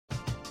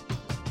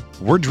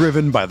We're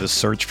driven by the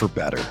search for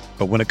better.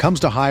 But when it comes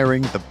to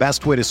hiring, the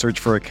best way to search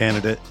for a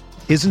candidate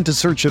isn't to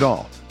search at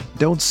all.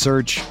 Don't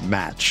search,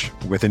 match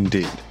with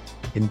Indeed.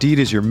 Indeed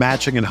is your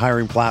matching and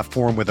hiring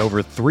platform with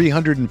over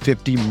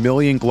 350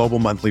 million global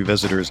monthly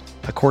visitors,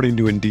 according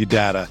to Indeed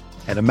data,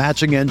 and a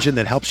matching engine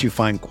that helps you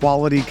find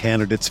quality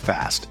candidates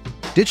fast.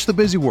 Ditch the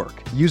busy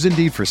work. Use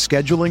Indeed for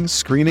scheduling,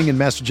 screening, and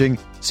messaging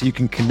so you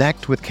can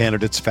connect with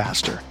candidates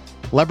faster.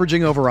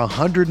 Leveraging over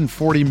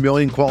 140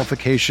 million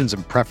qualifications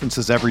and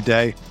preferences every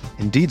day,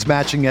 Indeed's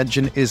matching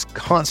engine is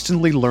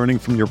constantly learning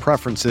from your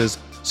preferences,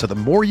 so the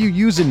more you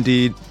use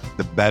Indeed,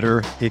 the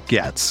better it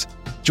gets.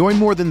 Join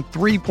more than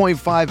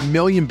 3.5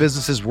 million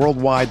businesses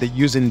worldwide that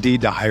use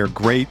Indeed to hire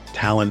great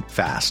talent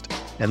fast.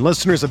 And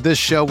listeners of this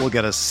show will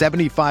get a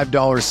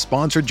 $75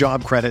 sponsored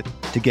job credit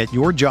to get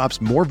your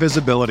jobs more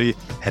visibility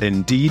at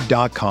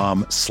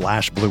Indeed.com/Blue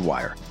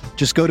Wire.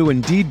 Just go to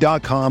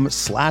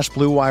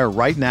Indeed.com/Blue Wire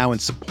right now and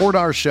support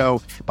our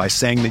show by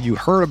saying that you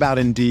heard about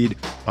Indeed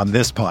on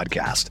this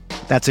podcast.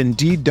 That's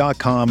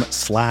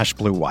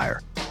Indeed.com/Blue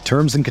Wire.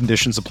 Terms and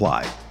conditions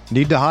apply.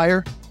 Need to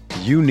hire?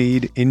 You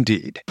need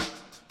Indeed.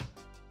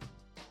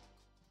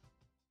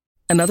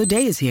 Another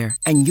day is here,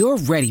 and you're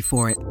ready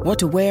for it. What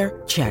to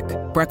wear? Check.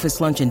 Breakfast,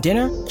 lunch, and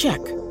dinner?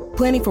 Check.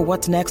 Planning for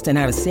what's next and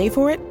how to save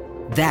for it?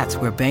 That's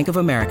where Bank of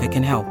America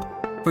can help.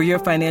 For your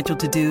financial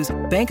to-dos,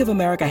 Bank of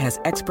America has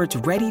experts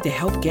ready to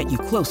help get you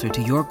closer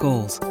to your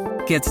goals.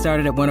 Get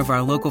started at one of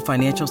our local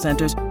financial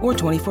centers or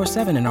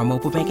 24/7 in our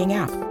mobile banking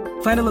app.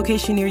 Find a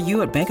location near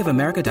you at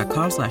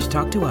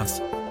bankofamerica.com/talktous.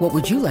 What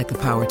would you like the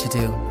power to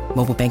do?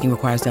 Mobile banking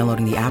requires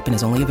downloading the app and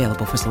is only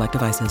available for select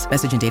devices.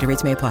 Message and data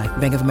rates may apply.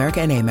 Bank of America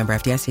N.A., member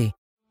FDIC.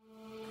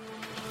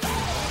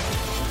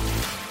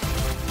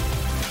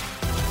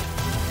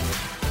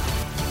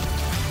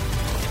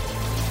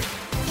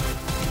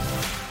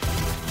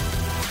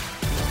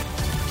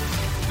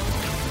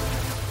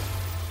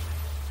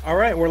 All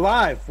right, we're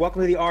live.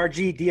 Welcome to the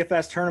RG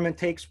DFS Tournament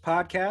Takes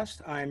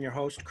podcast. I am your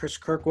host, Chris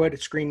Kirkwood,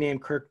 screen name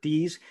Kirk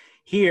D's,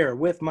 here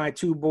with my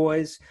two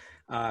boys,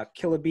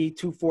 Killer B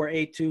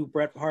 2482,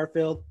 Brett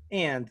Harfield,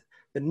 and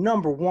the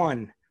number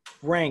one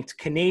ranked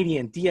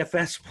Canadian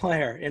DFS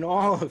player in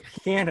all of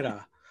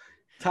Canada,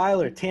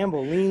 Tyler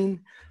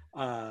Tamboline,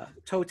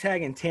 toe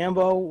tag and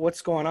Tambo.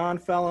 What's going on,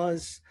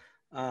 fellas?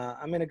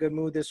 I'm in a good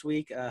mood this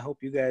week. I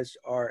hope you guys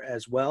are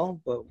as well,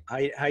 but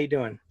how you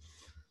doing?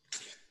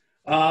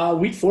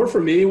 Week 4 for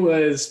me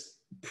was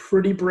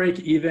pretty break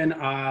even.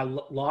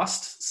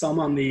 Lost some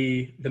on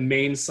the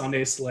main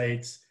Sunday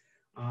slate,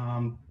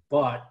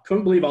 but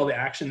couldn't believe all the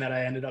action that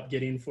I ended up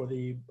getting for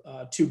the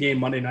 2-game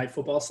Monday Night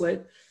Football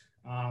slate.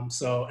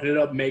 So ended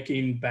up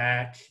making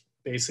back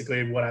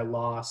basically what I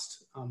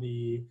lost on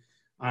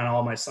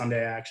all my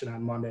Sunday action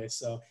on Monday.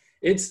 So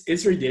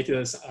it's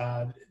ridiculous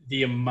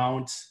the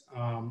amount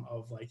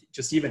of like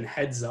just even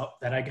heads up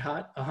that I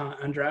got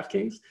on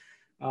DraftKings.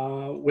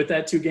 With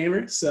that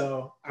 2-gamer.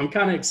 So I'm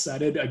kind of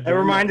excited. Again, it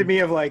reminded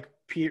me of like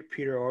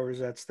Peter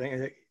Orviz's thing.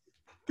 Like,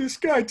 this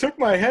guy took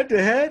my head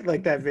to head,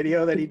 like that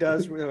video that he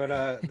does with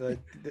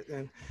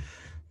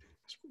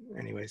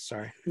anyway,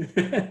 sorry.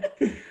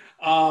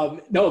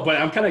 No, but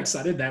I'm kind of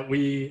excited that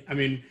we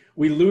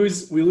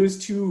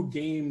lose 2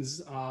 games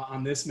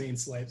on this main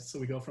slate. So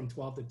we go from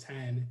 12 to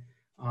 10.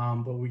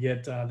 But we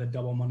get the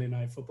double Monday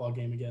Night Football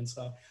game again.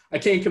 So I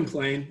can't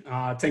complain.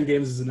 10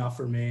 games is enough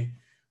for me.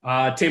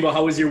 Tambo,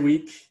 how was your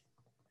week?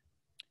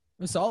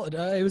 It was solid.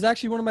 It was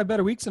actually one of my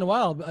better weeks in a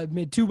while. I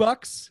made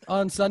 $2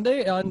 on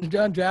Sunday on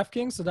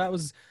DraftKings, so that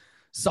was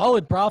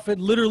solid profit.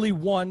 Literally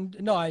won.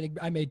 No,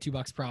 I made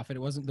 $2 profit. It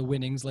wasn't the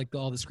winnings like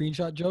all the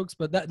screenshot jokes,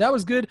 but that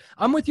was good.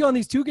 I'm with you on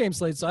these 2-game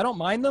slates, so I don't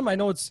mind them. I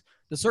know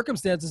the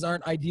circumstances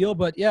aren't ideal,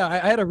 but yeah, I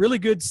had a really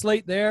good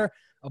slate there.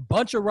 A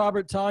bunch of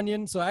Robert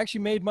Tonyan, so I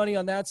actually made money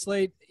on that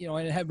slate.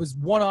 And it was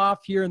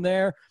one-off here and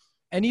there,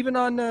 and even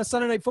on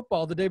Sunday Night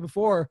Football the day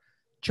before.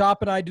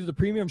 Chop and I do the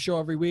premium show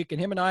every week, and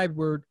him and I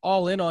were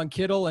all in on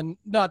Kittle, and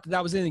not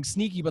that was anything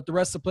sneaky, but the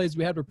rest of the plays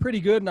we had were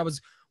pretty good, and I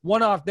was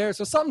one off there.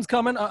 So something's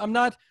coming. I'm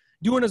not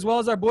doing as well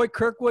as our boy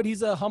Kirkwood.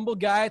 He's a humble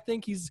guy. I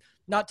think he's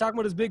not talking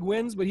about his big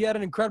wins, but he had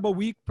an incredible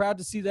week. Proud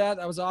to see that.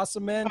 That was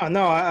awesome, man. Oh,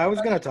 no, I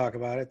was going to talk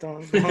about it.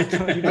 Don't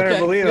you better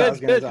believe I was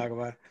going to talk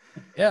about it.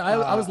 Yeah,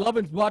 I was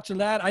loving watching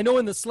that. I know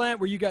in the slant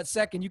where you got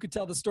second, you could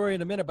tell the story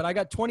in a minute, but I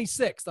got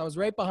 26th. I was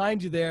right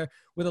behind you there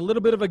with a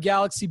little bit of a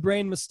galaxy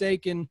brain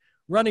mistake in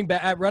running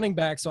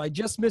back. So I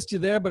just missed you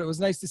there, but it was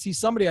nice to see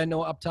somebody I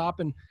know up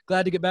top, and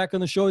glad to get back on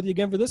the show with you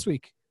again for this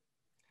week.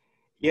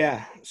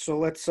 Yeah. So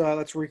let's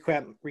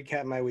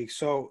recap my week.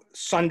 So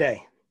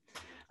Sunday,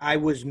 I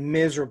was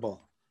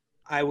miserable.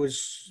 I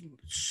was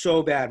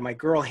so bad. My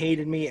girl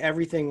hated me.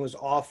 Everything was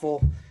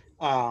awful.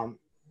 I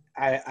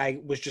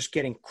was just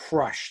getting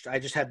crushed. I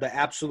just had the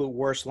absolute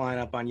worst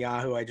lineup on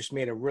Yahoo. I just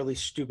made a really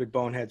stupid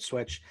bonehead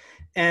switch.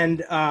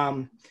 And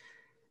I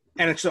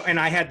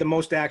had the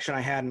most action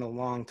I had in a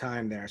long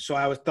time there. So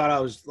I thought I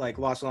was like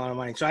lost a lot of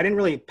money. So I didn't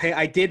really pay.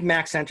 I did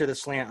max enter the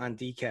slant on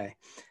DK.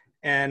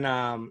 And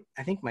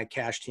I think my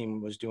cash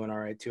team was doing all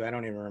right too. I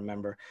don't even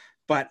remember.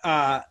 But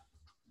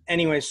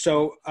anyway,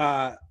 so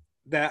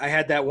that I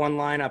had that one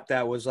lineup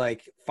that was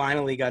like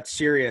finally got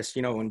serious,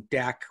 you know, when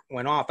Dak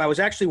went off. I was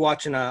actually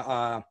watching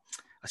a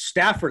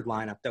Stafford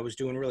lineup that was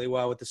doing really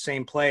well with the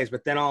same plays,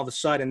 but then all of a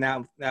sudden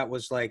that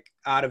was like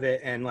out of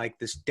it, and like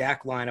this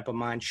Dak lineup of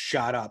mine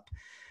shot up,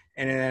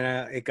 and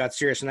then it got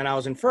serious, and then I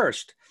was in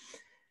first,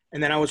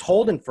 and then I was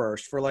holding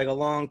first for like a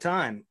long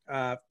time,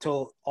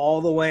 till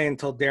all the way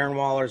until Darren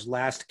Waller's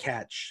last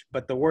catch.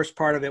 But the worst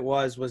part of it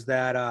was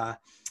that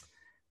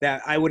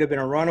that I would have been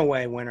a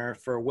runaway winner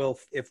for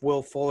if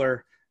Will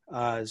Fuller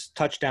his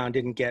touchdown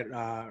didn't get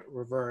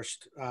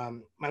reversed.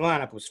 My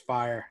lineup was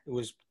fire. It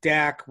was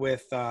Dak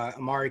with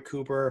Amari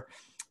Cooper,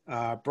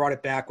 brought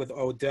it back with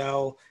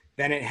Odell.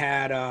 Then it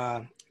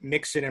had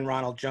Mixon and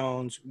Ronald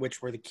Jones,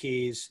 which were the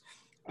keys.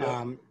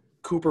 Yep.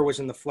 Cooper was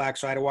in the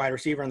flex, so I had a wide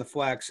receiver in the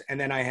flex. And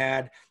then I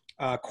had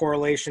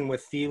correlation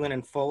with Thielen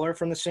and Fuller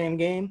from the same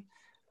game.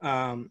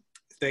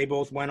 They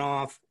both went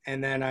off.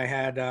 And then I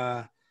had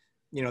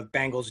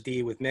Bengals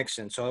D with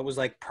Mixon. So it was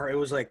like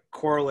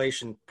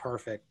correlation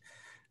perfect,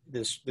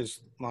 this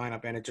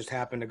lineup, and it just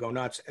happened to go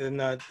nuts. And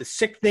the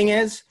sick thing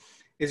is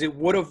it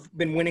would have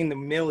been winning the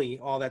Millie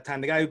all that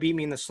time. The guy who beat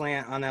me in the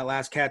slant on that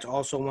last catch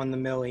also won the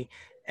Millie,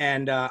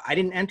 and I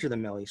didn't enter the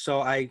Millie, so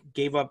I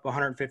gave up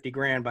 150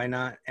 grand by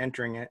not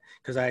entering it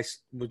because I've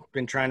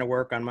been trying to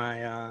work on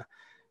my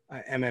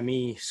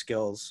MME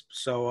skills.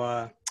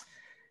 So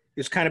it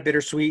was kind of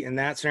bittersweet in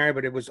that scenario,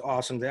 but it was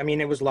awesome. I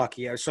mean, it was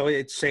lucky. So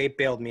it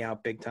bailed me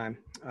out big time.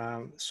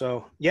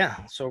 So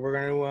we're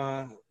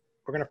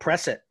gonna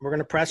press it. We're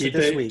gonna press it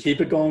this week.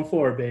 Keep it going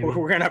forward, baby.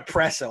 We're gonna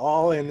press it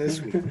all in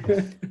this week.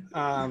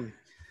 All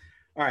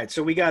right,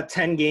 so we got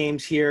 10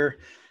 games here.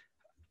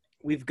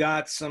 We've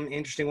got some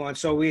interesting ones.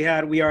 So we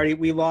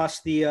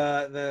lost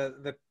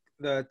the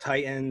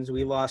Titans.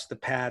 We lost the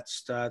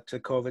Pats to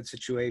COVID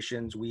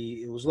situations.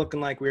 It was looking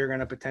like we were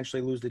going to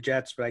potentially lose the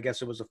Jets, but I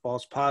guess it was a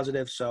false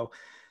positive. So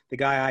the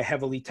guy I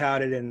heavily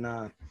touted and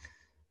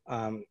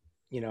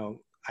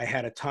I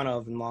had a ton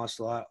of and lost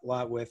a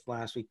lot with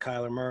last week,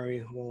 Kyler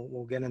Murray.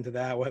 We'll get into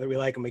that, whether we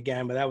like him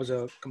again, but that was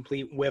a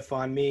complete whiff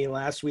on me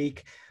last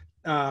week.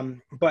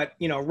 But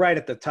right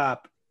at the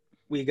top,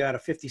 we got a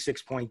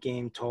 56-point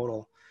game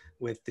total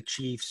with the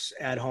Chiefs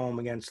at home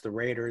against the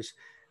Raiders.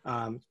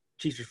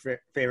 Chiefs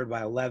are favored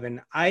by 11.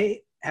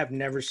 I have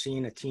never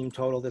seen a team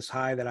total this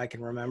high that I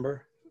can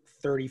remember.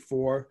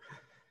 34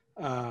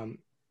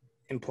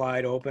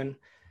 implied open.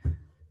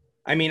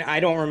 I mean, I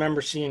don't remember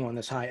seeing one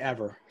this high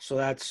ever. So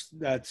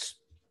that's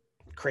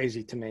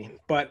crazy to me.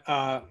 But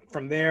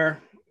from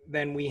there,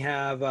 then we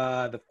have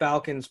the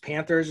Falcons.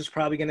 Panthers is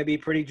probably going to be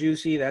pretty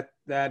juicy. That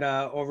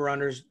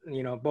over-unders,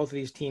 both of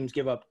these teams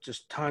give up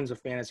just tons of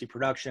fantasy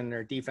production.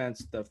 Their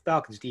defense, the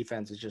Falcons'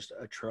 defense is just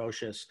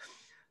atrocious.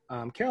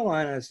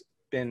 Carolina's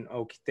been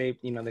okay.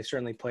 They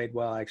certainly played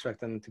well. I expect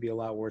them to be a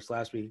lot worse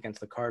last week against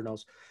the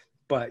Cardinals.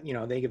 But,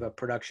 they give up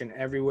production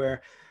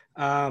everywhere.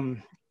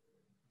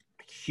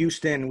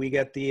 Houston, we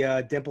get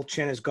the dimple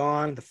chin is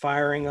gone. The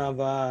firing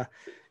of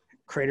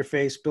crater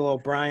face Bill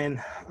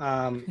O'Brien.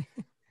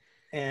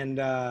 And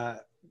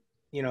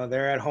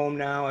they're at home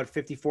now at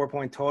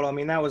 54-point total. I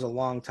mean, that was a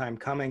long time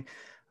coming.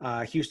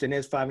 Houston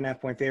is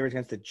 5.5-point favorites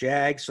against the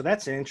Jags. So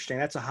that's interesting.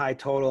 That's a high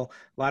total.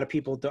 A lot of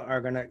people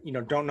are going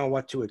to, don't know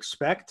what to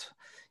expect.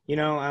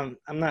 I'm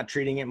not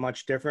treating it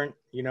much different,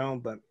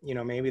 but,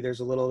 maybe there's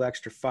a little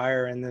extra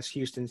fire in this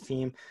Houston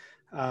team.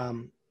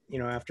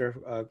 After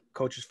a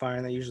coach's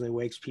firing, that usually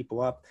wakes people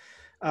up.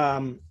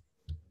 And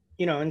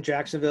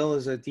Jacksonville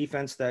is a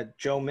defense that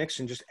Joe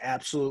Mixon just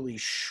absolutely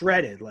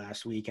shredded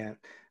last weekend.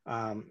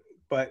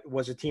 But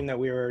was a team that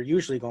we were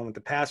usually going with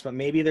the pass, but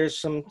maybe there's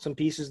some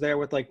pieces there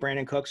with like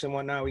Brandon Cooks and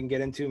whatnot we can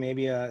get into.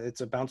 Maybe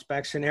it's a bounce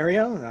back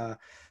scenario,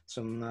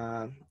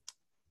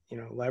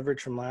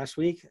 leverage from last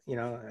week.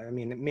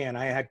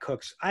 I had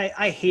Cooks.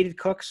 I hated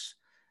Cooks.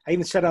 I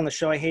even said on the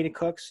show I hated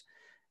Cooks.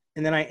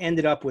 And then I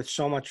ended up with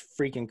so much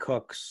freaking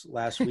Cooks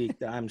last week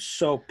that I'm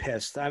so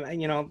pissed.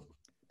 Never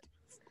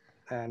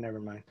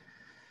mind.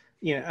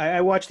 I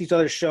watch these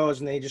other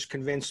shows and they just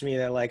convince me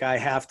that like I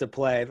have to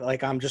play.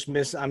 Like I'm just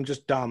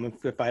dumb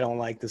if I don't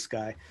like this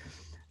guy.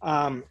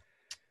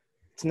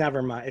 It's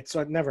never my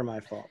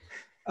fault.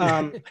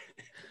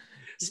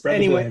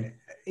 Anyway,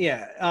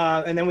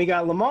 yeah. And then we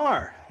got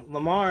Lamar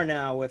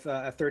now with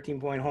a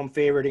 13-point home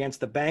favorite against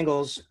the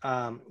Bengals.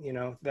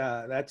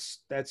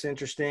 That's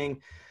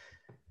interesting.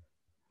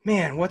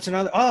 Man, what's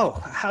another? Oh,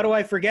 how do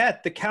I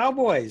forget the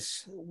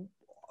Cowboys?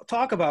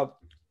 Talk about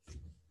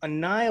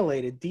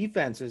annihilated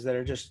defenses that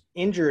are just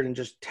injured and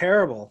just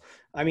terrible.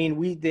 I mean,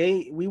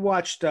 we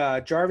watched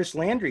Jarvis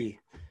Landry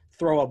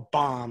throw a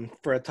bomb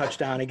for a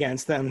touchdown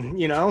against them,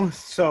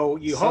 So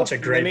you hope such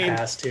a great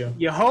pass too.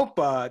 You hope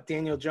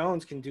Daniel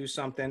Jones can do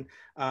something.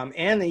 And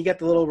then you get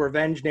the little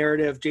revenge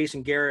narrative.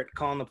 Jason Garrett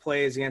calling the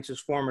plays against his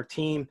former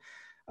team.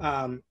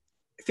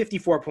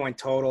 54-point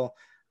total.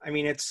 I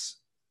mean,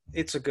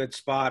 it's a good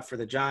spot for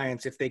the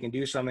Giants if they can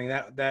do something.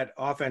 That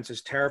offense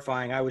is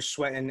terrifying. I was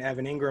sweating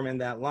Evan Ingram in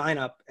that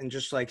lineup, and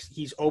just like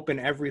he's open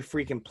every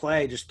freaking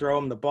play, just throw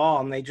him the ball,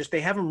 and they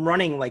have him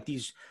running like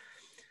these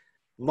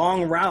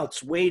long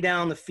routes way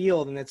down the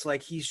field. And it's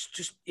like,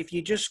 if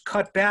you just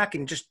cut back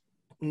and just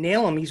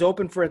nail him, he's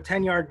open for a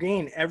 10-yard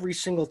gain every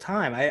single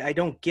time. I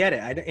don't get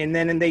it.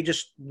 And they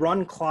just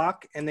run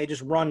clock, and they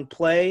just run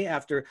play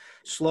after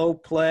slow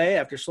play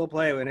after slow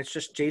play. And it's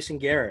just Jason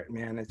Garrett,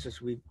 man. It's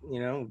just,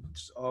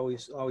 it's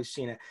always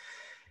seen it.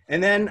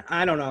 And then,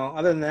 I don't know,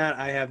 other than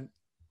that,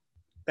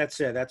 that's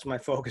it. That's my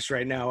focus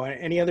right now.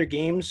 Any other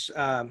games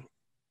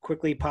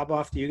quickly pop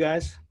off to you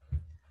guys?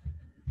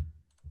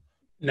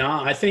 No,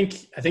 I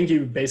think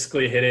you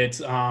basically hit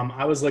it.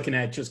 I was looking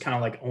at just kind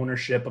of like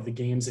ownership of the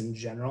games in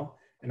general,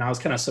 and I was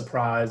kind of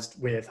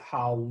surprised with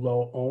how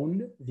low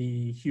owned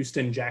the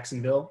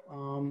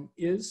Houston-Jacksonville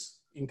is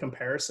in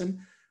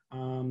comparison.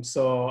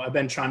 So I've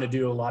been trying to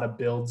do a lot of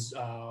builds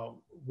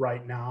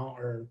right now,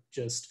 or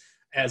just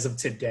as of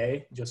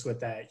today, just with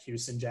that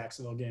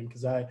Houston-Jacksonville game,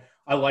 because I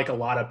like a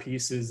lot of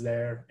pieces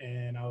there,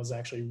 and I was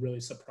actually really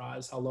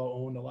surprised how low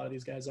owned a lot of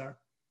these guys are.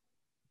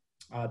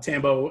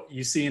 Tambo,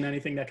 you seeing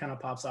anything that kind of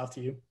pops off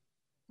to you?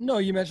 No,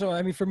 you mentioned,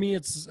 I mean, for me,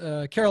 it's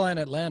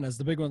Carolina, Atlanta is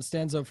the big one that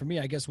stands out for me.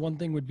 I guess one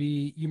thing would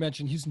be, you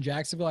mentioned Houston,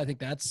 Jacksonville. I think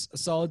that's a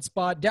solid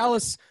spot.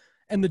 Dallas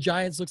and the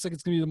Giants looks like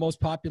it's going to be the most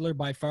popular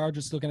by far,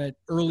 just looking at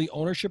early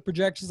ownership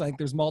projections. I think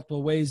there's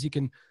multiple ways you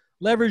can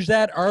leverage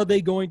that. Are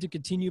they going to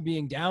continue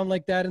being down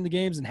like that in the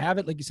games and have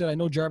it? Like you said, I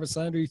know Jarvis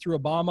Landry threw a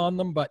bomb on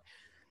them, but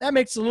that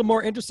makes it a little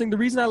more interesting. The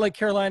reason I like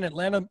Carolina,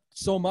 Atlanta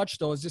so much,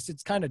 though, is just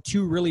it's kind of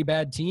two really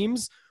bad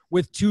teams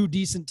with two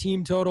decent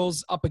team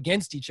totals up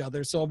against each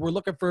other. So we're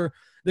looking for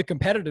the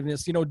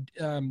competitiveness.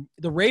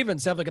 The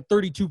Ravens have like a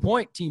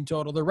 32-point team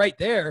total. They're right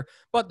there,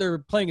 but they're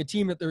playing a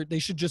team that they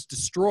should just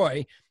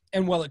destroy.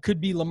 And while it could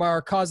be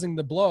Lamar causing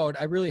the blowout,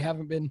 I really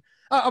haven't been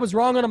 – I was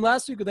wrong on him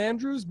last week with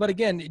Andrews, but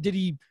again, did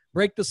he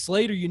break the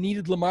slate or you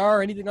needed Lamar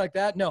or anything like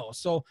that? No.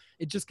 So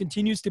it just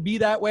continues to be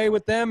that way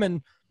with them.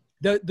 And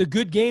the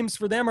good games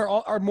for them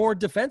are more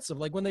defensive.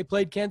 Like when they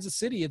played Kansas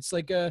City, it's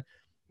like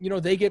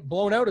they get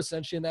blown out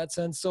essentially in that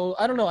sense. So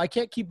I don't know. I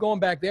can't keep going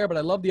back there, but I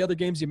love the other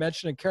games you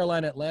mentioned, and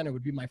Carolina, Atlanta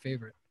would be my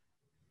favorite.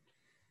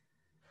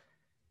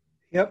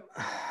 Yep.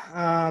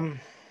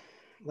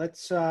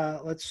 Let's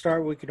start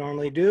what we could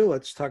normally do.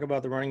 Let's talk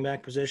about the running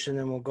back position,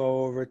 then we'll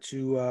go over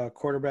to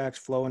quarterbacks,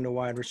 flow into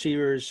wide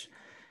receivers,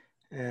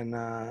 and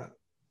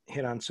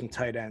hit on some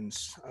tight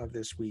ends of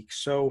this week.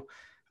 So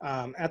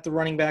at the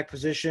running back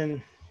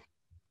position,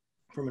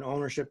 from an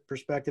ownership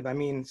perspective,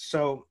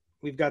 so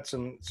we've got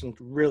some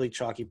really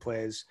chalky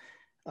plays.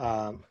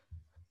 Then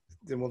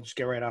we'll just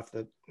get right off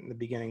the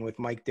beginning with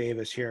Mike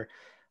Davis here.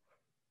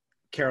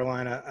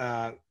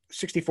 Carolina,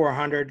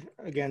 6,400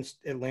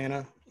 against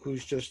Atlanta,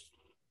 who's just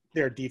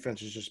their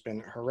defense has just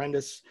been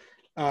horrendous.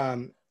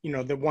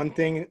 The one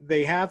thing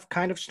they have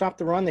kind of stopped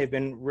the run. They've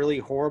been really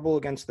horrible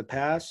against the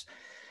pass.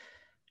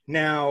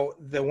 Now,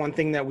 the one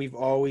thing that we've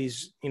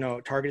always,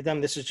 targeted them,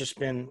 this has just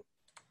been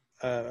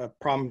a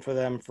problem for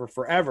them for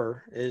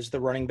forever, is the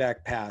running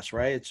back pass,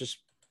 right? It's just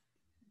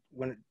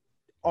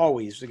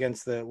always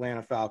against the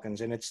Atlanta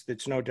Falcons, and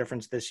it's no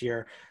difference this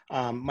year.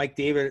 Mike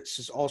Davis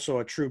is also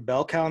a true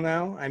bell cow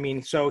now.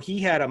 So he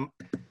had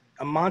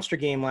a monster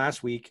game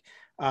last week,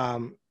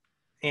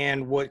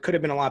 and what could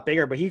have been a lot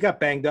bigger, but he got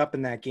banged up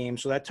in that game,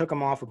 so that took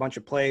him off a bunch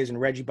of plays, and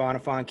Reggie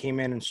Bonifant came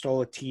in and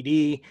stole a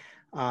TD,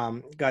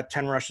 got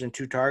 10 rushes and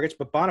 2 targets,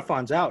 but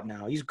Bonifant's out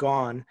now. He's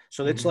gone.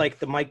 So it's like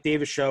the Mike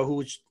Davis show,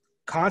 who's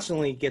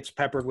constantly gets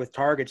peppered with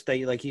targets that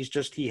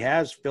he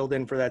has filled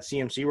in for that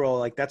CMC role.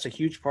 Like that's a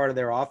huge part of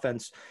their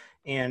offense.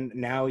 And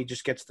now he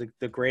just gets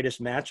the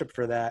greatest matchup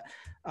for that.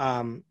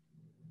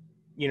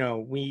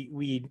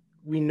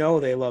 We know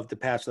they love to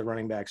pass the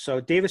running back. So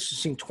Davis has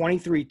seen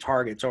 23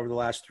 targets over the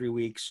last 3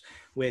 weeks,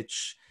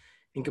 which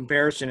in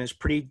comparison is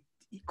pretty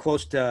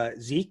close to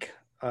Zeke,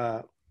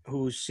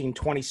 who's seen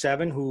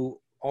 27, who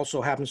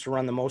also happens to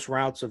run the most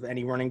routes of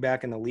any running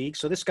back in the league.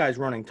 So this guy's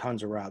running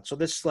tons of routes. So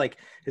this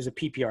is a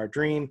PPR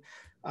dream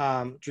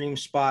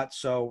spot.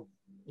 So,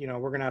 we're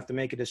going to have to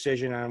make a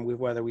decision on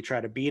whether we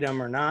try to beat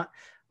him or not.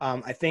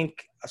 I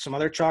think some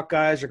other chalk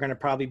guys are going to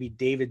probably be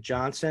David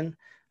Johnson,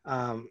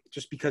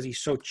 just because he's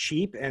so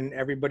cheap, and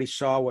everybody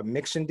saw what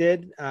Mixon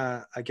did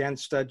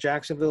against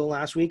Jacksonville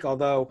last week,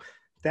 although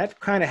that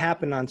kind of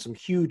happened on some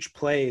huge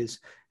plays.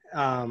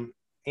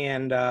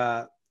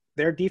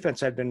 Their defense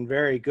had been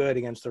very good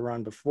against the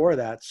run before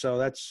that. So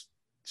that's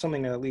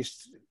something at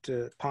least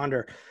to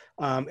ponder.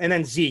 And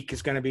then Zeke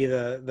is going to be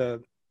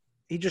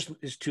he just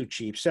is too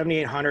cheap.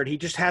 7,800. He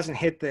just hasn't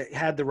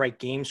had the right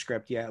game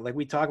script yet. Like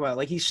we talk about,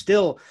 like he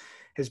still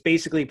has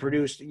basically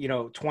produced,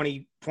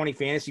 20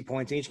 fantasy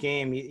points in each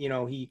game.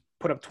 He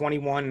put up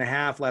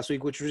 21.5 last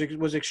week, which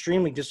was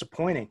extremely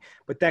disappointing,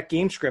 but that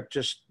game script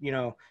just,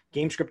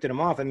 game scripted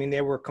him off.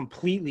 They were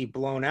completely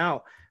blown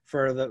out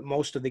for the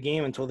most of the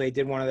game until they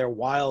did one of their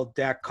wild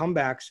Dak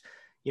comebacks,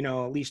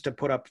 at least to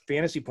put up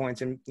fantasy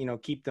points and,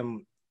 keep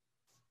them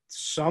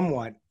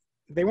somewhat.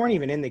 They weren't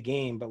even in the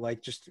game,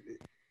 but just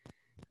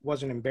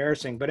wasn't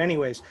embarrassing. But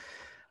anyways,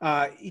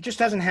 he just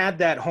hasn't had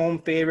that home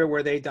favorite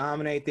where they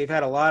dominate. They've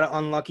had a lot of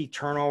unlucky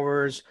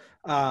turnovers.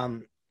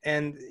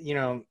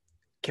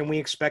 can we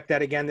expect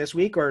that again this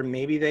week, or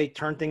maybe they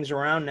turn things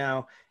around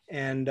now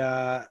and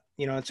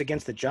it's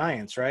against the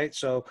Giants, right?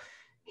 So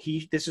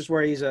this is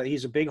where he's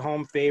a big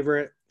home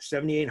favorite,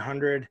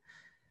 7,800.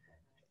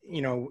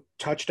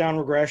 Touchdown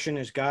regression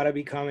has got to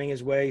be coming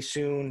his way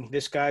soon.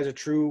 This guy's a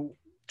true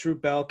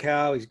bell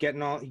cow.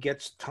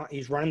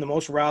 He's running the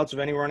most routes of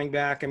any running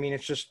back. I mean,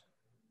 it just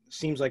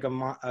seems like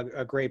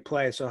a great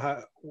play.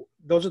 So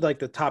those are like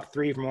the top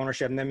three from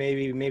ownership, and then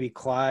maybe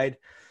Clyde,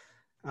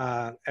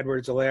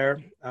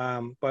 Edwards-Helaire.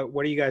 But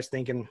what are you guys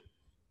thinking?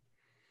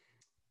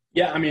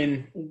 Yeah, I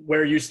mean,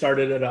 where you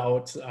started it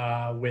out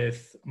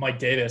with Mike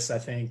Davis, I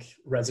think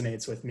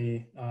resonates with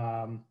me.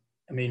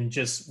 I mean,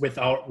 just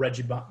without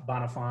Reggie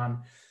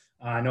Bonifant,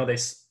 I know they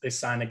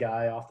signed a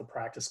guy off the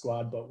practice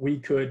squad, but we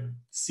could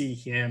see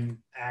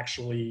him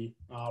actually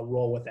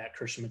roll with that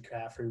Christian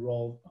McCaffrey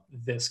role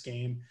this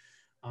game.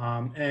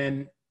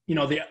 And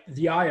the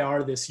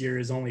IR this year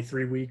is only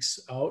 3 weeks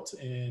out,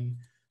 and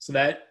so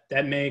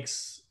that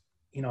makes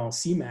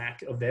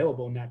C-Mac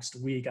available next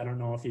week. I don't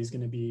know if he's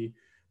going to be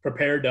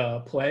prepared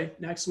to play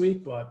next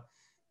week, but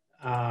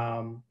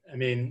I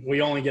mean,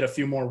 we only get a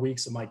few more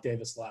weeks of Mike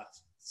Davis left.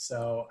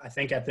 So I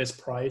think at this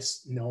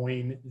price,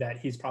 knowing that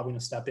he's probably going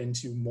to step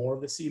into more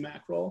of the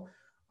C-Mac role,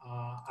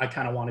 I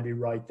kind of want to be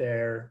right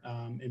there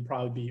and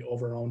probably be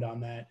over-owned on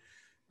that.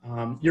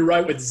 You're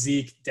right with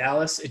Zeke.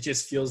 Dallas, it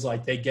just feels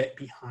like they get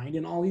behind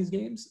in all these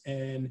games.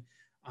 And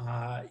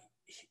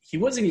he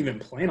wasn't even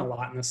playing a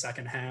lot in the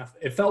second half.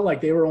 It felt like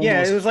they were almost –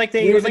 yeah, it was like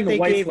they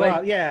gave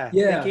up. Yeah,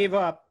 they gave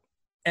up.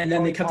 And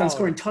then they kept on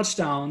scoring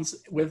touchdowns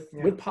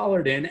with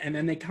Pollard in, and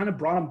then they kind of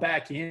brought him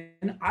back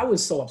in. I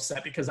was so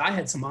upset because I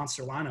had some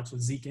monster lineups with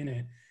Zeke in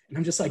it, and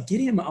I'm just like,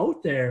 get him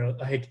out there,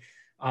 like.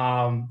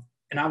 And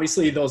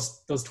obviously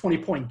those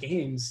 20-point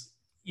games,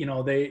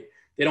 they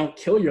don't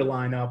kill your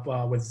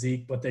lineup with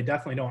Zeke, but they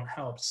definitely don't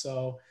help.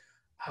 So,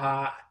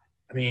 I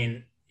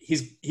mean,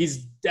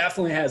 he's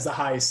definitely has the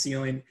highest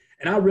ceiling,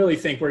 and I really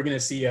think we're going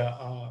to see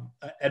a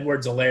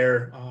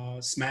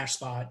Edwards-Helaire smash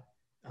spot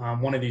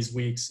one of these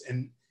weeks.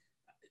 And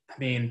I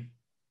mean,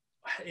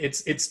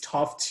 it's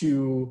tough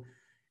to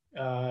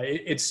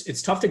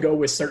it's tough to go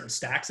with certain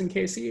stacks in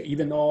KC,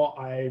 even though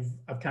I've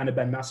kind of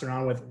been messing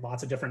around with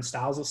lots of different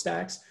styles of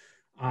stacks.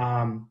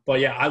 But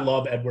yeah, I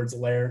love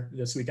Edwards-Helaire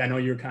this week. I know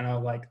you're kind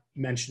of like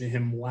mentioning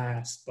him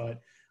last, but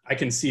I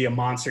can see a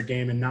monster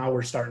game, and now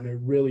we're starting to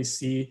really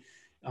see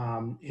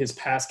his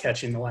pass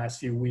catching the last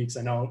few weeks.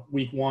 I know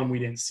week 1 we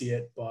didn't see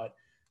it, but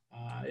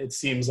it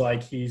seems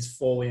like he's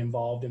fully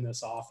involved in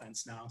this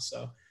offense now.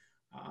 So.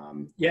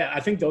 I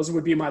think those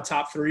would be my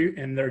top 3,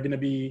 and they're going to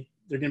be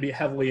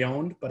heavily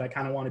owned, but I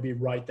kind of want to be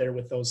right there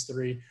with those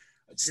 3.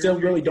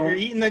 You're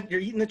eating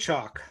the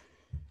chalk.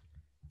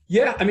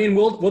 Yeah, I mean,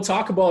 we'll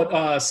talk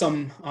about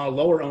some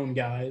lower owned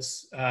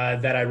guys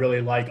that I really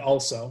like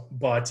also,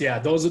 but yeah,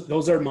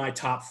 those are my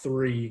top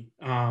 3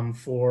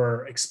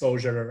 for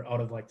exposure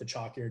out of like the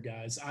chalkier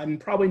guys. I'm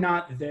probably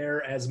not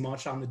there as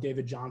much on the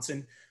David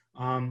Johnson,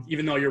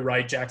 even though you're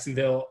right.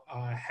 Jacksonville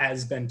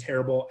has been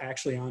terrible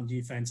actually on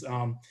defense.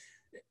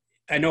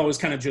 I know it was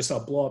kind of just a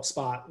blow-up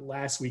spot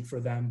last week for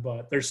them,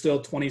 but they're still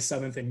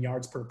 27th in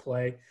yards per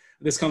play.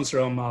 This comes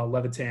from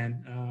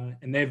Levitan,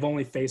 and they've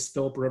only faced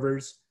Phillip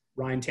Rivers,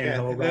 Ryan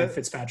Tannehill, Ryan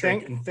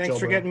Fitzpatrick, and thanks Joe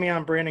for Burrow. getting me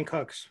on Brandon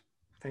Cooks.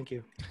 Thank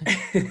you.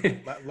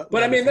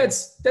 But I mean,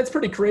 that's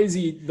pretty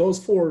crazy.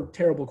 Those 4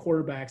 terrible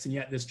quarterbacks, and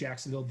yet this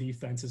Jacksonville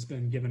defense has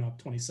been giving up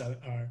 27.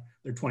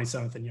 They're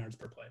 27th in yards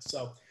per play.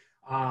 So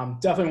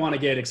definitely want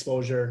to get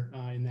exposure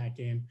in that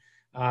game.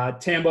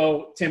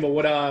 Tambo,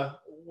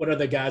 what are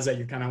the guys that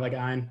you're kind of like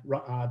eyeing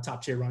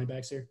top tier running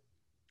backs here?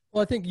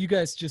 Well, I think you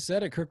guys just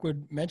said it.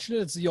 Kirkwood mentioned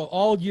it. It's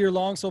all year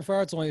long so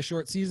far. It's only a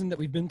short season that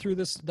we've been through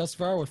this thus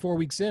far. We're 4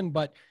 weeks in,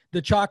 but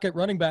the chalk at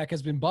running back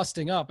has been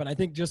busting up. And I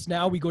think just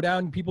now we go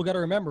down, people got to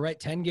remember, right?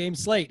 10-game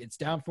slate. It's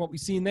down from what we've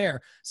seen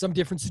there. Some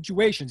different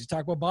situations. You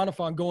talk about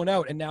Bonifant going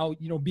out, and now,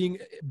 being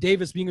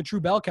Davis being a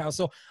true bell cow.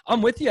 So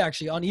I'm with you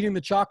actually on eating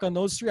the chalk on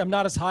those 3. I'm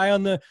not as high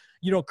on the,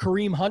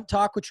 Kareem Hunt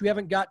talk, which we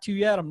haven't got to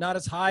yet. I'm not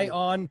as high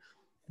on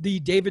the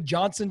David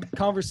Johnson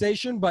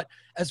conversation, but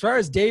as far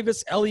as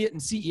Davis, Elliott,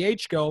 and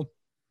CEH go,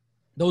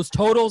 those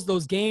totals,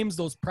 those games,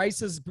 those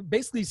prices,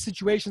 basically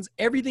situations,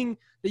 everything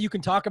that you can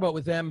talk about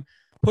with them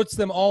puts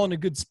them all in a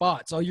good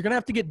spot. So you're going to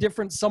have to get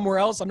different somewhere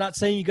else. I'm not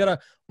saying you got to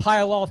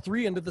pile all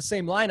 3 into the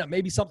same lineup.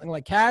 Maybe something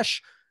like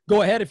cash,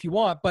 go ahead if you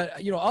want, but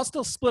I'll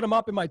still split them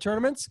up in my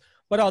tournaments,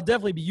 but I'll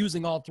definitely be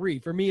using all 3.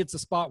 For me, it's a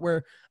spot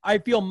where I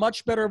feel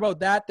much better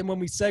about that than when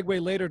we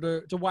segue later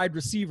to wide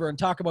receiver and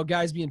talk about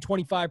guys being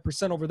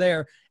 25% over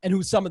there and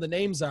who some of the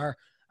names are.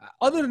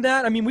 Other than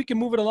that, I mean, we can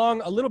move it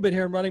along a little bit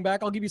here in running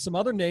back. I'll give you some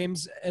other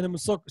names and then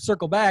we'll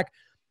circle back.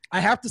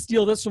 I have to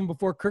steal this one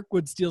before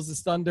Kirkwood steals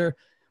his thunder,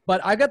 but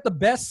I got the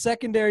best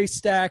secondary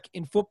stack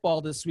in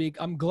football this week.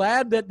 I'm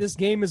glad that this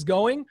game is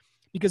going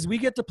because we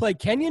get to play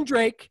Kenyon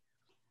Drake,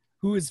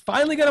 who is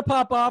finally going to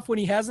pop off when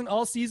he hasn't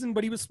all season,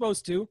 but he was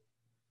supposed to,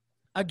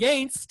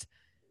 against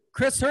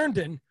Chris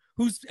Herndon,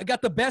 who's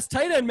got the best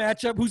tight end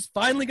matchup, who's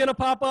finally going to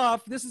pop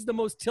off. This is the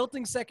most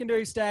tilting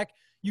secondary stack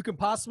you can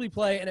possibly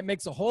play, and it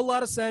makes a whole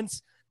lot of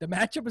sense. The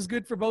matchup is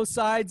good for both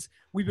sides.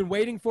 We've been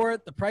waiting for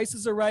it. The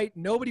prices are right.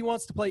 Nobody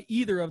wants to play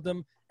either of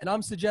them, and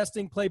I'm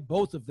suggesting play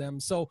both of them.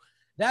 So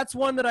that's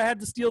one that I had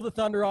to steal the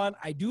thunder on.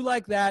 I do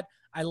like that.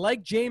 I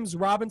like James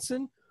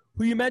Robinson,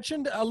 who you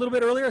mentioned a little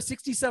bit earlier,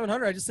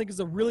 6,700. I just think is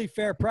a really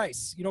fair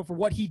price, for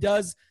what he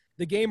does,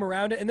 the game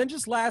around it. And then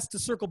just last, to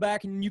circle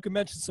back, and you can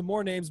mention some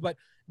more names, but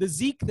the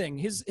Zeke thing,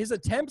 his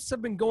attempts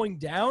have been going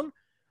down,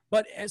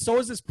 but so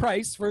is his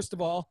price, first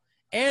of all,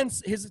 and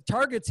his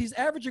targets. He's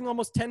averaging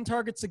almost 10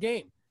 targets a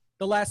game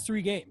the last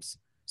 3 games.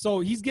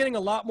 So he's getting a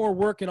lot more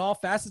work in all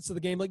facets of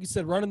the game. Like you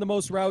said, running the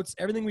most routes,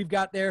 everything we've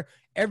got there.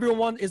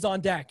 Everyone is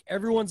on deck.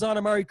 Everyone's on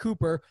Amari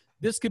Cooper.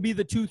 This could be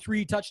the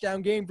 2-3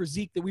 touchdown game for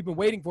Zeke that we've been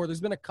waiting for.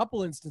 There's been a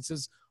couple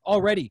instances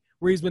already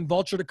where he's been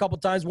vultured a couple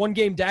times. One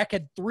game, Dak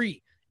had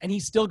 3, and he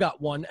still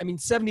got 1. I mean,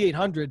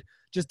 7,800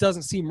 just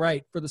doesn't seem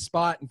right for the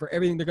spot and for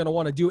everything they're going to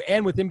want to do.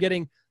 And with him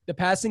getting the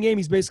passing game,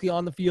 he's basically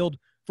on the field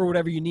for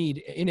whatever you need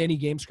in any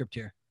game script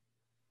here.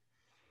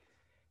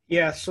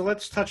 Yeah, so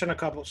let's touch on a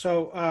couple.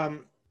 So,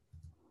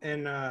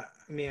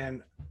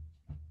 man,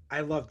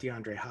 I love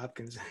DeAndre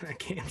Hopkins in that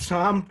game. So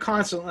I'm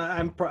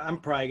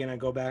probably going to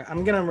go back.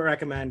 I'm going to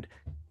recommend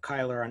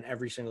Kyler on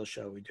every single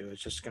show we do.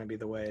 It's just going to be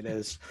the way it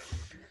is.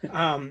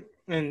 And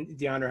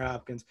DeAndre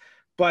Hopkins.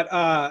 But,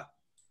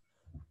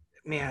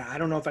 man, I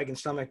don't know if I can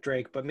stomach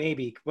Drake, but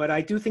maybe. But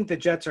I do think the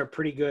Jets are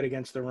pretty good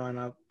against the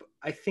run.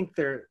 I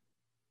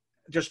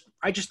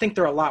just think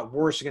they're a lot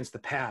worse against the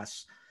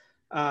pass.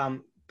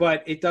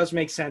 But it does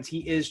make sense. He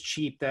is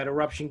cheap. That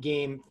eruption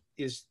game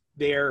is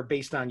there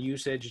based on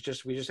usage.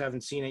 We just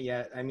haven't seen it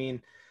yet. I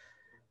mean,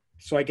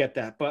 so I get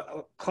that.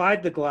 But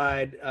Clyde the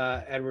Glide,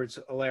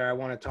 Edwards-Helaire, I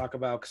want to talk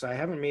about because I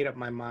haven't made up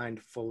my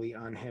mind fully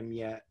on him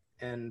yet.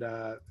 And,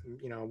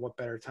 what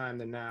better time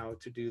than now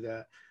to do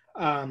that?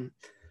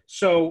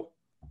 So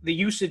the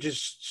usage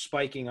is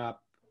spiking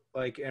up,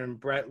 and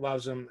Brett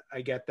loves him. I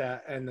get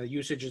that. And the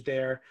usage is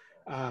there.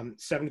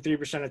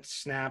 73% of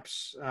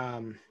snaps.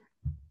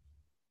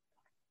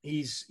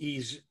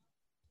 He's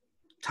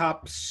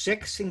top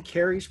 6 in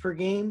carries per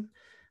game,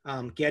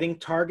 getting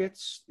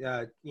targets,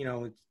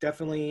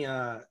 definitely,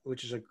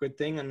 which is a good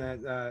thing on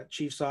the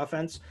Chiefs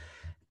offense.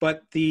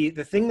 But the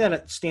thing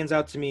that stands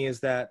out to me is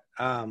that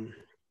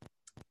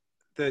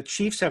the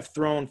Chiefs have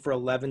thrown for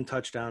 11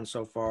 touchdowns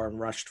so far and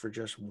rushed for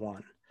just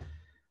 1.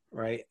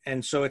 Right.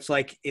 And so it's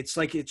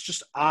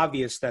just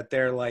obvious that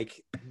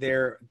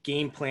their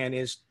game plan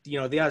is,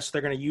 yes,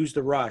 they're going to use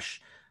the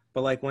rush,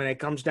 but when it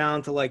comes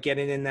down to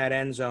getting in that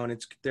end zone,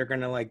 they're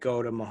going to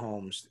go to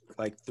Mahomes,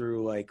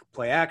 through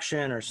play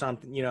action or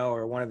something,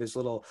 or one of his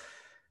little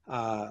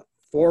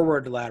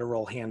forward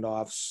lateral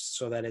handoffs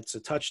so that it's a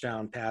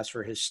touchdown pass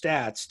for his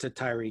stats to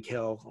Tyreek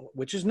Hill,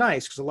 which is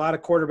nice because a lot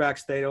of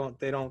quarterbacks, they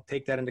don't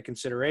take that into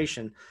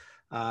consideration.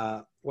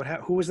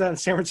 Who was that in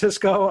San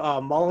Francisco?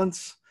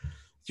 Mullins.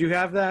 Do you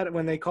have that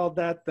when they called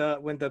that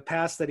when the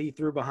pass that he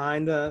threw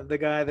behind the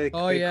guy they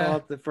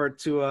called to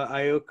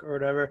Ayuk or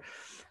whatever?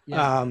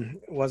 Yeah.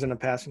 Wasn't a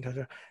passing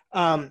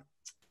touchdown.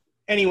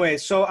 Anyway,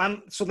 so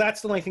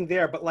that's the only thing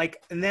there. But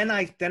and then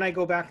I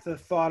go back to the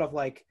thought of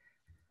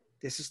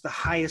this is the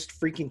highest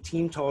freaking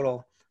team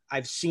total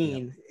I've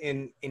seen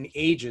in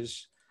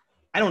ages.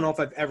 I don't know if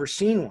I've ever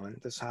seen one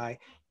this high.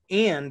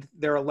 And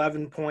they're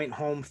 11-point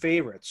home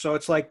favorites. So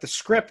it's the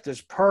script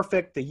is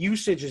perfect. The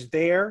usage is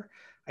there.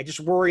 I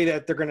just worry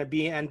that they're going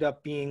to end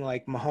up being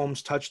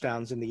Mahomes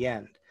touchdowns in the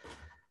end.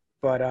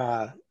 But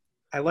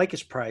I like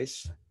his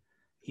price.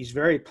 He's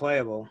very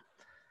playable.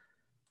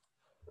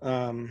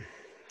 I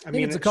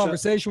mean, it's a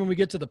conversation when we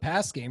get to the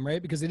pass game,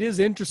 right? Because it is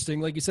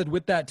interesting, like you said,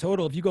 with that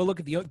total. If you go look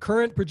at the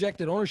current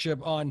projected ownership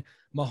on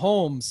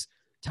Mahomes,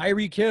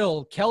 Tyreek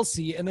Hill,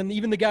 Kelsey, and then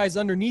even the guys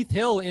underneath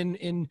Hill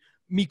in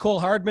Mecole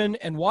Hardman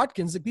and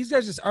Watkins, these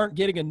guys just aren't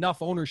getting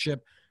enough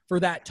ownership for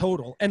that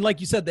total. And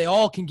like you said, they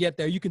all can get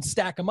there. You can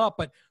stack them up,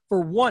 but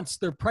for once,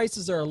 their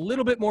prices are a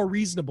little bit more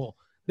reasonable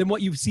than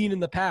what you've seen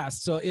in the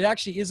past. So it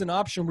actually is an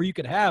option where you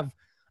could have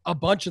a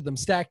bunch of them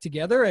stacked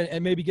together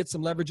and maybe get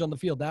some leverage on the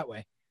field that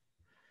way.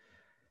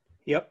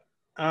 Yep.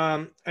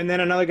 And then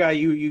another guy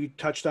you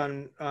touched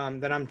on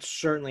that I'm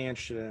certainly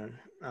interested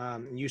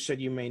in. You said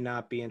you may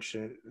not be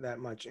interested that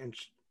much in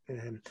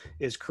him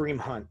is Kareem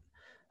Hunt.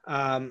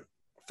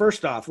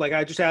 First off,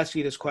 I just asked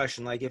you this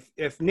question,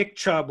 if Nick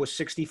Chubb was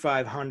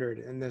 6,500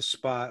 in this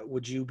spot,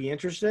 would you be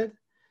interested?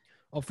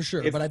 Oh, for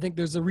sure. But I think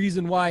there's a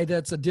reason why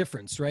that's a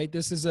difference, right?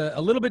 This is a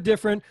little bit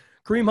different.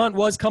 Kareem Hunt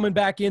was coming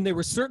back in. They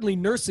were certainly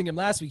nursing him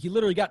last week. He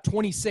literally got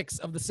 26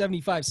 of the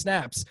 75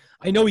 snaps.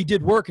 I know he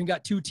did work and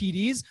got 2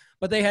 TDs,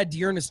 but they had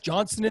Dearness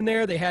Johnson in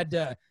there. They had,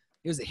 it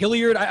was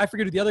Hilliard. I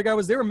forget who the other guy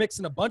was. They were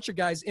mixing a bunch of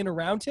guys in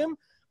around him,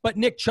 but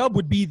Nick Chubb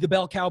would be the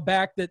bell cow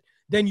back that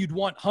then you'd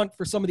want Hunt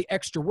for some of the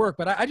extra work.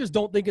 But I just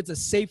don't think it's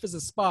as safe as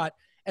a spot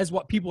as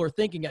what people are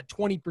thinking at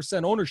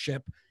 20%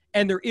 ownership.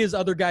 And there is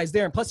other guys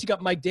there. And plus you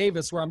got Mike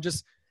Davis where I'm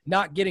just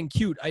not getting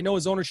cute. I know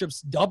his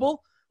ownership's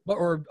double,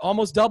 or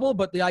almost double,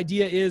 but the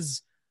idea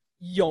is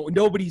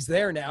nobody's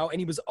there now, and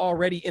he was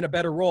already in a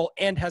better role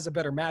and has a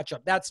better matchup.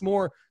 That's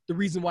more the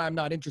reason why I'm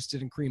not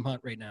interested in Kareem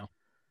Hunt right now.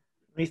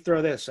 Let me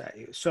throw this at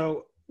you.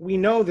 So we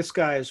know this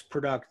guy is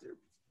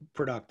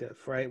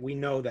productive, right? We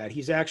know that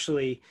he's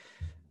actually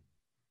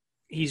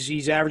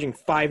he's averaging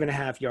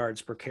 5.5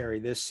 yards per carry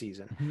this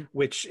season,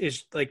 which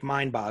is like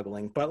mind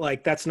boggling, but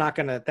like, that's not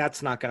going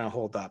to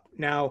hold up.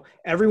 Now,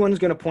 everyone's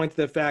going to point to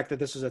the fact that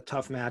this is a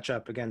tough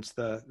matchup against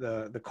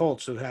the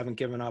Colts, who haven't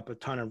given up a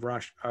ton of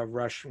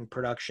rushing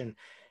production.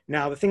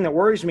 Now, the thing that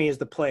worries me is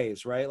the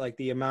plays, right? Like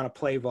the amount of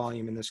play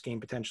volume in this game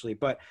potentially,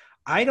 but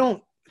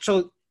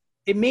so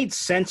it made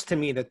sense to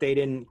me that they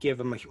didn't give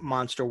him a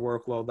monster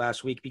workload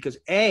last week because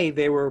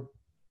they were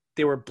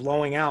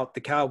blowing out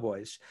the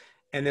Cowboys,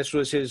 and this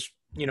was his,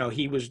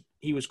 he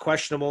was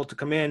questionable to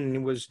come in, and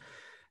he was,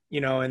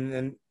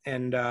 and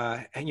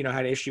had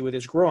an issue with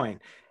his groin.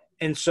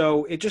 And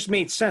so it just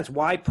made sense.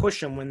 Why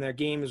push him when their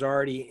game is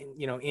already,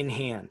 in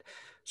hand?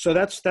 So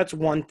that's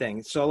one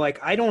thing. So like,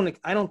 I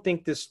don't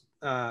think this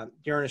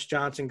Ernest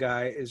Johnson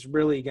guy is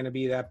really going to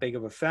be that big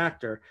of a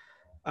factor,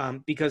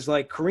 because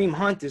like Kareem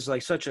Hunt is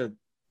like such a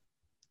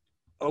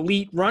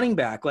elite running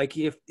back. Like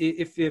if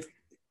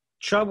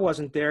Chubb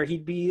wasn't there,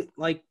 he'd be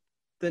like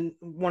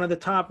one of the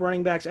top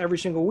running backs every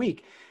single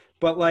week.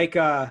 But like,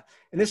 and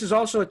this is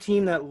also a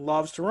team that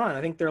loves to run.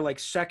 I think they're like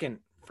second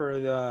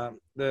for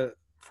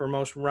for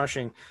most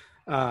rushing.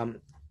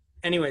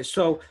 Anyway,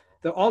 so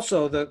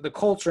the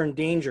Colts are in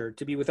danger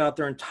to be without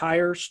their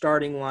entire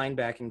starting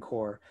linebacking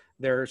core.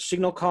 Their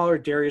signal caller,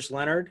 Darius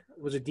Leonard,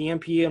 was a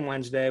DNP on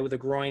Wednesday with a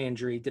groin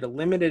injury, did a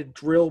limited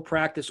drill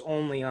practice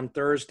only on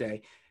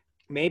Thursday.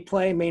 May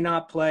play, may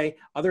not play.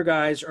 Other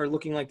guys are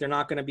looking like they're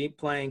not going to be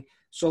playing.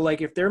 So,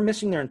 like, if they're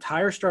missing their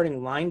entire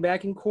starting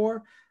linebacking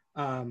core,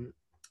 and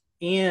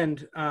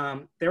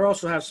they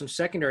also have some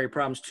secondary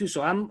problems too.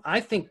 So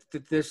I think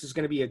that this is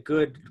going to be a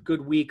good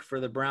week for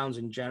the Browns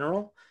in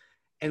general.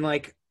 And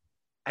like,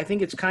 I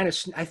think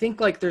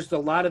like there's a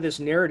lot of this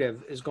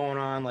narrative is going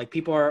on. Like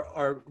people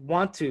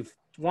want to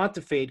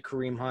fade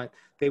Kareem Hunt.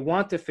 They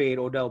want to fade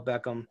Odell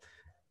Beckham,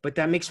 but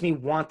that makes me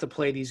want to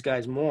play these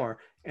guys more.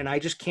 And I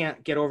just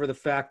can't get over the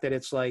fact that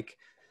it's like,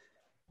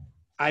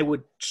 I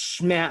would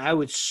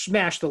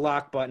smash the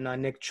lock button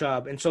on Nick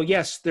Chubb. And so,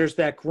 yes, there's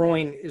that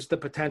groin is the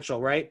potential,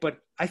 right? But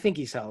I think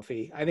he's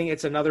healthy. I think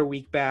it's another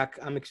week back.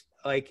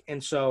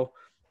 And so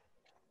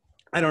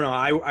I don't know.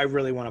 I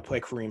really want to play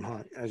Kareem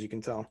Hunt, as you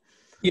can tell.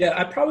 Yeah,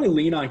 I'd probably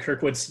lean on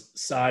Kirkwood's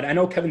side. I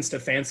know Kevin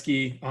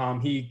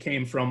Stefanski, he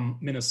came from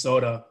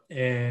Minnesota,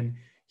 and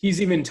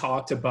he's even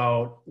talked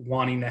about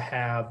wanting to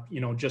have,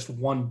 just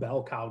one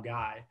bell cow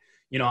guy.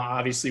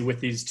 Obviously with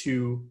these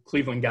two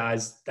Cleveland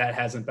guys, that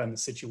hasn't been the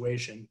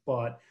situation.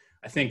 But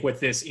I think with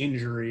this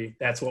injury,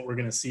 that's what we're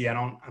going to see. I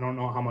don't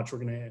know how much we're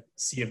going to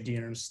see of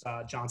D'Ernest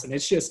Johnson.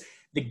 It's just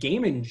the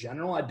game in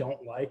general I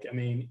don't like. I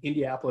mean,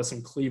 Indianapolis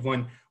and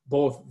Cleveland,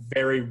 both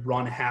very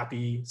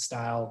run-happy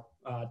style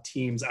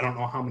teams. I don't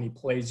know how many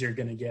plays you're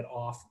going to get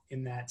off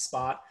in that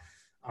spot.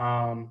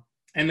 And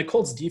the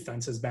Colts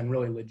defense has been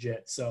really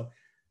legit. So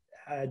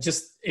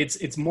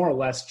it's more or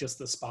less just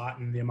the spot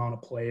and the amount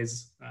of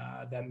plays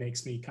that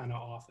makes me kind of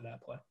off of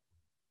that play.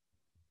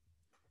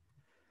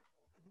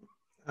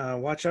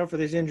 Watch out for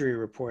these injury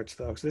reports,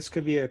 though, because this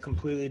could be a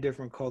completely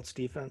different Colts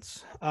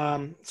defense.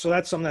 So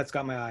that's something that's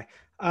got my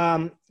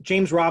eye.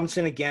 James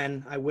Robinson,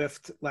 again, I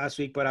whiffed last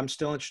week, but I'm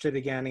still interested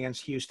again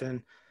against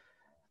Houston.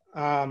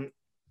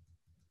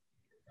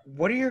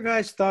 What are your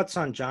guys' thoughts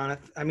on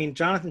Jonathan? I mean,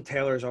 Jonathan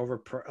Taylor's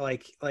over,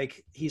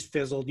 like he's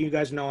fizzled. You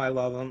guys know I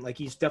love him. Like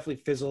he's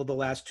definitely fizzled the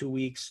last 2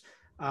 weeks.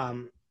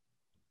 The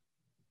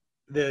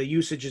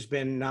usage has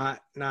been not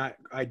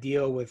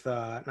ideal with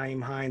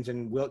Nyheim Hines,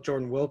 and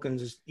Jordan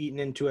Wilkins is eating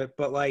into it.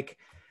 But like,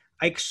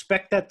 I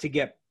expect that to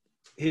get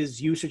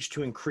his usage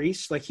to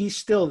increase. Like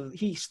he's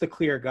the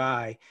clear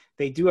guy.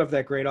 They do have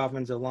that great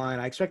offensive line.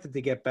 I expect it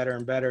to get better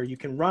and better. You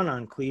can run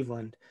on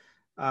Cleveland.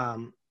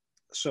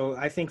 So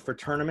I think for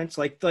tournaments,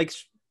 like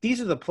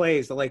these are the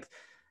plays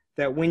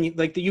that when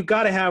you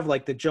got to have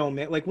like the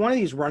like one of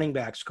these running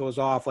backs goes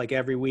off like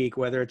every week,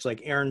 whether it's like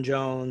Aaron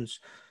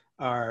Jones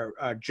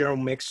or Joe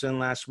Mixon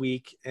last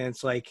week. And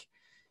it's like,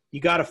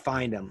 you got to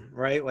find them,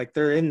 right? Like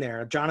they're in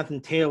there.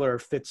 Jonathan Taylor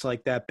fits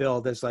like that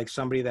build as like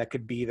somebody that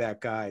could be that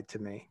guy to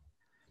me.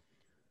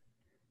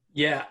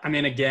 Yeah. I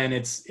mean, again,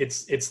 it's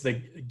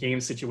the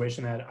game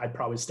situation that I'd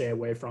probably stay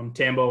away from.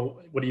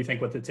 Tambo, what do you think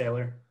with the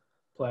Taylor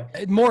play?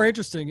 More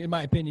interesting, in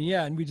my opinion.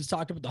 Yeah. And we just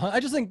talked about the Hunt. I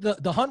just think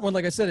the Hunt one,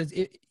 like I said, is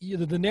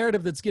the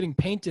narrative that's getting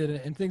painted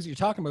and things that you're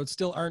talking about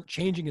still aren't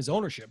changing his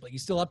ownership. Like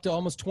he's still up to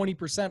almost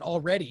 20%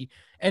 already,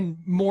 and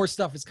more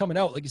stuff is coming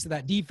out. Like you said,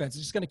 that defense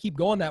is just going to keep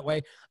going that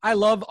way. I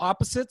love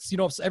opposites.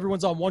 If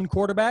everyone's on one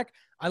quarterback,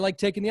 I like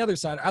taking the other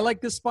side. I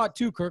like this spot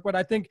too, Kirk, but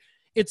I think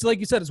it's like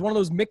you said, it's one of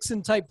those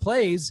mix-in type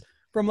plays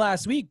from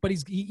last week, but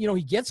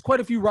he gets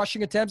quite a few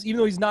rushing attempts, even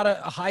though he's not a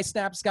high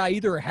snaps guy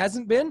either, or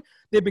hasn't been.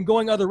 They've been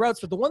going other routes.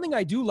 But the one thing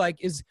I do like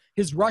is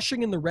his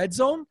rushing in the red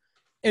zone,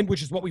 and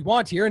which is what we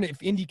want here. And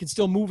if Indy can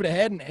still move it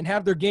ahead and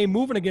have their game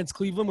moving against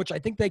Cleveland, which I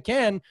think they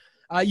can,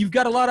 you've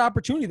got a lot of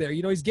opportunity there.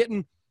 You know, he's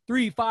getting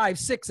 3, 5,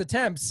 6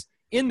 attempts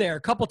in there,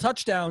 a couple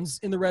touchdowns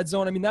in the red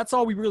zone. I mean, that's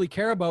all we really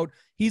care about.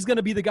 He's going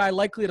to be the guy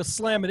likely to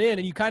slam it in,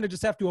 and you kind of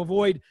just have to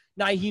avoid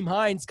Nyheim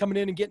Hines coming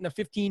in and getting a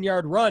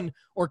 15-yard run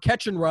or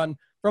catch and run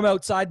from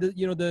outside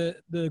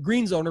the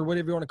green zone or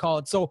whatever you want to call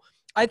it. So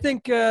I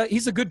think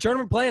he's a good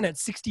tournament play, and at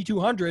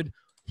 6,200,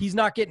 he's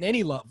not getting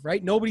any love,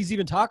 right? Nobody's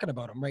even talking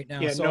about him right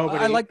now. Yeah, so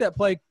nobody. I like that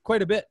play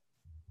quite a bit.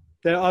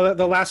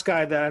 The last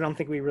guy that I don't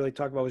think we really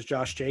talked about was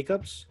Josh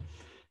Jacobs.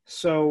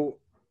 So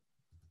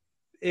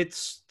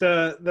it's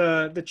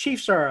the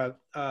Chiefs are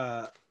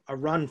a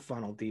run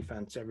funnel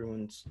defense.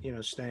 Everyone's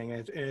saying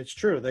it, and it's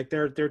true. Like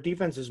their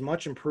defense is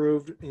much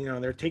improved. You know,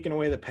 they're taking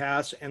away the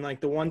pass, and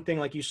like the one thing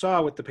like you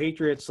saw with the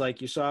Patriots,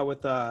 like you saw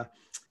with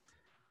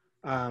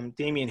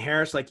Damian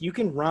Harris, like you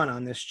can run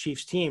on this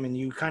Chiefs team, and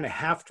you kind of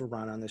have to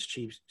run on this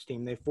Chiefs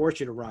team. They force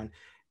you to run,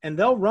 and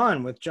they'll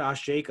run with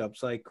Josh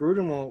Jacobs. Like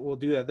Gruden will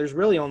do that. There's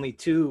really only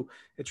two.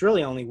 It's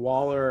really only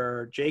Waller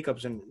or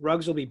Jacobs, and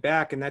Ruggs will be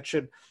back, and that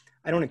should.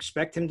 I don't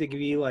expect him to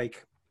be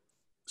like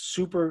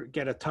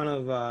get a ton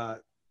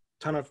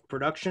of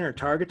production or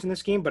targets in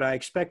this game, but I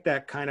expect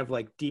that kind of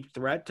like deep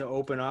threat to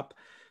open up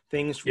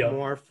things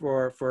more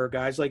for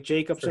guys like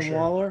Jacobs and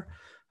Waller.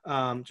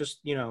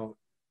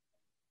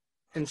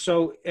 And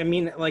so, I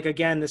mean, like,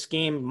 again, this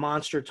game,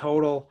 monster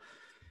total,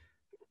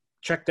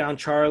 check down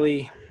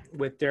Charlie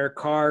with Derek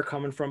Carr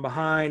coming from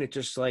behind. It's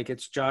just like,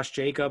 it's Josh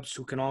Jacobs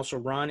who can also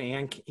run,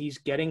 and he's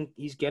getting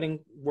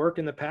work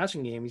in the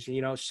passing game. He's,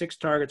 6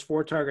 targets,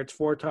 4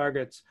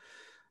 targets,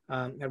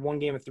 had one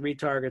game of 3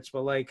 targets,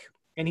 but like,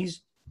 and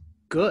he's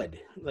good.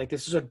 Like,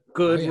 this is a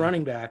good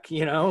running back,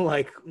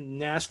 like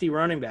nasty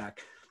running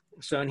back.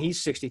 So, and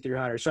he's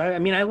 6,300. So, I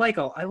mean, I like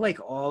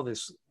all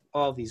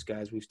these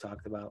guys we've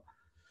talked about.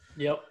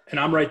 Yep. And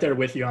I'm right there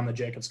with you on the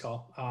Jacobs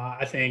call.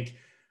 I think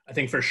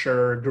for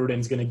sure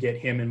Gruden's going to get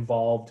him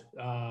involved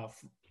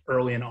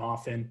early and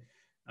often.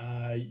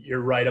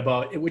 You're right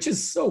about it, which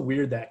is so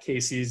weird that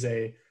KC's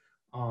a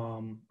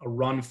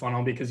run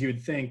funnel, because you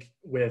would think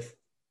with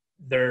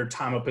their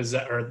time of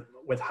possession, or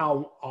with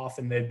how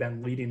often they've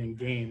been leading in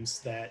games,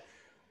 that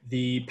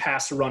the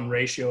pass to run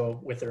ratio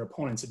with their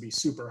opponents would be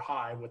super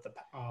high with the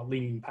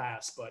leading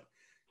pass. But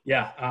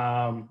yeah,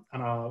 on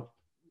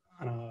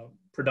a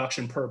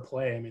production per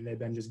play, I mean, they've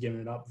been just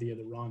giving it up via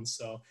the run.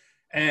 So,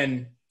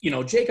 and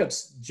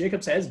Jacobs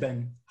has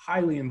been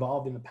highly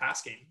involved in the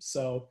pass game.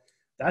 So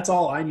that's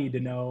all I need to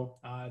know.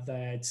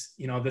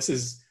 This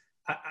is,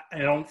 I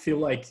don't feel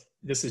like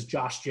this is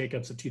Josh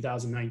Jacobs of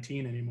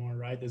 2019 anymore,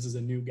 right? This is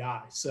a new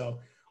guy. So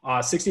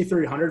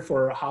 6,300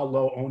 for how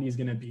low Oni is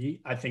going to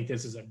be. I think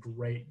this is a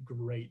great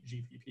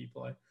GPP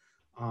play.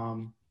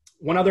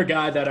 One other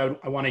guy that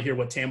I want to hear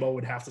what Tambo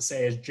would have to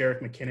say is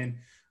Jerick McKinnon.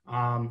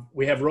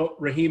 We have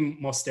Raheem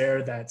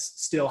Mostert that's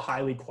still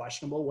highly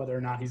questionable whether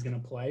or not he's going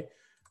to play.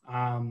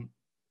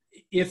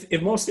 If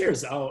Mostert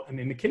is out, I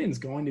mean, McKinnon's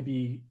going to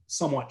be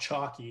somewhat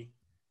chalky.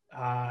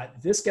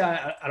 This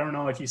guy, I don't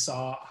know if you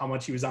saw how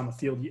much he was on the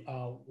field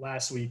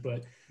last week,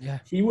 but yeah,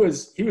 he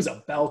was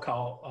a bell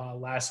cow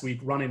last week,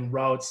 running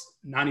routes,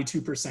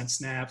 92%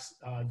 snaps,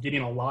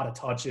 getting a lot of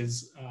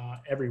touches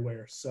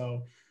everywhere.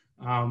 So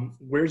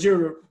where's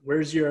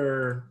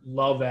your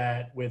love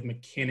at with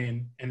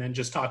McKinnon? And then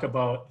just talk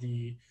about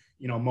the,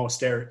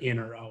 Mostert in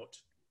or out.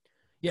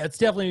 Yeah, it's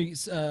definitely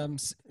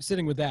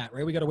sitting with that,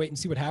 right? We got to wait and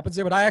see what happens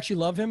there. But I actually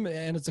love him,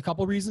 and it's a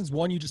couple of reasons.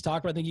 One, you just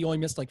talked about, I think he only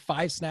missed like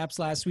 5 snaps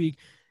last week,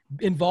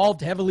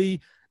 involved heavily.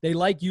 They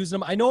like using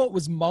him. I know it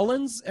was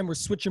Mullins, and we're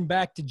switching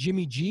back to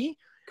Jimmy G.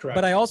 Correct.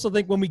 But I also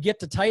think when we get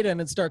to tight end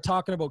and start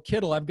talking about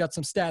Kittle, I've got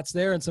some stats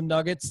there and some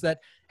nuggets that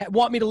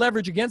want me to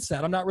leverage against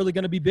that. I'm not really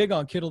going to be big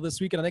on Kittle this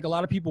week, and I think a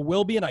lot of people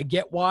will be, and I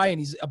get why, and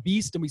he's a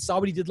beast, and we saw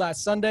what he did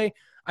last Sunday.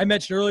 I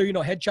mentioned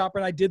earlier, Head Chopper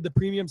and I did the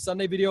Premium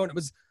Sunday video, and it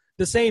was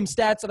the same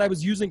stats that I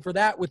was using for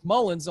that with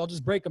Mullins. I'll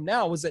just break them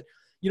now. Was that,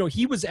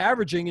 he was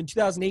averaging in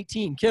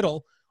 2018,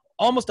 Kittle,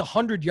 almost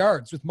 100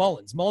 yards with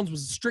Mullins. Mullins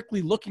was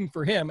strictly looking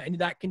for him, and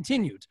that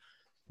continued.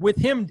 With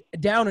him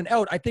down and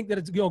out, I think that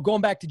it's,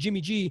 going back to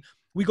Jimmy G,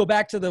 we go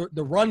back to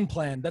the run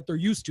plan that they're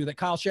used to, that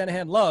Kyle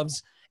Shanahan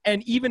loves.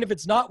 And even if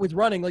it's not with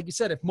running, like you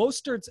said, if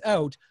Mostert's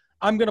out,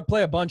 I'm going to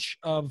play a bunch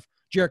of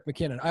Jerick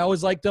McKinnon. I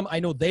always liked him. I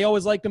know they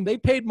always liked him. They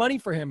paid money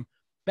for him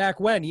back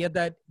when he had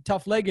that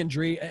tough leg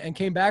injury and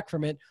came back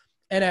from it.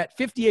 And at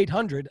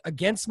 5,800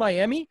 against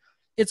Miami,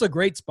 it's a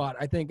great spot,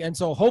 I think. And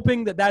so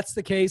hoping that that's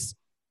the case.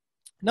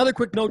 Another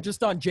quick note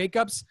just on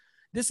Jacobs.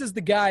 This is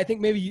the guy, I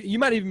think maybe you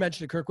might even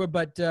mention it, Kirkwood,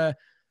 but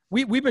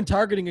we've been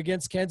targeting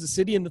against Kansas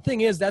City. And the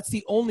thing is, that's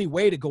the only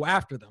way to go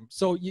after them.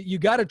 So you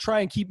got to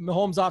try and keep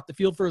Mahomes off the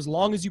field for as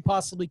long as you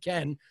possibly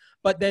can.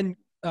 But then,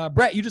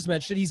 Brett, you just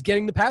mentioned it, he's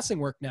getting the passing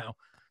work now.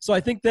 So I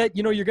think that,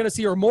 you're going to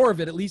see, or more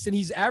of it at least, and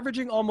he's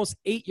averaging almost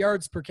 8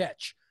 yards per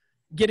catch.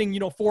 getting,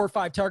 4 or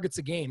 5 targets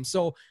a game.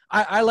 So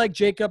I like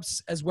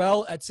Jacobs as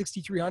well at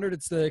 6,300.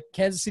 It's the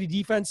Kansas City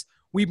defense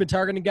we've been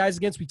targeting guys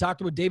against. We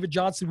talked about David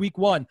Johnson week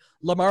 1,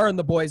 Lamar and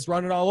the boys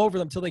running all over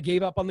them until they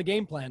gave up on the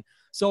game plan.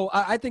 So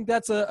I think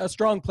that's a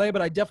strong play,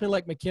 but I definitely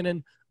like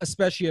McKinnon,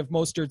 especially if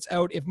Mostert's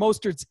out. If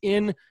Mostert's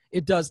in,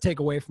 it does take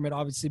away from it,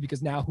 obviously,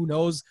 because now who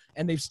knows?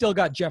 And they've still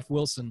got Jeff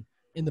Wilson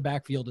in the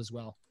backfield as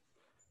well.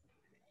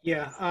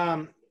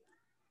 Yeah,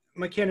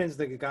 McKinnon's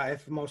the guy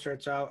if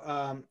Mostert's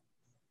out.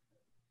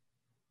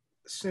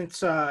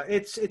 Since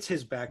it's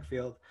his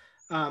backfield.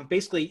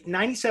 Basically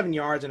 97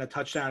 yards and a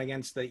touchdown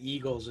against the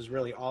Eagles is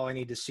really all I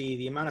need to see.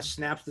 The amount of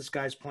snaps this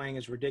guy's playing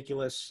is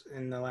ridiculous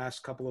in the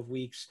last couple of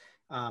weeks.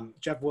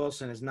 Jeff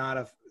Wilson is not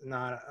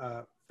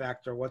a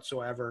factor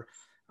whatsoever.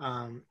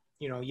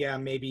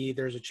 Maybe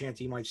there's a chance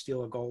he might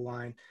steal a goal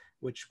line,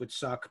 which would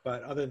suck.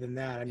 But other than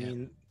that, I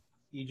mean,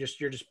 you're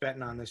just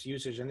betting on this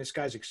usage, and this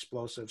guy's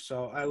explosive.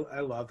 So I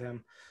love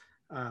him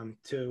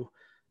too.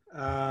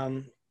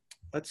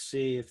 Let's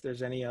see if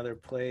there's any other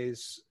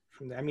plays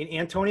from there. I mean,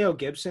 Antonio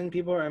Gibson,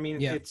 people are going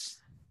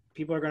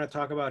to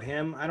talk about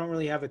him. I don't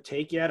really have a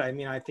take yet. I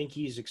mean, I think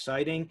he's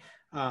exciting.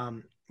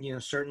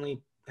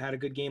 Certainly had a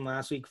good game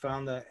last week,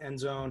 found the end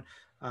zone,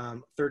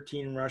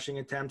 13 rushing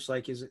attempts.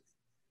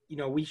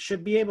 We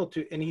should be able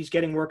to, and he's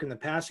getting work in the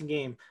passing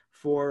game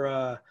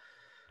for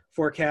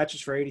 4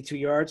 catches for 82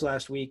 yards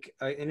last week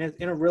in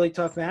a really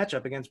tough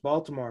matchup against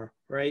Baltimore.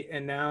 Right.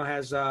 And now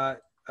has,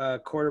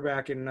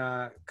 quarterback in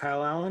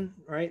Kyle Allen,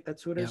 right?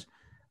 That's who it is.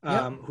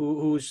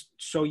 Who's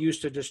so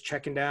used to just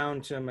checking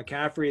down to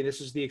McCaffrey.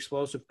 This is the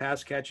explosive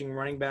pass catching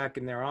running back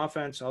in their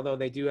offense, although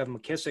they do have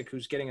McKissick,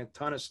 who's getting a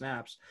ton of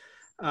snaps.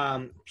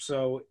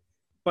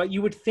 But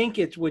you would think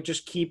it would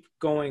just keep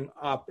going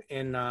up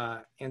in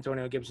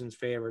Antonio Gibson's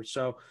favor.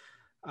 So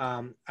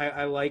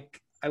I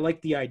like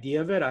the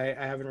idea of it. I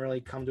haven't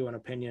really come to an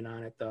opinion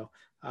on it though.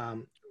 Have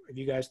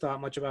you guys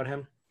thought much about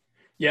him?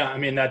 Yeah, I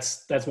mean,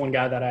 that's one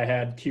guy that I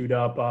had queued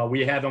up.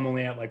 We have him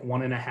only at like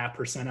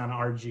 1.5% on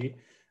RG.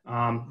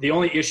 The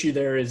only issue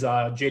there is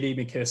J.D.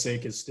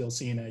 McKissick is still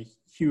seeing a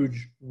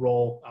huge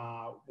role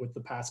with the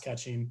pass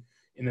catching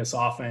in this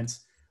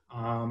offense.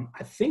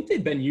 I think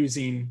they've been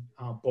using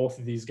both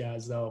of these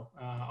guys, though.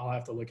 I'll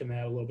have to look in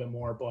that a little bit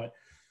more. But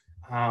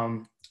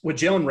with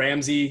Jalen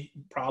Ramsey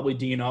probably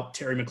D'ing up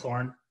Terry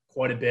McLaurin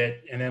quite a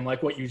bit. And then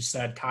like what you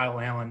said, Kyle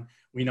Allen,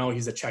 we know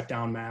he's a check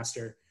down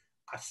master.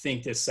 I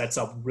think this sets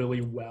up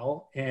really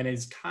well and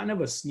is kind of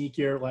a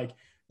sneakier, like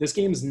this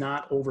game's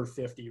not over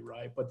 50,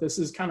 right? But this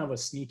is kind of a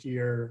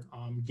sneakier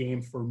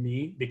game for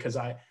me because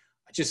I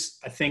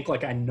think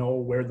like I know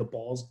where the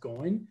ball's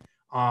going.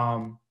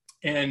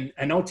 And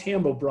I know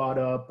Tambo brought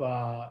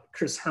up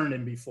Chris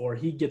Herndon before.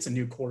 He gets a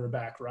new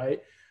quarterback,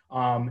 right?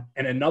 And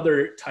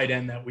another tight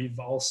end that we've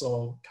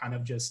also kind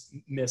of just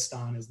missed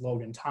on is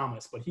Logan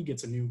Thomas, but he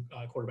gets a new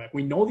quarterback.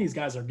 We know these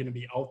guys are going to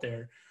be out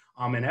there.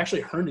 And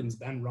actually Herndon's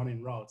been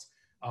running routes.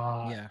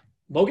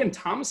 Logan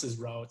Thomas's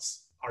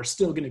routes are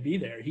still going to be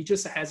there. He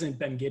just hasn't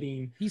been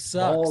getting He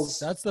sucks. balls.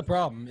 That's the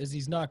problem, is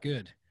he's not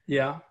good.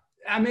 Yeah.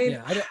 I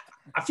mean,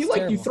 I feel like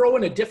terrible. you throw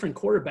in a different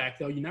quarterback,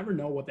 though. You never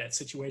know what that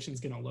situation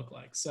is going to look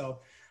like. So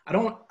I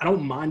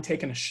don't mind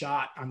taking a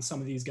shot on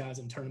some of these guys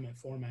in tournament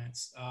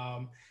formats,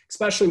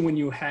 especially when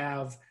you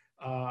have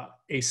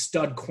a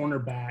stud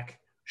cornerback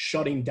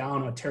shutting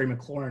down a Terry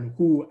McLaurin,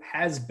 who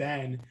has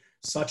been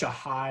such a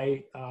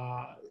high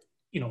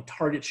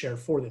target share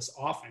for this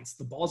offense.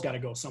 The ball's got to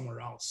go somewhere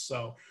else.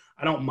 So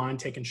I don't mind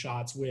taking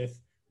shots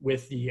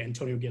with the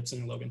Antonio Gibson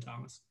and Logan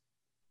Thomas.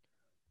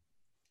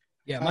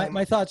 Yeah,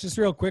 my thoughts just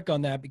real quick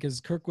on that,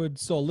 because Kirkwood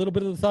stole a little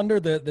bit of the thunder.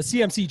 The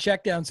CMC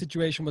check down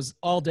situation was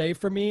all day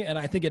for me, and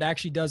I think it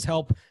actually does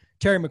help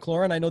Terry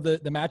McLaurin. I know the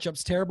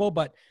matchup's terrible,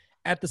 but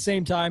at the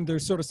same time,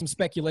 there's sort of some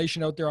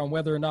speculation out there on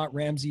whether or not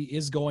Ramsey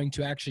is going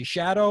to actually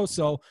shadow.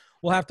 So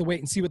we'll have to wait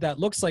and see what that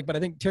looks like. But I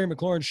think Terry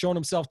McLaurin's shown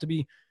himself to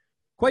be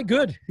quite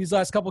good these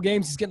last couple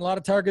games. He's getting a lot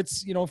of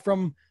targets,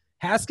 from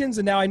Haskins,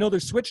 and now I know they're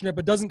switching it,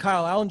 but doesn't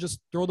Kyle Allen just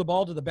throw the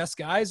ball to the best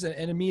guys?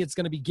 And to me, it's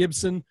going to be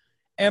Gibson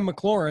and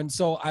McLaurin.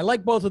 So I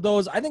like both of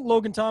those. I think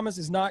Logan Thomas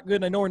is not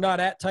good. I know we're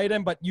not at tight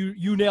end, but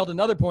you nailed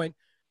another point,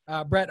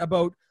 Brett,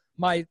 about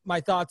my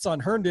thoughts on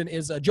Herndon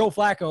is Joe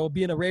Flacco,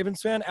 being a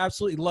Ravens fan,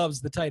 absolutely loves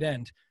the tight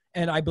end.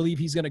 And I believe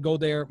he's going to go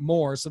there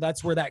more. So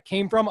that's where that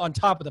came from, on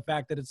top of the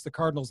fact that it's the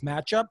Cardinals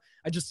matchup.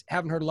 I just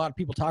haven't heard a lot of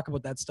people talk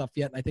about that stuff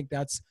yet. And I think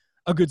that's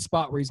a good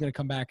spot where he's going to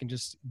come back and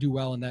just do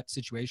well in that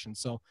situation.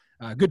 So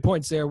good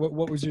points there.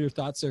 What was your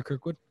thoughts there,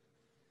 Kirkwood?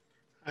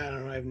 I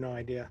don't know. I have no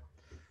idea.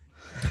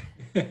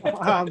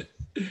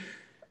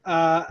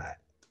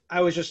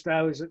 I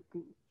was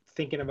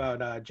thinking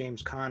about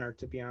James Conner,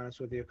 to be honest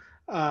with you.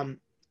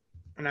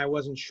 And I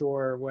wasn't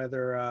sure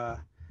whether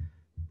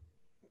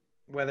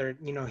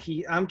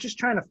I'm just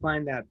trying to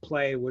find that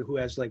play who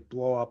has like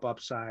blow up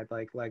upside,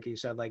 like you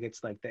said, like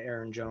it's like the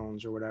Aaron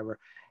Jones or whatever.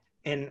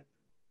 And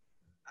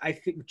I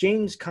think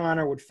James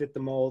Conner would fit the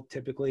mold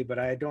typically, but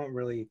I don't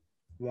really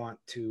want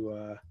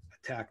to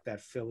attack that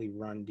Philly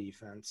run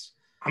defense.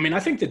 I mean, I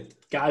think the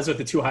guys with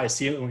the two highest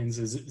ceilings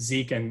is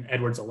Zeke and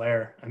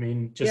Edwards-Helaire. I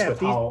mean, just with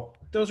how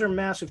those are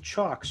massive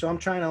chalk. So I'm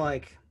trying to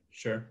like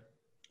sure.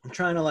 I'm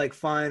trying to like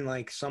find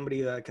like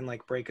somebody that can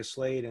like break a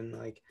slate and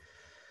like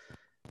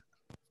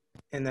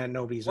and that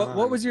nobody's on.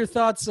 What was your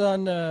thoughts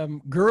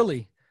on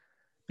Gurley?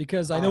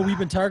 Because I know we've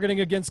been targeting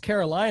against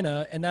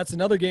Carolina, and that's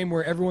another game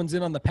where everyone's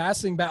in on the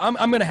passing back. I'm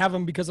going to have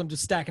him because I'm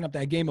just stacking up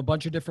that game a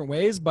bunch of different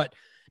ways, but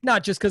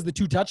not just because the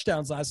 2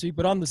 touchdowns last week,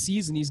 but on the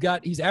season,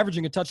 he's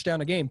averaging a touchdown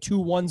a game,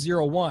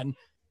 2-1-0-1,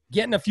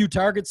 getting a few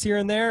targets here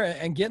and there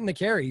and getting the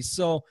carries.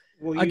 So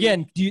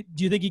again, do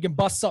you think he can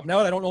bust something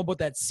out? I don't know about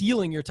that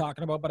ceiling you're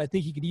talking about, but I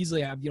think he could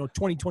easily have,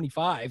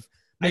 20-25,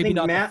 maybe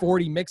not the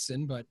 40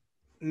 mixing, but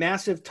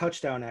massive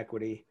touchdown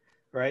equity.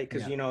 Right.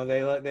 Because,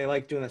 they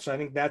like doing that. So I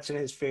think that's in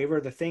his favor.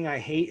 The thing I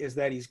hate is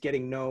that he's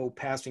getting no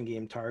passing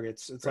game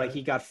targets. It's like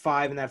he got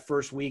 5 in that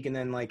first week and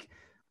then like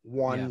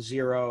 1,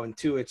 0, and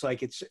 2. It's like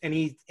he's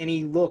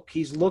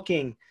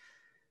looking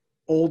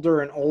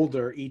older and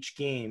older each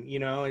game,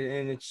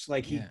 and it's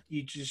like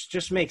he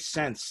just makes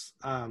sense.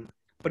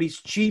 But he's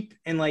cheap.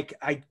 And like,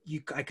 I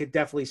could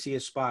definitely see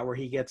a spot where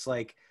he gets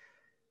like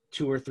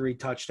 2 or 3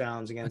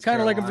 touchdowns against I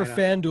kind of like Carolina. him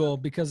for FanDuel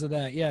because of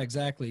that. Yeah,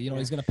 exactly.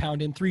 He's going to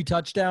pound in 3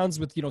 touchdowns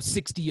with,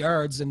 60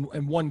 yards and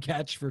 1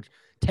 catch for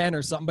 10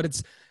 or something. But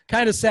it's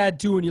kind of sad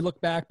too when you look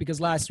back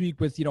because last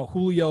week with,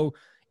 Julio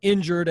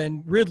injured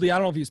and Ridley, I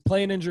don't know if he was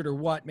playing injured or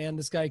what, man,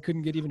 this guy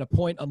couldn't get even a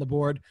point on the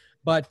board.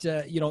 But,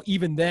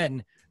 even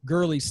then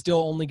Gurley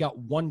still only got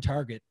 1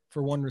 target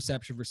for 1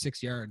 reception for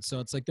 6 yards. So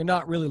it's like they're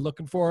not really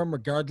looking for him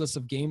regardless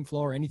of game flow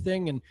or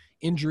anything and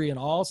injury and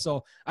all.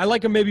 So I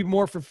like him maybe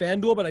more for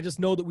FanDuel, but I just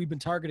know that we've been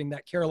targeting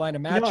that Carolina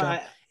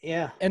matchup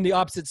and the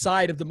opposite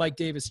side of the Mike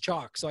Davis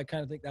chalk. So I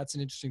kind of think that's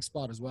an interesting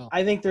spot as well.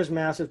 I think there's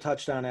massive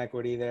touchdown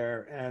equity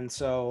there. And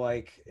so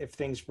like if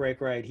things break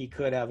right, he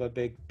could have a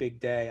big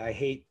day. I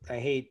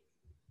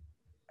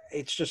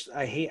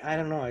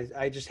don't know.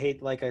 I just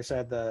hate, like I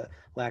said, the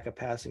lack of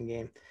passing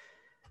game.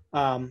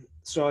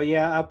 So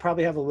yeah, I'll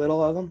probably have a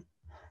little of them,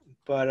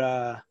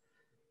 but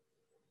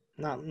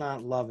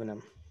not loving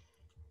him.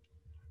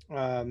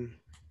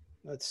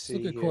 Let's see.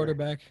 Look at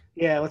quarterback.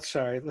 Yeah, let's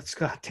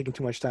not taking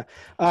too much time.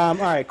 All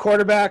right,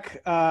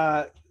 quarterback.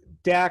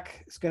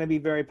 Dak is going to be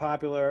very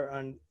popular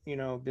on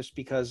just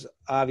because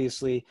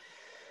obviously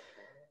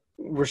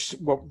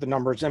the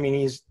numbers. I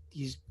mean,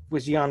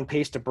 was he on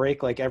pace to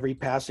break like every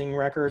passing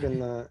record in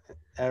the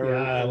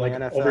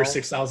NFL? Over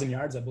 6,000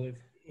 yards, I believe.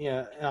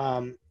 Yeah.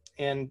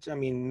 And I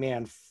mean,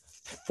 man,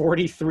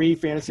 43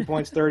 fantasy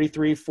points,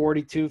 33,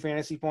 42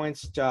 fantasy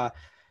points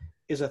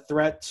is a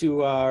threat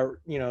to,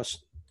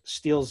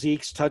 steal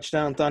Zeke's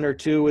touchdown thunder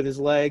too with his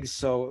legs.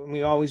 So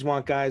we always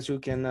want guys who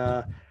can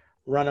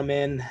run them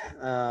in,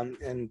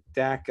 and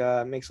Dak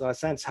makes a lot of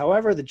sense.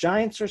 However, the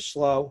Giants are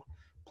slow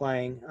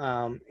playing,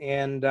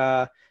 and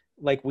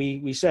like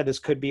we said, this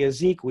could be a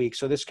Zeke week.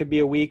 So this could be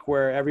a week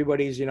where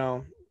everybody's,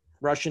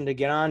 rushing to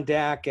get on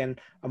Dak and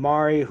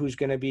Amari, who's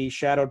going to be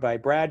shadowed by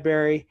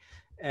Bradbury.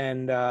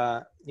 And,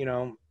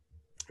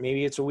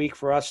 maybe it's a week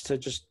for us to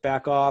just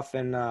back off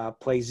and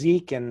play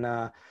Zeke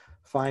and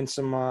find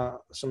some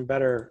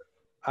better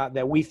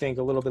that we think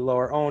a little bit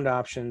lower owned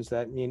options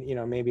that,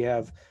 maybe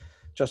have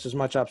just as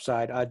much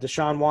upside.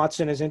 Deshaun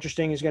Watson is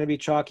interesting. He's going to be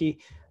chalky.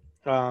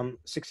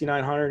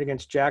 6,900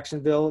 against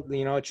Jacksonville.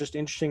 It's just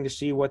interesting to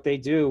see what they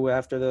do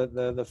after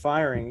the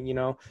firing,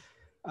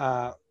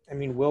 I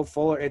mean, Will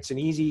Fuller, it's an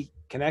easy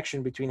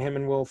connection between him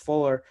and Will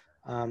Fuller.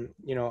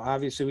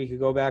 Obviously we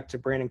could go back to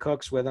Brandon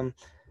Cooks with him.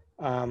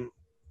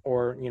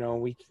 We're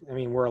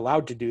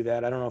allowed to do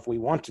that. I don't know if we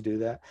want to do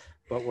that,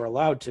 but we're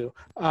allowed to.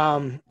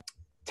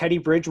 Teddy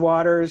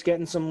Bridgewater is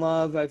getting some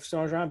love. I've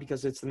thrown around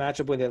because it's the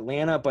matchup with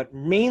Atlanta, but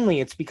mainly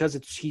it's because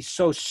he's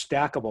so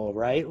stackable,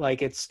 right?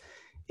 Like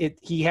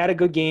he had a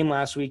good game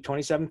last week,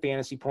 27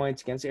 fantasy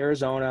points against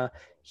Arizona.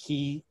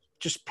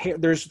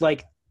 There's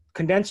like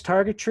condensed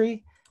target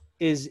tree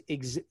is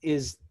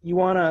you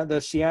want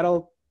the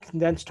Seattle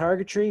condensed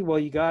target tree? Well,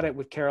 you got it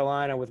with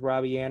Carolina with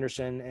Robbie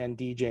Anderson and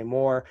DJ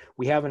Moore.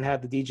 We haven't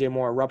had the DJ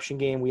Moore eruption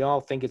game. We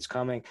all think it's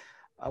coming.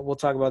 We'll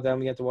talk about that when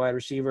we get to wide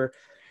receiver.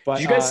 But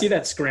did you guys see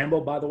that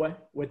scramble, by the way,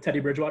 with Teddy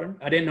Bridgewater?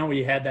 I didn't know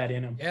he had that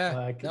in him.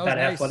 Yeah, that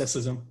nice.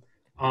 Athleticism.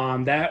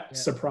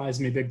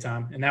 Surprised me big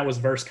time, and that was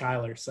versus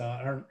Kyler. So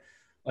I don't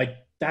like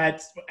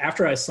that.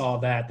 After I saw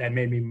that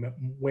made me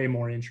way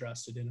more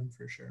interested in him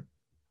for sure.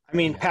 I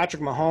mean,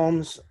 Patrick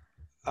Mahomes,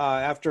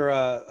 after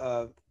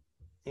a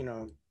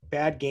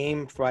bad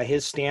game by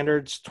his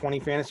standards, 20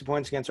 fantasy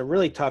points against a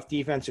really tough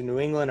defense in New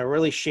England, a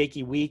really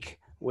shaky week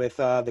with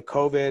the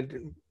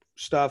COVID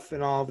stuff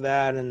and all of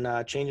that,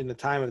 and changing the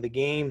time of the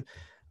game.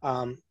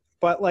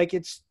 But like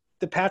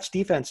the Pats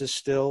defense is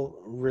still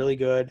really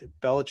good.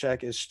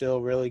 Belichick is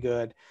still really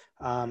good.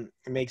 It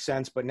makes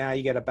sense, but now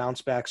you get a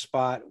bounce back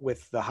spot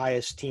with the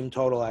highest team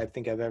total I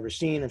think I've ever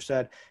seen, I've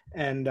said,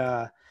 and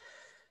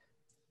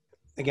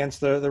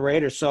against the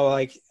Raiders. So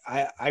like,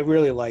 I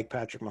really like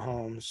Patrick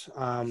Mahomes.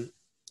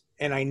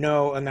 and I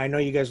know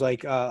you guys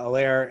like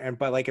Allaire,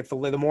 but like if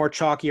the more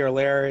chalkier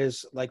Allaire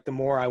is, like the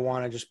more I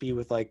want to just be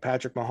with like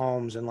Patrick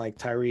Mahomes and like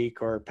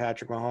Tyreek or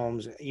Patrick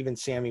Mahomes, even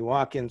Sammy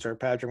Watkins or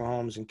Patrick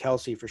Mahomes and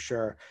Kelsey for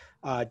sure.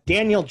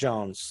 Daniel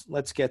Jones,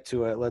 let's get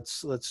to it.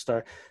 Let's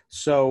start.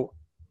 So,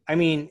 I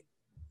mean,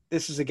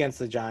 this is against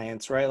the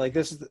Giants, right? Like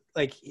this is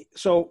like,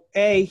 so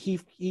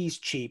he's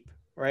cheap,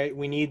 right?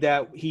 We need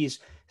that. He's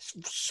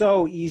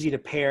so easy to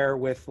pair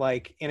with,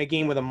 like in a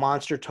game with a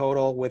monster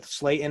total with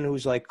Slayton,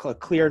 who's like a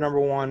clear number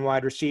one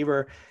wide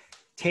receiver.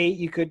 Tate,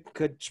 you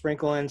could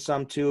sprinkle in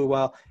some too.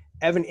 Well,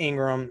 Evan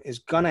Ingram is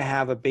going to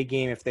have a big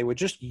game if they would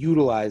just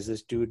utilize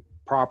this dude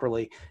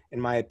properly,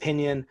 in my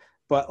opinion.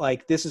 But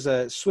like, this is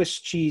a Swiss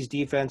cheese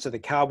defense of the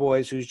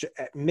Cowboys who's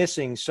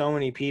missing so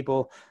many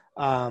people.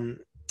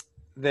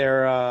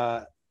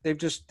 They've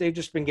just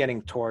been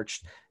getting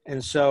torched.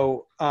 And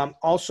so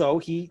also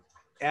he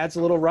adds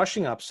a little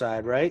rushing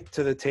upside, right,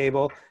 to the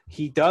table.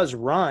 He does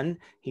run.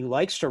 He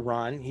likes to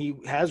run. He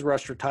has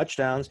rushed for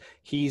touchdowns.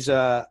 He's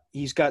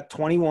got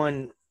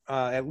 21,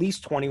 at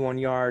least 21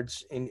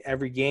 yards in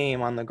every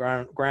game on the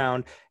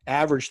ground,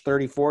 averaged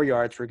 34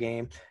 yards per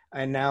game.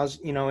 And now,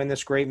 in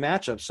this great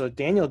matchup. So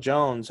Daniel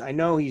Jones, I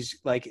know he's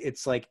like,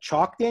 it's like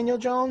chalk Daniel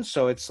Jones.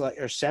 So it's like,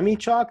 or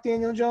semi-chalk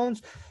Daniel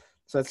Jones.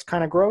 So that's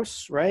kind of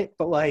gross, right?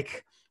 But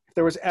like, if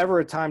there was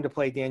ever a time to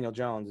play Daniel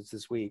Jones, it's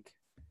this week.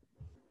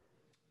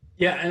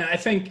 Yeah, and I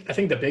think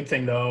the big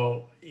thing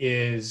though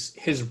is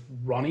his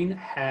running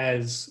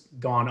has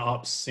gone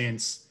up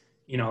since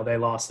they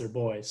lost their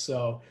boys.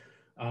 So,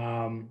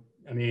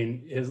 I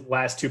mean, his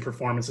last two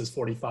performances,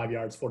 45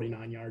 yards,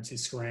 49 yards.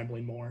 He's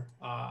scrambling more.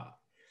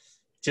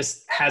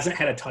 Just hasn't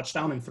had a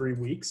touchdown in 3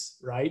 weeks,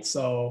 right?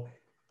 So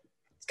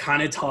it's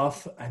kind of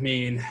tough. I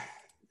mean,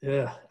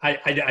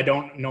 I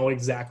don't know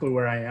exactly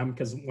where I am,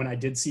 because when I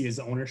did see his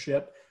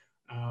ownership,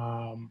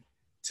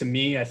 to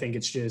me, I think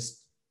it's just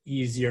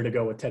easier to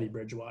go with Teddy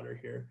Bridgewater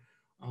here.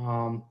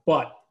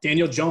 But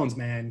Daniel Jones,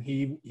 man,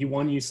 he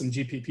won you some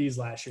GPPs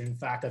last year. In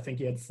fact, I think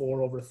he had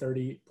 4 over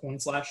 30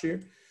 points last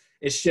year.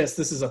 It's just,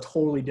 this is a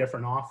totally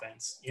different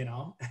offense,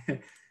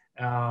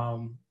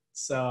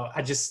 So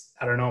I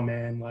don't know,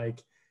 man. Like,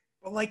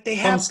 well, like they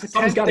have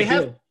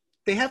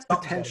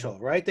potential,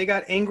 right? They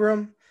got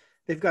Ingram.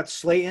 They've got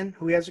Slayton,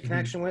 who he has a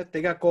connection with.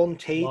 They got Golden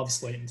Tate. Love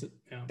Slayton too.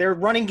 Yeah. Their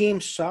running game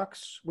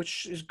sucks,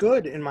 which is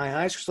good in my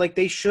eyes, because like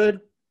they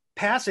should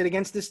pass it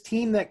against this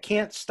team that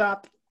can't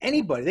stop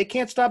anybody. They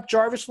can't stop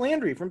Jarvis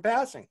Landry from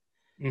passing.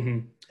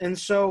 Mm-hmm. And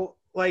so,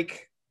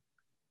 like,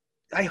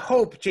 I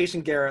hope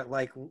Jason Garrett,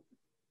 like,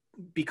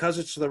 because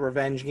it's the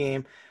revenge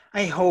game,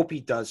 I hope he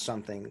does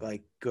something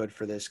like good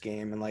for this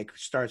game and like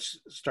starts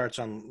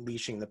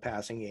unleashing the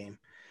passing game.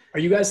 Are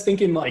you guys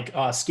thinking like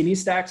skinny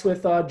stacks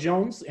with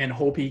Jones and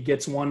hope he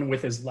gets one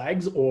with his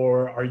legs,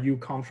 or are you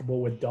comfortable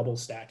with double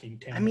stacking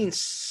Tambo? I mean,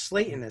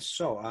 Slayton is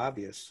so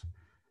obvious.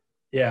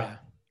 Yeah.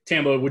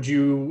 Tambo, would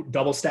you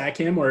double stack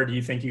him, or do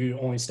you think you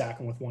only stack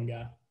him with one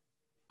guy?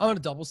 I'm going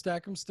to double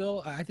stack him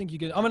still. I think I'm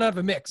going to have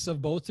a mix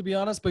of both, to be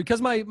honest, but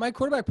because my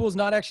quarterback pool is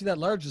not actually that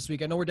large this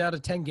week. I know we're down to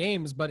 10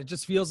 games, but it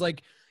just feels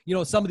like,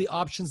 some of the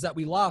options that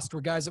we lost were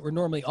guys that were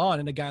normally on,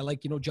 and a guy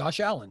like, Josh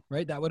Allen,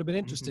 right? That would have been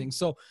interesting.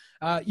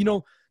 Mm-hmm.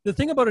 So, the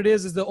thing about it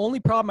is the only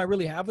problem I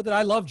really have with it,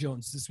 I love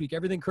Jones this week.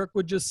 Everything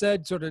Kirkwood just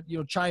said, sort of,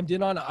 chimed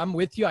in on. I'm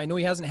with you. I know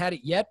he hasn't had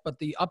it yet, but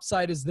the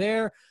upside is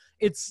there.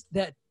 It's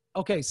that,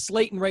 okay,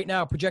 Slayton right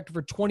now projected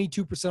for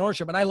 22%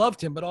 ownership, and I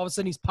loved him, but all of a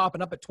sudden he's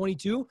popping up at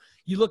 22.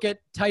 You look at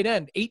tight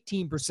end,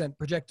 18%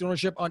 projected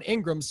ownership on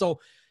Ingram. So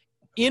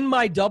in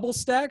my double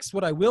stacks,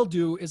 what I will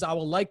do is I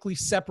will likely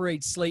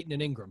separate Slayton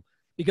and Ingram,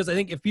 because I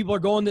think if people are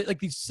going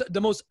like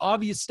the most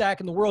obvious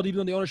stack in the world, even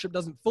though the ownership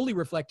doesn't fully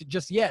reflect it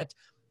just yet,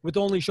 with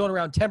only showing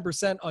around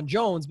 10% on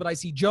Jones, but I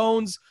see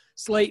Jones,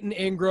 Slayton,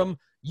 Ingram,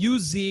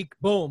 use Zeke,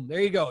 boom, there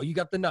you go. You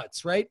got the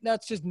nuts, right?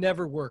 That's just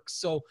never works.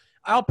 So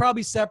I'll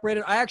probably separate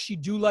it. I actually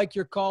do like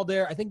your call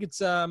there. I think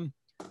it's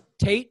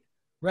Tate,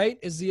 right?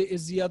 Is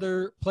the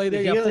other play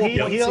there?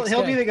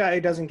 He'll be the guy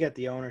who doesn't get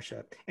the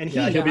ownership. And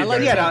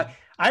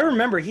I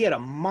remember he had a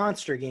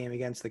monster game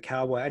against the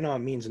Cowboys. I know it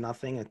means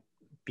nothing at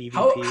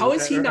BVP. How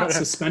is he not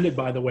suspended,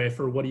 by the way,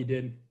 for what he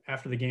did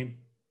after the game?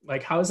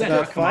 Like, how is that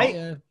not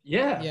fight?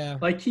 Yeah.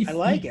 Like I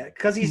like it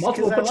because I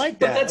like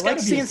that.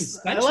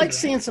 I like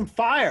seeing some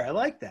fire. I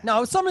like that. No, it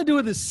was something to do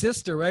with his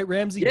sister, right?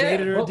 Ramsey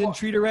dated her, didn't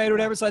treat her right, or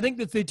whatever. So I think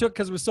that they took,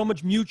 because it was so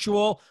much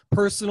mutual,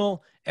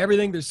 personal,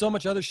 everything. There's so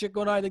much other shit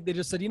going on. I think they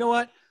just said, you know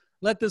what?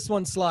 Let this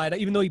one slide,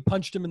 even though he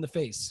punched him in the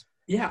face.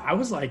 Yeah, I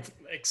was like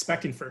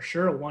expecting for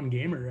sure a one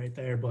gamer right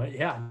there, but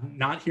yeah,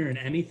 not hearing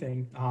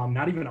anything,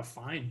 not even a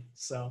fine.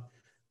 So.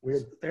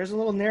 Weird. There's a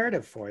little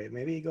narrative for you.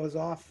 Maybe he goes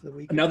off the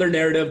weekend. Another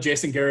narrative,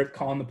 Jason Garrett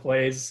calling the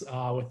plays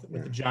with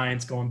the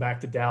Giants going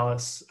back to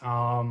Dallas.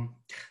 I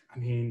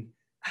mean,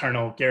 I don't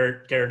know.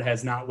 Garrett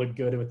has not looked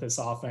good with this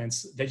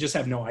offense. They just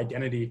have no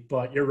identity.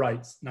 But you're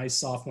right. Nice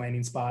soft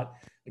landing spot.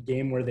 A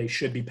game where they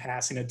should be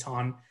passing a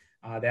ton.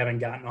 They haven't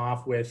gotten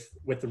off with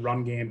the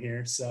run game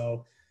here.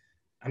 So,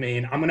 I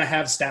mean, I'm going to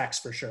have stacks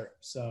for sure.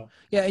 So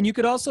yeah, and you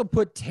could also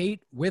put Tate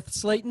with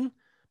Slayton,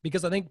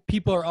 because I think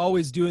people are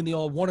always doing the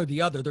old one or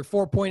the other. They're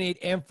 4.8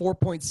 and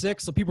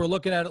 4.6. So people are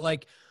looking at it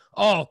like,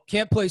 oh,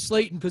 can't play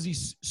Slayton because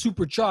he's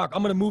super chalk.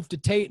 I'm going to move to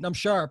Tate and I'm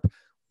sharp.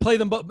 Play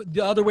them both.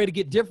 The other way to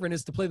get different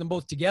is to play them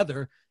both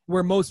together,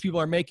 where most people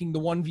are making the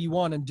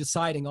 1v1 and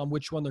deciding on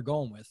which one they're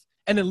going with,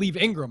 and then leave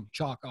Ingram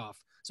chalk off.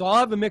 So I'll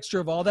have a mixture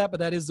of all that, but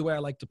that is the way I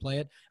like to play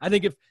it. I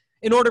think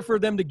in order for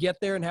them to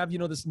get there and have,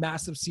 this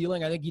massive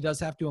ceiling, I think he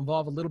does have to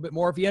involve a little bit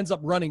more. If he ends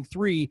up running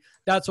 3,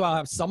 that's why I'll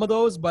have some of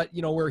those, but,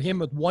 we're him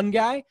with one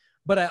guy.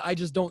 But I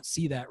just don't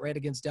see that right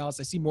against Dallas.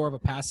 I see more of a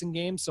passing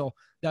game, so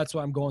that's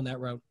why I'm going that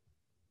route.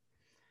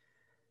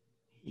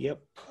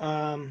 Yep.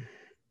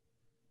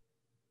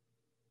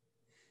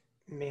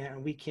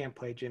 Man, we can't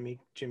play Jimmy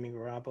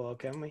Garoppolo,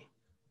 can we?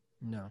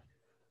 No.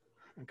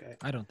 Okay.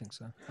 I don't think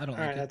so. I don't.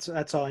 All right,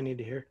 that's all I need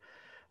to hear.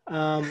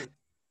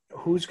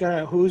 Who's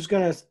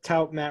gonna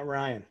tout Matt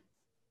Ryan?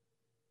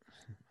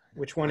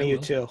 Which one of you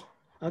two?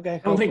 Okay. I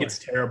don't think it's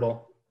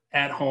terrible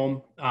at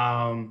home.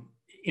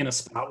 In a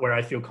spot where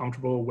I feel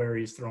comfortable where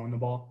he's throwing the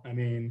ball. I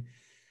mean,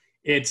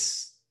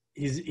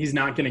 he's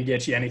not going to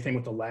get you anything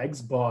with the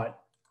legs, but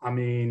I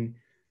mean,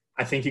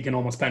 I think you can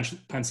almost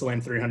pencil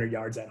in 300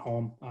 yards at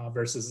home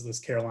versus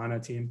this Carolina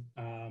team.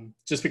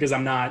 Just because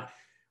I'm not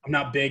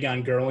big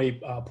on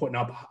Gurley putting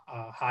up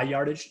high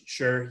yardage.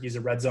 Sure, he's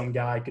a red zone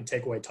guy, could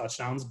take away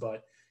touchdowns,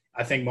 but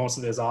I think most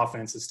of his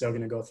offense is still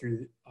going to go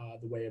through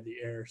the way of the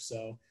air.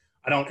 So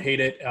I don't hate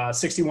it.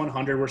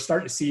 6,100. We're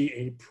starting to see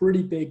a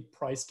pretty big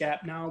price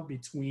gap now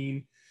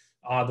between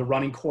the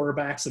running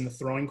quarterbacks and the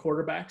throwing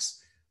quarterbacks.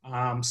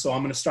 So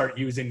I'm going to start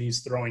using these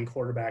throwing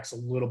quarterbacks a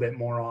little bit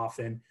more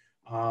often.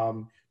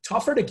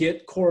 Tougher to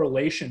get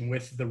correlation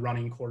with the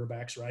running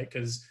quarterbacks, right?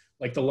 Because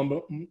like the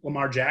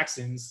Lamar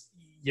Jacksons,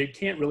 you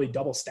can't really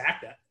double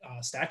stack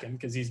him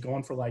because he's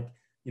going for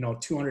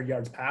 200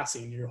 yards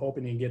passing. You're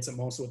hoping he gets it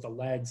mostly with the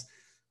legs.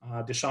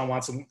 Deshaun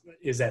Watson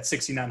is at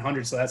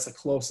 6,900, so that's the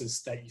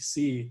closest that you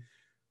see.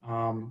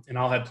 And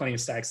I'll have plenty of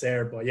stacks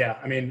there. But yeah,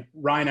 I mean,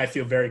 Ryan, I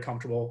feel very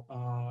comfortable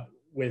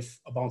with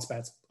a bounce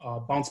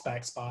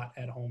back spot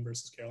at home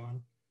versus Carolina.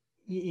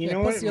 You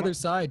know what's the other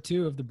side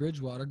too of the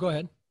Bridgewater? Go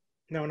ahead.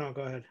 No,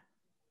 go ahead.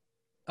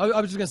 I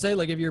was just gonna say,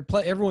 if you're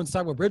everyone's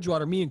talking about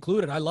Bridgewater, me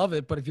included, I love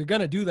it. But if you're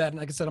gonna do that, and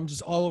like I said, I'm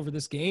just all over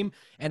this game,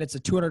 and it's a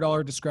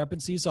 $200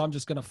 discrepancy, so I'm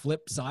just gonna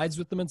flip sides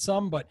with them in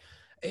some. But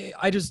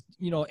I just,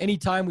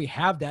 anytime we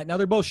have that, now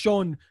they're both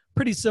showing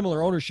pretty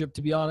similar ownership,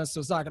 to be honest, so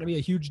it's not going to be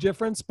a huge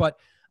difference. But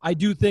I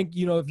do think,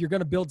 if you're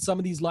going to build some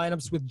of these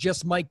lineups with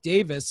just Mike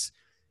Davis,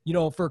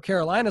 for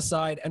Carolina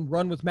side and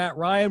run with Matt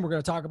Ryan, we're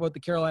going to talk about the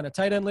Carolina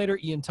tight end later,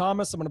 Ian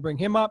Thomas. I'm going to bring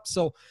him up.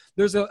 So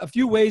there's a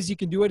few ways you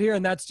can do it here.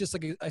 And that's just,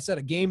 like I said,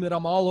 a game that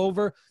I'm all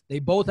over. They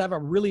both have a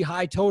really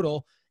high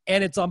total,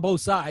 and it's on both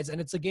sides. And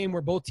it's a game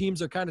where both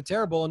teams are kind of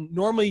terrible. And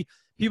normally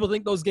people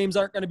think those games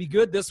aren't going to be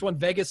good. This one,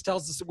 Vegas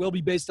tells us it will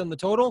be based on the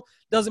total.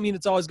 Doesn't mean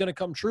it's always going to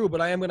come true,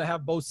 but I am going to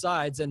have both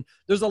sides. And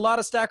there's a lot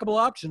of stackable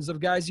options of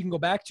guys you can go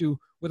back to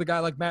with a guy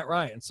like Matt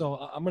Ryan. So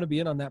I'm going to be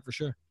in on that for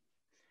sure.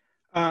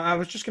 I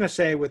was just going to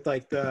say with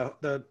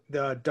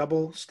the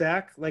double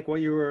stack, like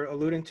what you were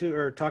alluding to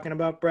or talking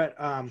about, Brett,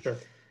 Sure.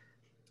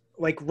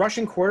 Like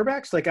rushing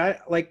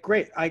quarterbacks,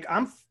 great.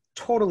 I'm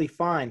totally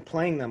fine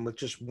playing them with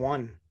just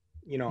one,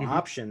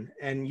 option.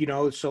 And,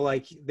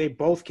 so they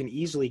both can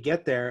easily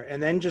get there,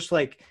 and then just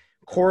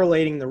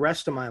correlating the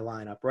rest of my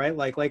lineup, right?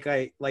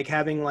 Like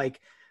having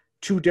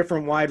 2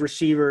 different wide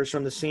receivers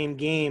from the same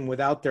game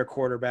without their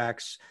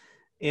quarterbacks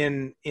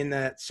in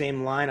that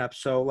same lineup.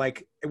 So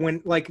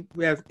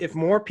if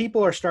more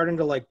people are starting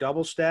to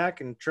double stack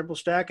and triple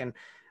stack, and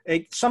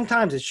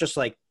sometimes it's just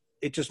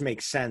it just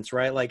makes sense,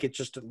 right? It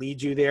just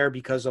leads you there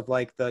because of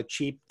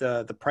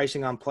the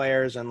pricing on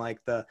players and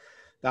the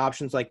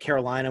options. Like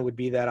Carolina would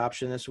be that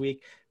option this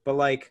week. But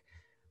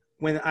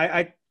when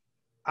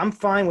I'm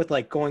fine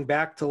with going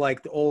back to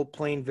the old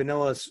plain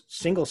vanilla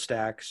single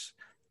stacks,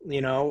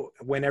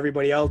 when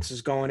everybody else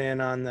is going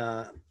in on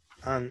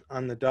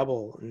the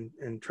double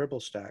and triple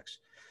stacks.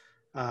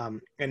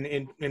 And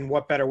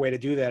what better way to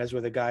do that is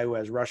with a guy who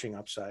has rushing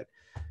upside.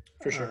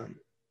 For sure.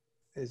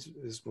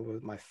 Is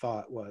what my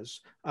thought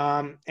was.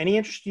 Any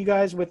interest you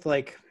guys with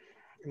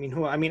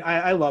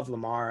I love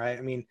Lamar.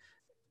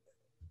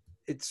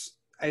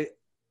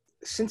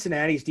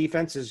 Cincinnati's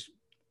defense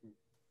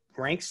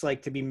ranks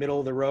to be middle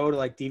of the road,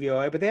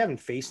 DVOA, but they haven't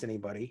faced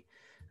anybody.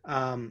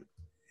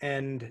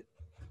 And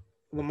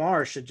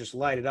Lamar should just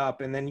light it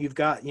up. And then you've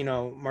got,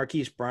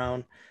 Marquise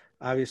Brown,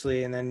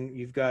 obviously, and then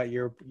you've got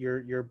your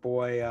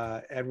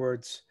boy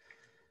Edwards,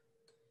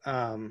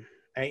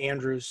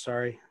 Andrews,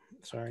 sorry.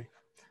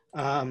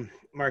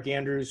 Mark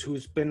Andrews,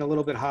 who's been a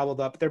little bit hobbled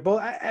up. They're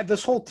both.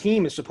 This whole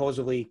team is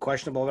supposedly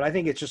questionable, but I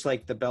think it's just the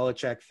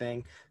Belichick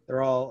thing.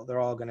 They're all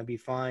going to be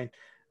fine.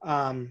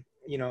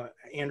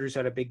 Andrews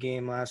had a big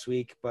game last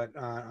week, but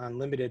on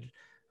limited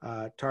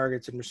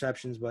targets and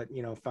receptions, but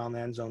found the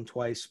end zone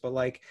twice. But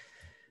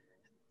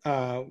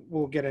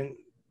we'll get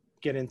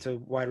into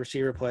wide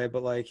receiver play,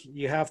 but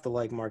you have to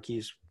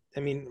Marquise.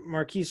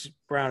 Marquise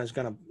Brown is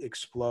going to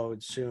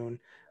explode soon.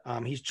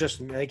 He's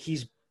just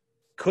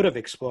could have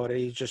exploded.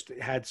 He just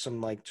had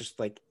some just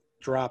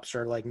drops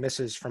or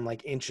misses from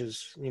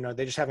inches.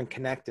 They just haven't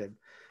connected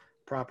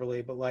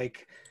properly. But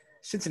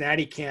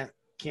Cincinnati can't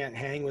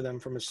hang with him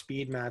from a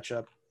speed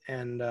matchup,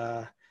 and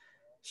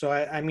so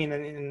I mean,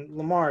 and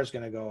Lamar is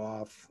going to go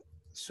off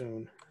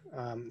soon.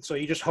 So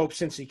you just hope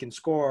Cincy can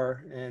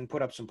score and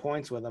put up some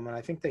points with them, and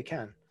I think they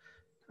can.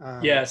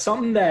 Yeah,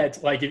 something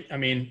that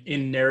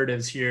in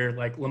narratives here,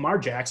 Lamar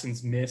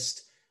Jackson's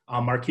missed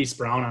Marquise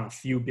Brown on a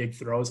few big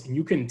throws, and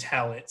you can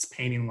tell it's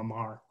paining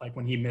Lamar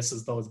when he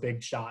misses those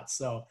big shots.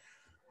 So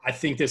I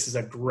think this is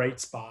a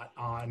great spot.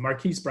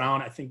 Marquise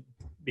Brown, I think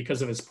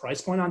because of his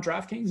price point on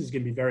DraftKings, is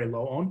going to be very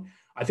low owned.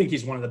 I think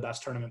he's one of the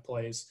best tournament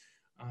plays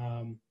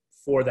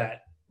for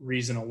that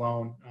reason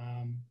alone.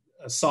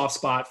 A soft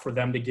spot for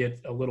them to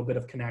get a little bit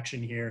of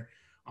connection here.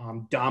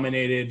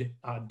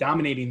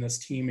 Dominating this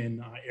team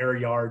in air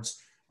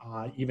yards,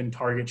 even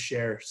target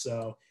share.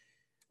 So,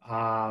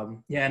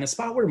 in a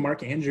spot where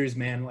Mark Andrews,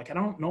 man, I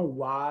don't know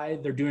why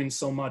they're doing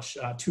so much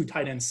 2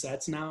 tight end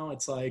sets now.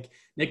 It's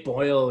Nick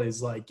Boyle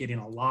is getting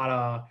a lot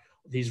of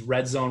these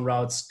red zone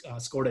routes,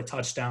 scored a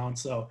touchdown.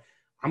 So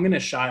I'm going to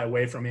shy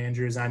away from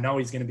Andrews. I know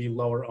he's going to be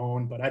lower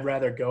owned, but I'd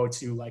rather go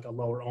to a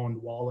lower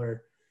owned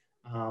Waller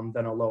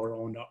than a lower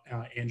owned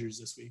Andrews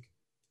this week.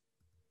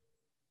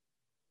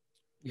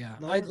 Yeah,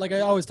 I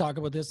always talk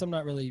about this. I'm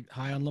not really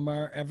high on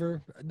Lamar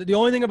ever. The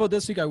only thing about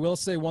this week, I will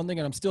say one thing,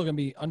 and I'm still going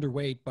to be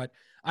underweight, but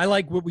I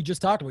like what we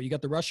just talked about. You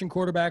got the Russian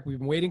quarterback. We've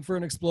been waiting for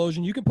an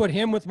explosion. You can put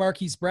him with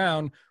Marquise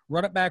Brown,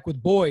 run it back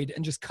with Boyd,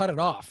 and just cut it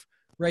off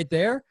right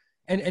there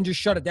and just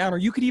shut it down. Or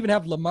you could even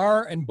have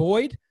Lamar and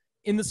Boyd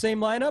in the same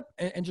lineup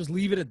and just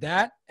leave it at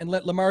that and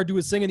let Lamar do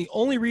his thing. And the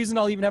only reason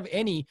I'll even have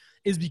any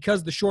is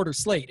because the shorter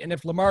slate. And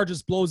if Lamar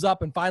just blows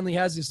up and finally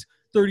has this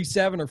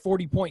 37 or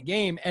 40-point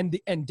game and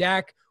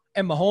Dak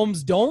and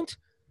Mahomes don't,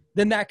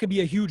 then that could be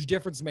a huge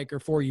difference maker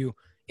for you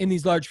in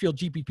these large field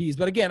GPPs.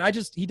 But again,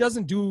 he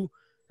doesn't do,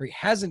 or he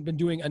hasn't been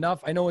doing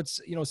enough. I know it's,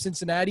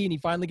 Cincinnati and he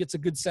finally gets a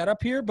good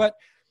setup here, but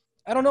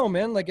I don't know,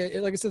 man. Like I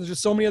said, there's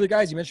just so many other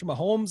guys. You mentioned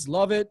Mahomes,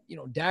 love it.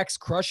 Dak's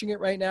crushing it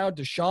right now.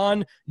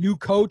 Deshaun, new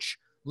coach,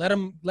 let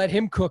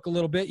him cook a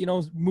little bit,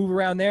 move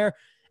around there.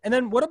 And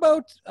then what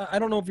about, I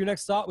don't know if your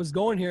next thought was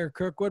going here,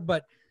 Kirkwood,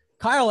 but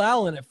Kyle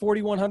Allen at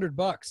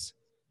 $4,100.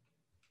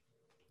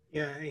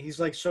 Yeah, he's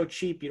so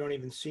cheap you don't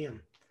even see him.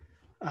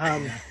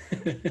 I'm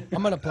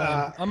gonna play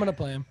him. I'm gonna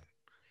play him.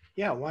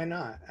 Yeah, why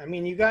not? I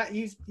mean, you've got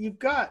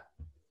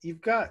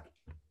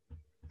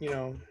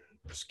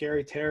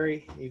Scary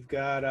Terry. You've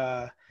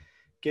got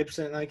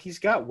Gibson. He's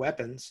got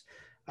weapons.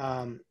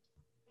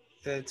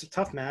 It's a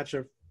tough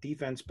matchup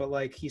defense,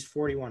 but he's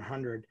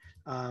 4,100.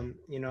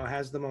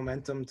 Has the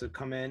momentum to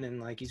come in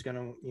and he's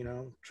gonna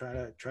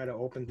try to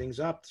open things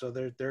up. So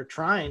they're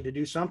trying to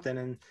do something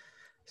and.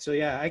 So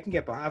yeah, I can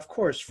get behind. Of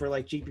course, for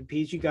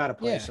GPPs, you got to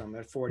play some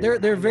at 40.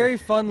 They're very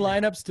fun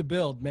lineups to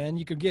build, man.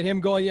 You could get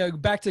him going. Yeah,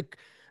 back to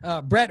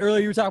Brett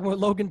earlier. You were talking about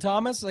Logan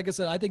Thomas. Like I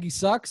said, I think he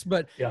sucks,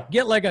 but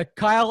get a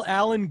Kyle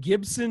Allen,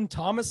 Gibson,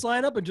 Thomas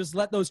lineup and just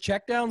let those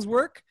checkdowns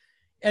work.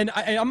 And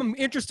I'm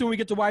interested when we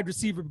get to wide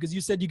receiver because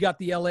you said you got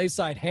the LA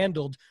side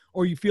handled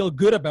or you feel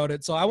good about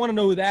it. So I want to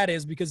know who that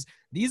is because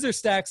these are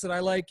stacks that I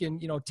like and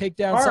take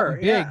down something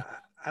big. Yeah.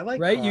 I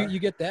like right. Carr. You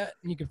get that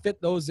and you can fit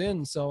those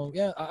in. So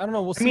yeah, I don't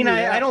know. We'll see. I mean,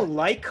 I don't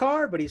like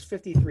Carr, but he's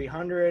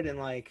 5,300, and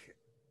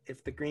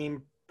if the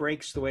green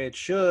breaks the way it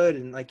should,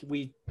 and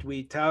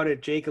we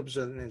touted Jacobs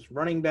and his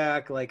running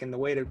back, and the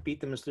way to beat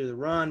them is through the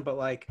run.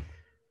 But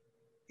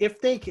if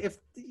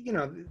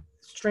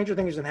stranger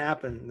things can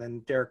happen, then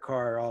Derek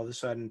Carr all of a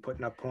sudden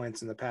putting up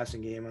points in the passing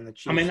game on the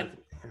Chiefs. I mean,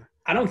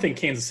 I don't think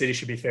Kansas City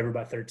should be favored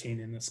by 13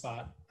 in this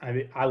spot.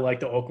 I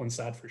like the Oakland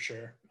side for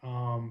sure.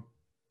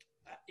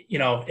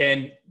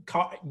 And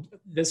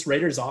this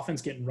Raiders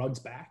offense getting Ruggs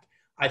back,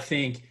 I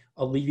think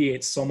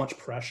alleviates so much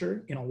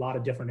pressure in a lot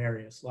of different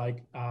areas.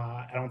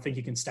 I don't think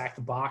you can stack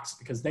the box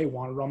because they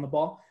want to run the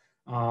ball.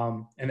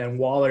 And then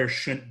Waller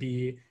shouldn't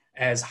be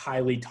as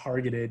highly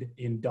targeted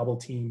in double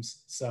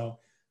teams. So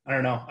I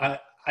don't know.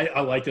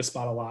 I like this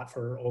spot a lot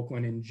for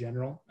Oakland in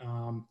general.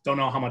 Don't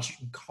know how much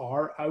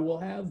Carr I will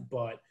have,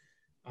 but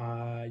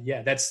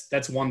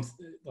that's one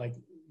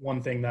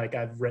thing that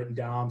I've written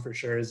down for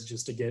sure is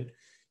just to get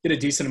a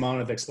decent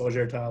amount of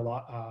exposure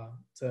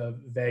to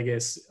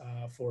Vegas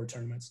for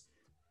tournaments.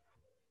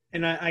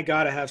 And I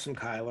gotta have some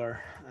Kyler.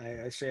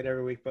 I say it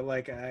every week, but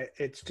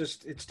it's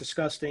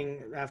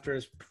disgusting after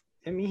his.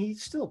 I mean, he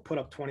still put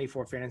up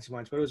 24 fantasy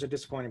points, but it was a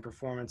disappointing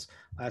performance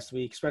last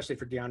week, especially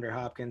for DeAndre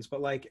Hopkins.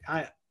 But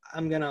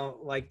I'm gonna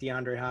like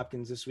DeAndre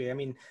Hopkins this week. I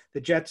mean,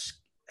 the Jets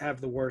have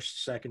the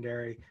worst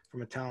secondary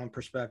from a talent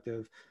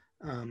perspective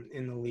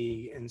in the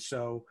league, and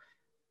so.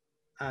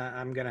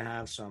 I'm going to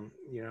have some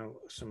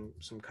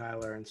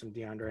Kyler and some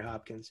DeAndre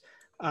Hopkins.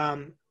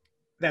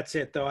 That's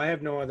it, though. I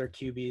have no other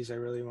QBs I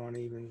really want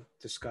to even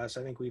discuss.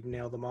 I think we've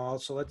nailed them all.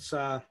 So let's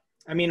I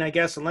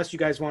guess unless you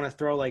guys want to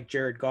throw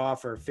Jared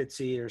Goff or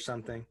Fitzy or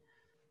something.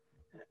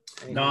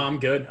 No,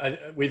 I'm good.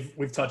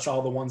 We've touched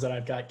all the ones that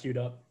I've got queued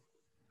up.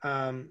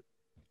 All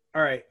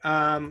right.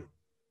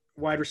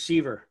 Wide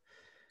receiver.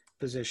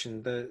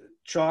 position. The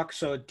chalk.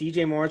 So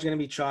DJ Moore is going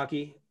to be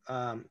chalky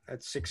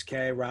at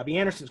 6K. Robbie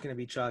Anderson's going to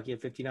be chalky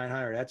at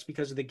 5,900. That's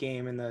because of the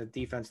game and the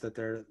defense that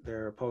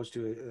they're opposed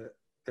to.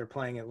 They're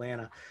playing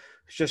Atlanta.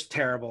 It's just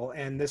terrible.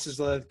 And this is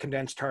the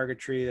condensed target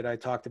tree that I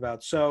talked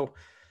about. So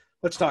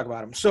let's talk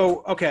about him.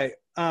 So, okay.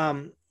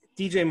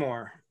 DJ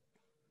Moore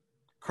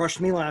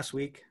crushed me last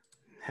week,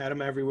 had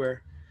him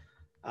everywhere.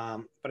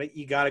 But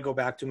you got to go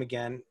back to him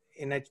again.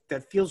 And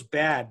that feels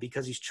bad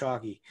because he's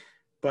chalky,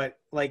 but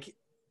like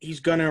he's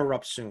going to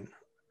erupt soon.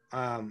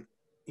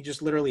 He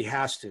just literally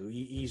has to.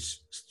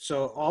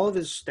 So all of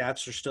his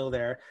stats are still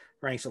there.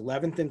 Ranks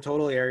 11th in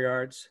total air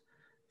yards,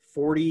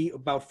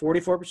 about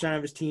 44%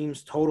 of his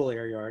team's total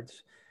air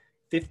yards,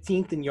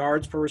 15th in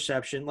yards per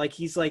reception. Like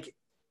he's like,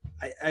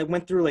 I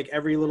went through like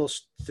every little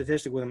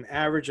statistic with him,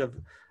 average of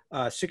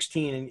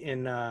 16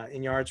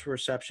 in yards per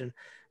reception,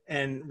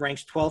 and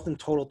ranks 12th in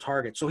total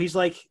targets. So he's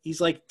like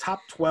top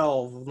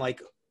 12,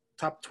 like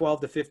top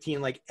 12 to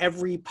 15, like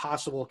every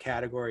possible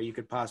category you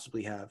could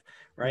possibly have,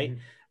 right? Mm-hmm.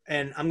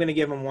 And I'm going to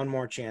give him one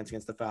more chance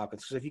against the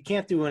Falcons, because if you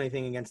can't do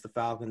anything against the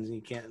Falcons, you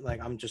can't,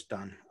 like, I'm just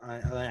done.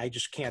 I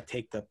just can't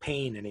take the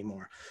pain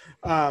anymore.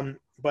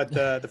 But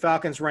the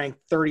Falcons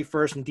ranked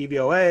 31st in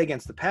DVOA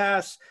against the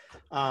pass.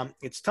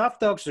 It's tough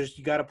though, because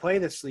you got to play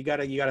this. You got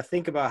to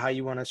think about how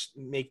you want to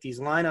make these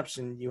lineups,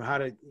 and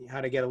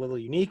how to get a little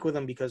unique with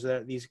them, because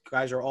these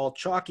guys are all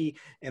chalky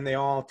and they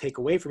all take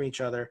away from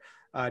each other.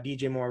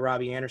 DJ Moore,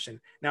 Robbie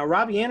Anderson. Now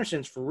Robbie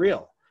Anderson's for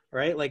real.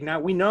 Right? Like, now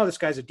we know this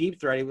guy's a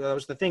deep threat. That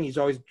was the thing. He's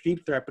always a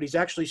deep threat, but he's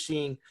actually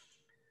seeing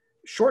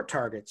short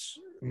targets,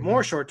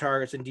 more short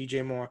targets than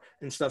DJ Moore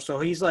and stuff. So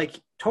he's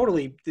like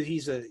totally,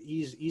 he's a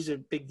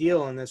big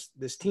deal in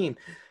this team.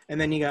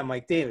 And then you got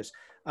Mike Davis.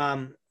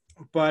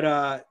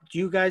 But do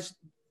you guys,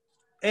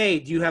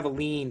 do you have a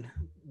lean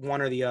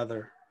one or the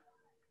other?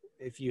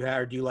 If you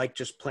have, or do you like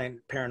just pairing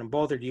them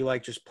both, or do you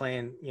like just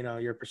playing,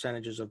 your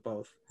percentages of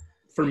both?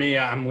 For me,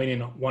 I'm leaning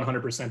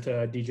 100%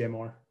 to DJ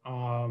Moore.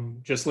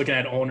 Just looking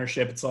at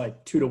ownership, it's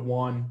like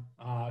 2-1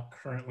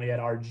 currently at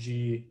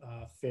RG,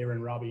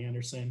 favoring Robbie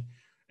Anderson.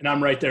 And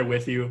I'm right there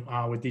with you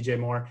with DJ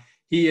Moore.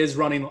 He is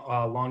running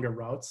longer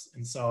routes.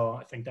 And so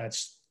I think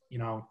that's,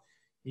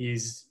 he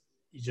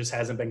just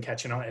hasn't been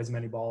catching on as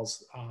many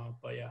balls.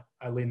 But yeah,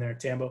 I lean there.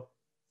 Tambo.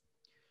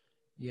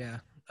 Yeah.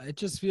 It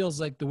just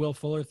feels like the Will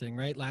Fuller thing,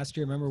 right? Last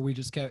year, remember, we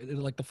just kept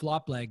like the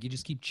flop leg. You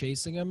just keep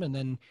chasing him, and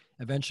then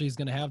eventually he's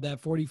going to have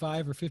that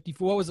 45 or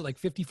 54. What was it, like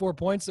 54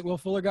 points that Will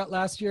Fuller got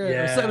last year?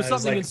 Yeah, it was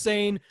something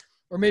insane,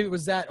 or maybe it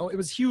was that. It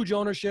was huge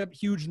ownership,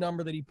 huge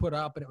number that he put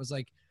up, and it was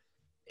like,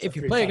 if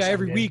you play a guy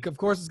every week, of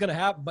course it's going to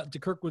happen. But to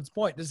Kirkwood's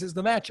point, this is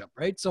the matchup,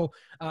 right? So,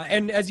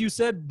 and as you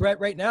said, Brett,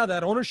 right now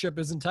that ownership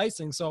is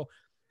enticing. So,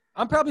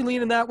 I'm probably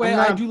leaning that way.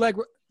 I'm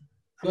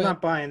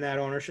not buying that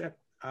ownership.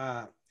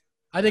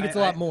 I think it's a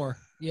lot more.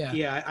 Yeah.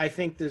 Yeah. I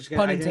think there's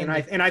going to,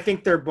 I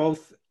think they're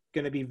both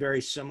going to be very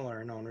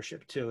similar in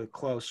ownership too.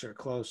 Close.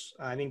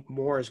 I think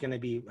Moore is going to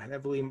be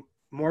heavily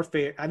more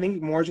I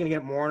think Moore's going to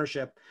get more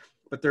ownership,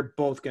 but they're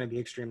both going to be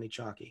extremely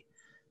chalky.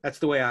 That's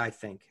the way I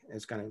think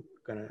it's going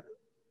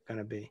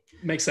to be.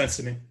 Makes sense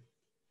to me.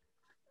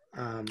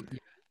 All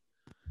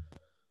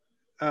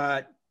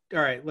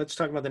right. Let's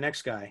talk about the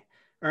next guy,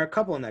 or a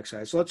couple of next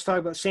guys. So let's talk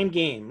about same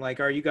game. Like,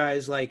 are you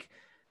guys like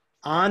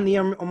on the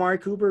Amari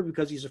Cooper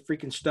because he's a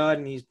freaking stud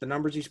and the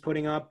numbers he's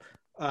putting up,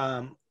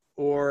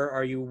 or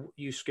are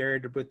you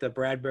scared with the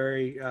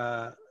Bradbury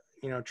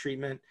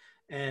treatment,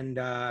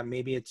 and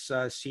maybe it's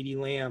CeeDee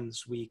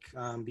Lamb's week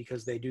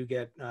because they do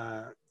get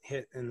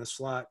hit in the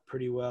slot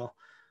pretty well,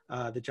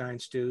 the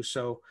Giants do.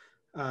 So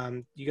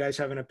you guys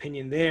have an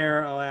opinion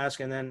there, I'll ask.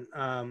 And then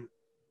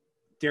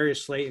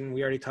Darius Slayton,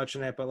 we already touched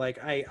on that, but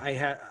like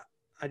I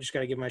just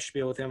got to give my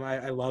spiel with him.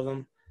 I love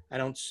him.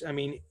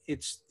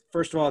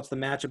 First of all, it's the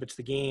matchup, it's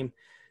the game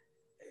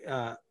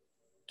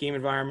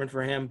environment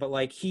for him. But,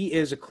 like, he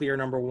is a clear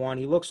number one.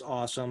 He looks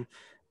awesome.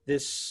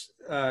 This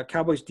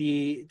Cowboys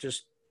D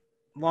just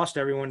lost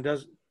everyone.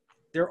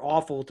 They're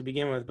awful to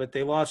begin with, but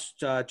they lost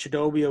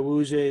Chidobe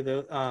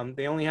Awuzie.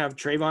 They only have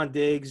Trayvon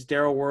Diggs,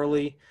 Darryl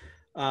Worley,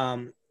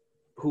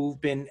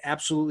 who've been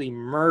absolutely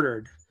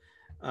murdered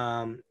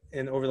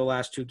over the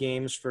last two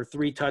games for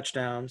 3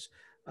 touchdowns.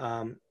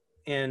 And,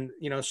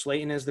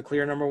 Slayton is the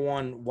clear number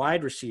one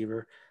wide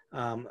receiver.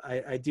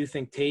 I do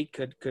think Tate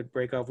could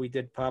break off. We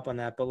did pop on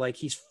that, but like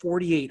he's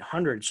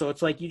 4,800. So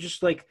it's like, you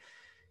just like,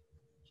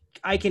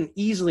 I can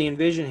easily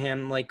envision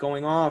him like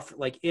going off,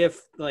 like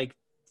if like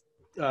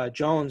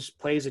Jones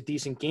plays a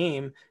decent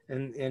game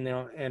and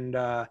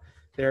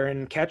they're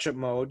in catch-up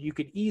mode, you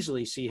could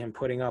easily see him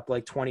putting up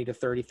like 20 to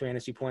 30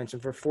 fantasy points.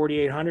 And for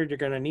 4,800, you're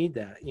going to need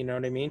that. You know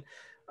what I mean?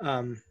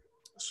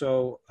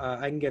 So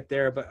I can get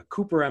there, but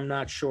Cooper, I'm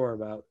not sure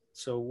about.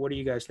 So what are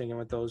you guys thinking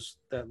with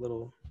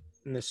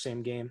in this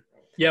same game?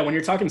 Yeah, when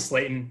you're talking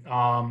Slayton,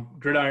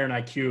 gridiron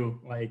IQ,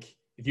 like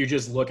if you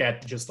just look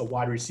at just the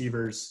wide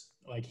receivers,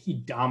 like he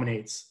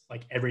dominates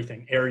like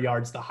everything. Air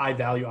yards, the high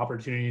value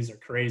opportunities are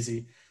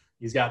crazy.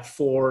 He's got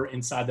 4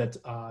 inside that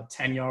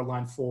 10-yard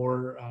line,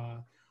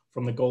 4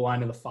 from the goal line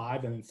to the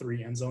 5, and then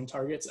 3 end zone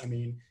targets. I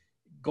mean,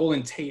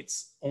 Golden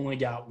Tate's only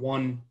got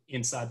one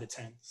inside the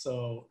 10.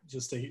 So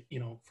just to,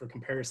 for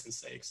comparison's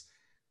sakes,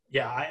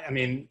 yeah, I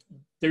mean,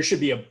 there should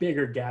be a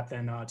bigger gap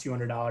than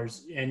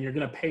 $200, and you're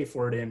going to pay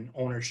for it in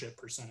ownership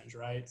percentage,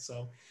 right?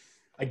 So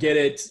I get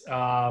it.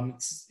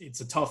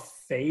 It's a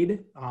tough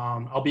fade.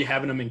 I'll be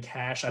having them in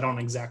cash. I don't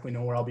exactly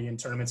know where I'll be in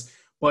tournaments.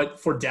 But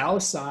for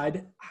Dallas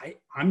side,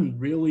 I'm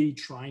really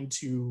trying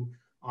to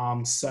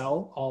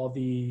sell all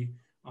the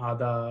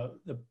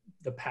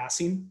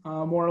passing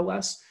more or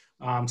less.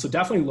 So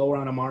definitely lower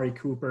on Amari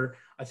Cooper.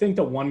 I think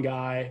the one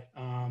guy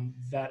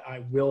that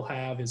I will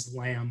have is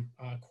Lamb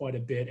quite a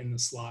bit in the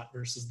slot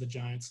versus the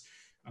Giants.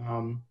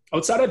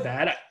 Outside of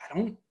that, I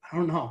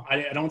don't know.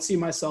 I don't see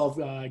myself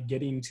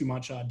getting too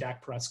much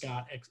Dak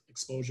Prescott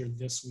exposure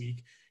this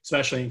week,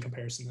 especially in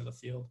comparison to the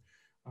field.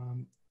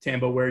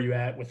 Tambo, where are you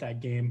at with that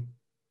game?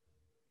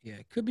 Yeah,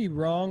 it could be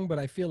wrong, but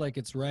I feel like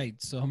it's right,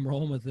 so I'm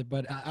rolling with it.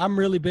 But I'm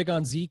really big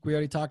on Zeke. We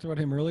already talked about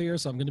him earlier,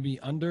 so I'm going to be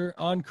under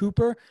on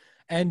Cooper.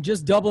 And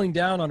just doubling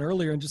down on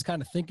earlier and just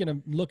kind of thinking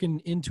of looking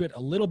into it a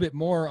little bit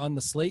more on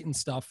the Slayton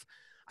stuff,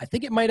 I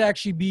think it might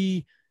actually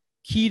be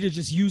key to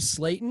just use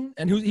Slayton.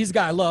 And he's a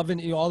guy I love,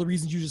 and all the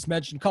reasons you just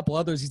mentioned, a couple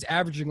others. He's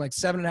averaging like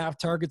 7.5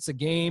 targets a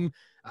game.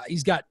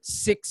 He's got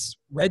 6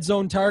 red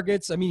zone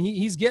targets. I mean,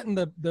 he's getting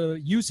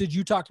the usage.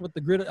 You talked about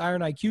the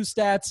Gridiron IQ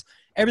stats.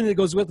 Everything that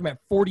goes with him at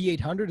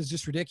 4,800 is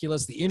just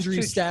ridiculous. The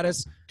injury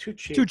status, too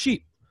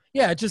cheap.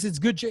 Yeah, it's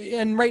good.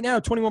 And right now,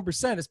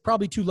 21% is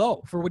probably too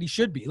low for what he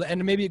should be.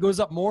 And maybe it goes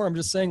up more. I'm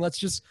just saying, let's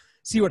just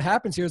see what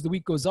happens here as the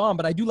week goes on.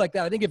 But I do like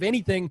that. I think if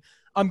anything,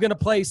 I'm going to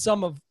play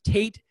some of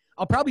Tate.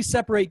 I'll probably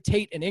separate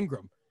Tate and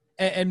Ingram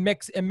and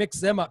mix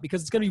them up,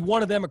 because it's going to be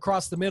one of them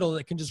across the middle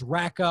that can just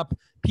rack up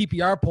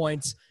PPR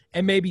points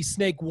and maybe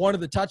snake one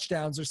of the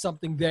touchdowns or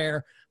something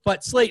there.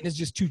 But Slayton is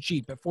just too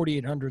cheap at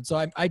 4,800.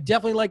 So I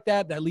definitely like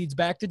that. That leads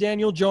back to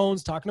Daniel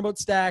Jones talking about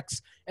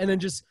stacks, and then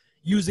just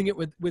using it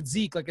with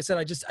Zeke. Like I said,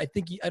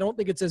 I don't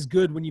think it's as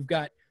good when you've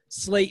got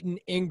Slayton,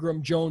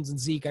 Ingram, Jones, and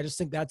Zeke. I just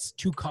think that's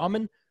too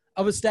common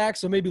of a stack.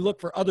 So maybe look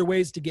for other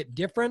ways to get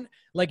different.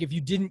 Like if you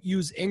didn't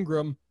use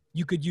Ingram,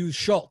 you could use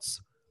Schultz,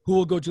 who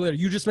we'll go to later.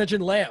 You just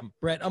mentioned Lamb,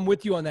 Brett. I'm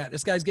with you on that.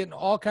 This guy's getting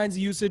all kinds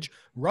of usage,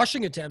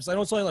 rushing attempts. I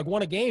know it's only like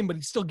one a game, but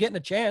he's still getting a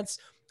chance,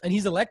 and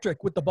he's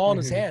electric with the ball in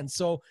his hands.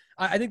 So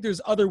I think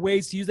there's other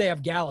ways to use. They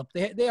have Gallup.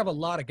 They have a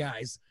lot of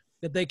guys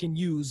that they can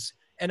use.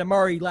 And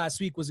Amari last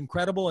week was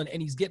incredible,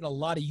 and he's getting a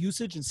lot of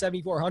usage, and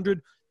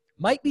 7,400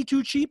 might be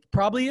too cheap,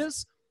 probably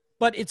is,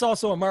 but it's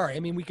also Amari. I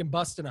mean, we can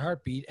bust in a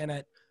heartbeat, and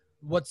at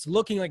what's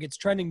looking like it's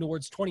trending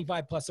towards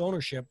 25-plus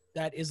ownership,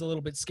 that is a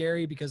little bit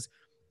scary, because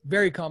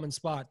very common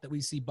spot that we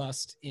see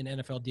bust in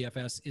NFL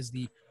DFS is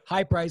the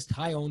high-priced,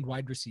 high-owned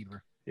wide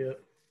receiver. Yeah.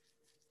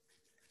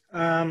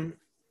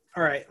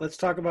 All right, let's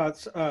talk about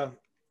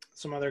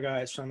some other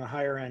guys on the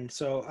higher end.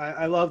 So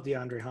I love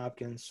DeAndre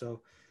Hopkins,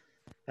 so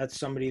that's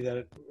somebody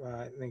that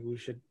I think we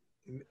should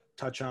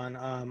touch on.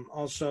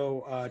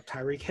 Also,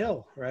 Tyreek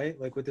Hill, right?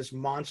 Like with this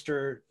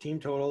monster team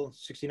total,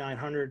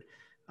 6,900,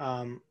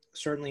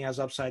 certainly has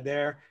upside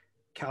there.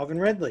 Calvin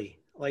Ridley,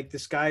 like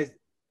this guy,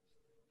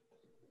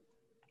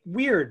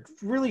 weird,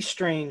 really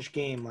strange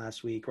game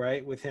last week,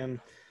 right? With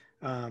him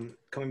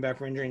coming back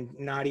from injury and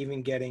not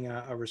even getting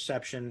a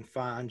reception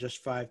on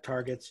just 5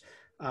 targets.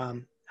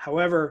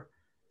 However,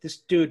 this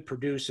dude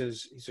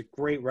produces. He's a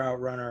great route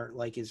runner,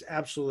 like is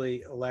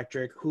absolutely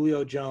electric.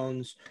 Julio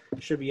Jones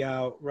should be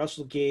out.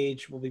 Russell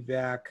Gage will be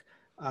back.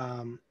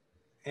 I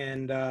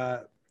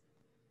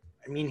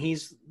mean,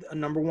 he's a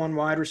number 1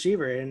 wide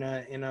receiver in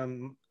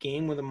a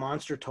game with a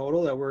monster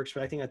total that we're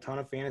expecting a ton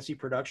of fantasy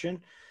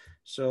production.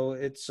 So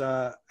it's,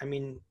 I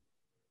mean,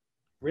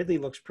 Ridley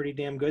looks pretty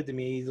damn good to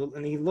me.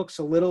 And he looks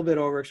a little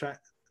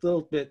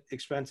bit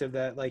expensive,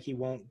 that like he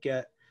won't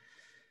get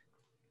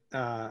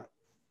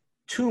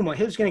too much.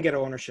 He's going to get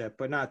ownership,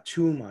 but not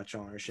too much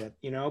ownership,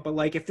 but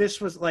like if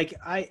this was like,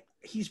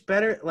 he's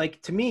better,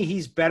 like to me,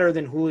 he's better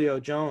than Julio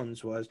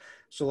Jones was.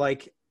 So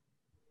like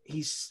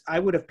I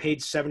would have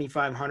paid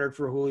 7,500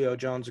 for Julio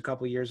Jones a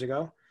couple of years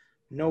ago.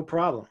 No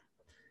problem.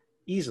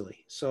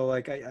 Easily. So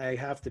like I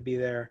have to be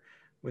there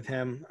with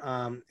him.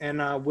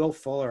 And Will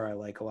Fuller I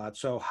like a lot.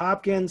 So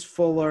Hopkins,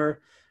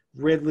 Fuller,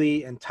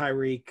 Ridley, and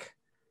Tyreek.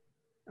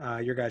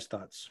 Your guys'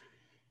 thoughts?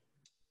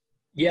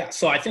 Yeah,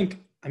 so I think,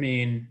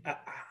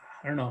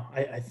 I don't know.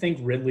 I think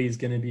Ridley is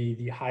going to be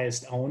the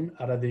highest owned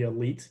out of the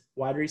elite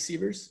wide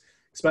receivers,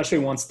 especially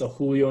once the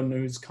Julio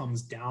news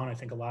comes down. I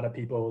think a lot of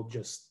people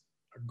just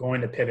are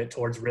going to pivot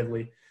towards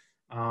Ridley.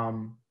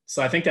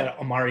 So I think that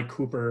Amari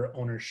Cooper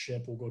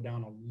ownership will go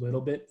down a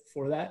little bit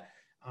for that.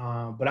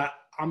 But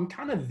I'm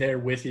kind of there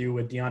with you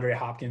with DeAndre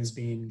Hopkins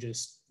being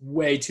just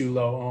way too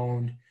low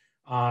owned.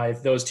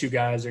 If those two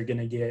guys are going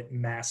to get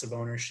massive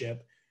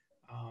ownership,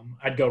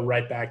 I'd go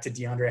right back to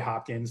DeAndre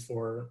Hopkins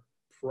for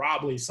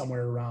probably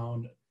somewhere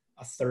around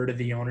a third of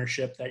the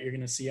ownership that you're going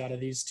to see out of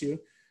these two.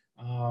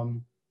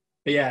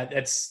 But yeah,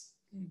 that's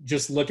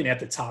just looking at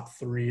the top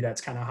 3.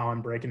 That's kind of how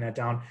I'm breaking that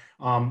down.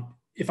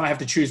 If I have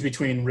to choose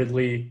between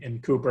Ridley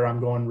and Cooper, I'm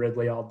going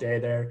Ridley all day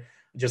there.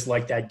 Just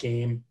like that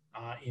game.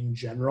 in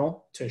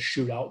general to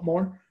shoot out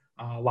more,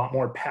 a lot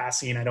more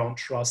passing. I don't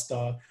trust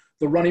the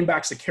running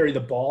backs to carry the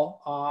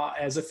ball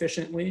as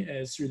efficiently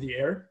as through the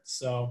air.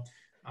 So,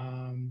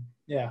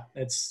 yeah,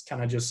 that's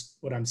kind of just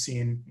what I'm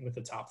seeing with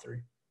the top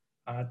three.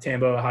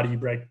 Tambo, how do you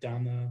break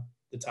down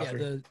the top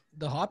three? Yeah,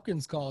 the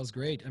Hopkins call is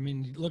great. I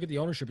mean, look at the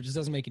ownership. It just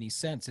doesn't make any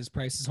sense. His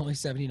price is only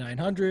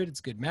 7,900.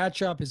 It's a good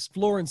matchup. His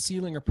floor and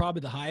ceiling are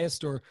probably the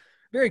highest or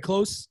very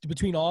close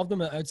between all of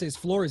them. I'd say his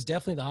floor is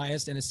definitely the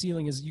highest, and his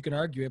ceiling is, you can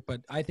argue it,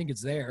 but I think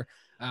it's there.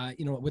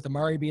 With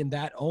Amari being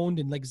that owned,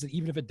 and like I said,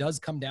 even if it does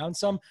come down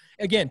some,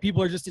 again,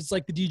 people are just, it's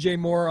like the DJ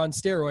Moore on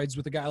steroids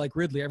with a guy like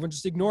Ridley. Everyone's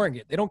just ignoring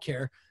it. They don't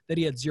care that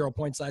he had 0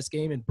 points last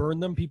game and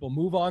burned them. People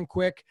move on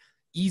quick.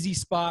 Easy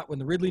spot when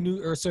the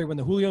when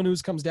the Julio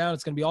news comes down,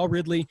 it's going to be all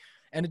Ridley,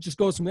 and it just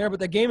goes from there. But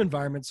that game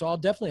environment, so I'll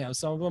definitely have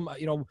some of them.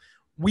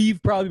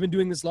 We've probably been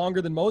doing this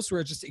longer than most,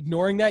 where it's just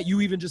ignoring that.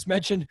 You even just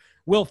mentioned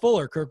Will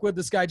Fuller, Kirkwood.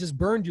 This guy just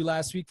burned you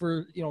last week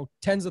for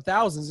tens of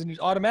thousands, and he's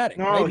automatic.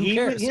 No,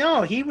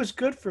 right? he was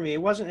good for me.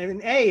 It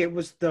wasn't. It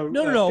was the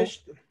no.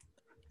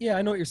 Yeah,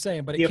 I know what you're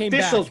saying, but it came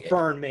back. The officials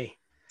burned me.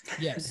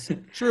 Yes,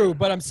 true.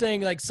 But I'm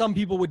saying, like, some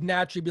people would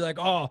naturally be like,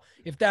 oh,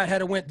 if that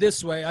had went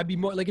this way, I'd be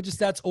more like,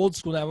 that's old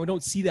school now. We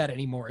don't see that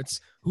anymore. It's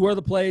who are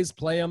the plays,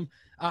 play them.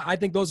 I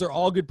think those are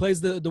all good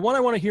plays. The one I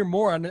want to hear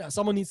more on,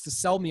 someone needs to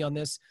sell me on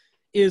this,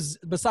 is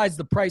besides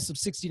the price of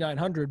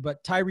 6,900,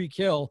 but Tyreek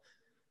Hill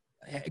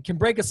can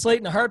break a slate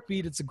in a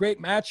heartbeat. It's a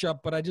great matchup,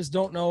 but I just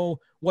don't know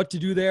what to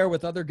do there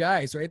with other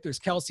guys, right? There's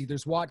Kelsey,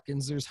 there's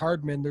Watkins, there's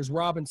Hardman, there's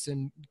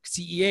Robinson,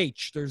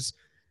 CEH, there's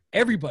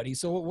everybody.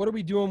 So what are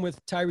we doing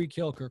with Tyreek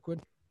Hill, Kirkwood?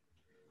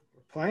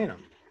 We're playing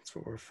him. That's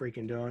what we're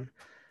freaking doing.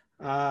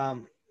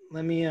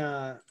 Let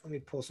me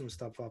pull some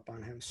stuff up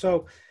on him.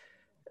 So,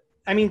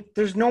 I mean,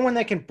 there's no one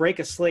that can break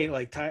a slate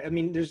like Ty.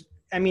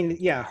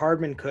 Yeah,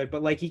 Hardman could,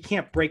 but like he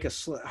can't break a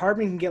slate.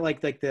 Hardman can get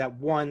like that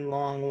one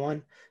long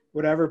one,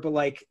 whatever. But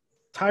like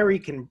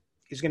Tyreek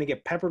is going to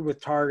get peppered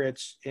with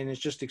targets and is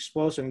just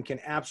explosive and can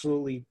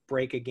absolutely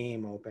break a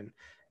game open.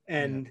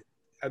 And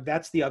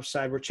that's the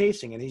upside we're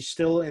chasing, and he's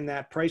still in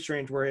that price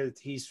range where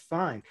he's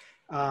fine.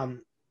 Let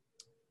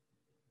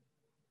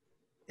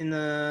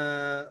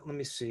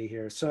me see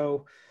here.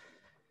 So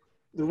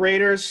the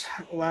Raiders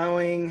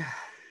allowing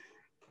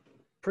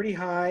pretty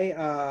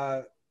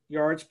high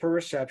yards per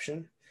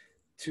reception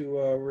to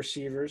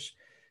receivers.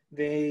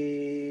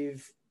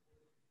 They've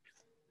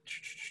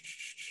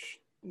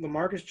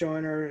LaMarcus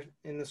Joyner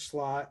in the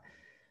slot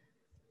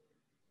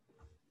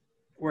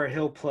where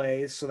Hill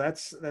plays, so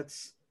that's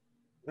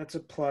a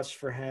plus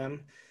for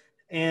him.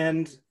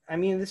 And I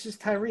mean, this is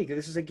Tyreek.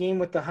 This is a game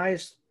with the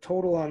highest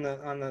total on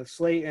the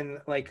slate, and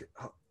like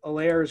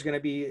Allaire is going to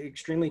be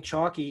extremely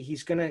chalky.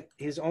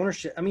 His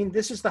ownership. I mean,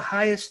 this is the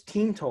highest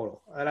team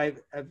total that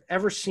I've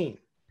ever seen.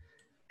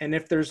 And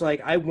if there's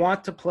I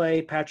want to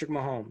play Patrick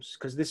Mahomes,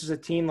 because this is a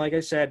team, like I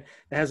said,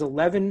 that has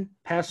 11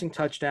 passing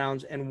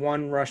touchdowns and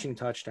 1 rushing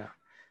touchdown.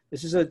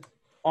 This is an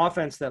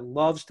offense that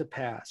loves to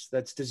pass,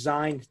 that's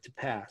designed to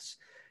pass.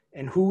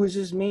 And who is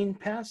his main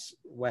pass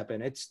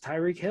weapon? It's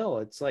Tyreek Hill.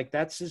 It's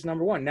that's his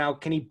number one. Now,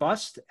 can he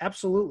bust?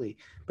 Absolutely.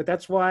 But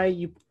that's why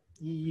you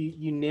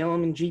nail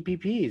him in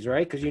GPPs,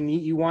 right? Because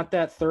you want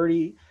that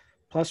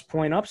 30-plus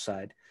point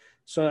upside.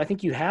 So I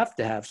think you have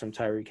to have some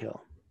Tyreek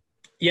Hill.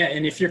 Yeah,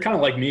 and if you're kind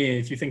of like me,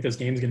 if you think this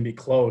game's going to be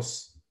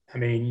close, I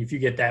mean, if you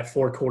get that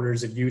 4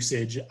 quarters of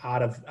usage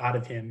out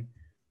of him,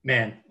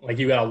 man,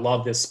 you got to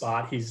love this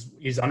spot. He's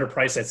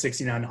underpriced at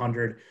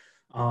 6,900.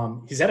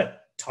 He's had a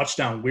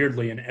touchdown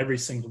weirdly in every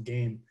single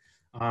game.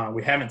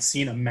 We haven't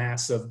seen a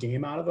massive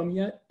game out of him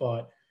yet,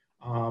 but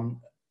I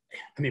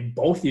mean,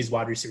 both these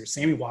wide receivers,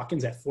 Sammy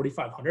Watkins at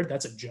 4,500,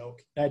 that's a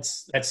joke.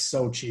 That's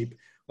so cheap.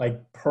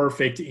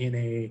 Perfect in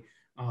a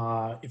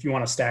if you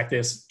want to stack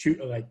this if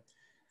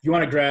you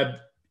want to grab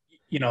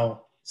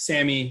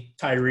Sammy,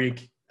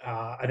 Tyreek,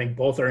 I think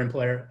both are in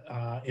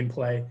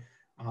play.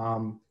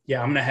 I'm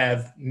going to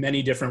have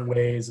many different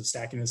ways of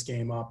stacking this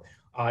game up.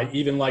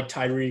 Even like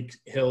Tyreek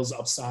Hill's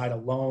upside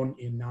alone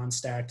in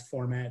non-stacked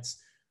formats.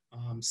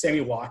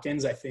 Sammy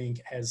Watkins, I think,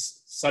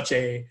 has such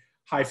a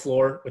high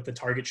floor with the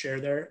target share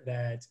there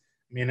that,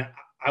 I mean,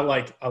 I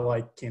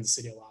like Kansas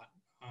City a lot.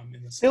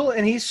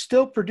 And he's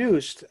still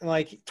produced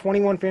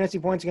 21 fantasy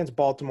points against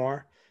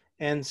Baltimore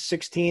and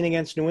 16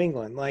 against New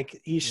England.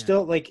 He's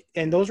still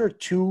and those are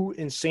 2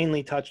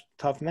 insanely tough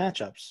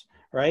matchups,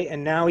 right?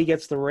 And now he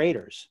gets the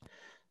Raiders.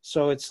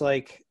 So it's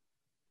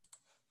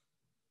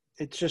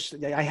it's just,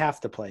 I have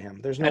to play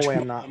him. There's no way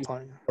I'm not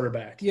playing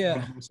quarterback.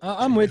 Yeah,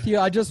 I'm with you.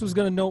 I just was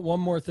going to note one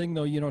more thing,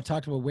 though.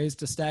 Talked about ways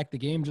to stack the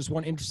game. Just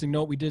one interesting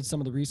note. We did some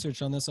of the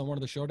research on this on one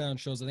of the Showdown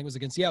shows. I think it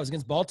was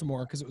against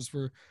Baltimore, because it was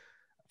for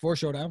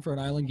Showdown, for an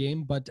island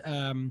game. But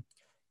him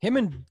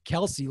and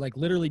Kelsey,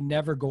 literally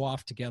never go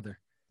off together.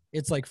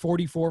 It's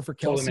 44 for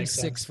Kelsey, totally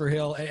 6 for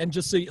Hill. And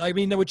just so, I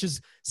mean, which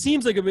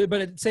seems like a bit,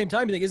 but at the same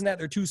time, you think, isn't that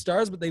their 2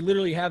 stars? But they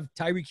literally have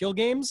Tyreek Hill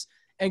games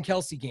and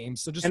Kelsey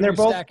games. So just, and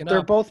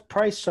they're both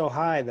priced so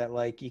high that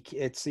you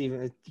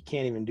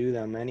can't even do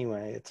them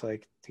anyway. It's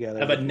together.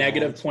 I have a with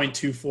negative Mullins.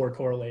 0.24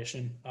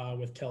 correlation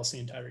with Kelsey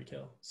and Tyreek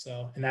Hill.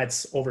 So, and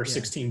that's over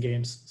 16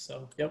 games.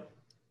 So, yep.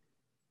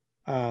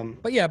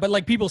 But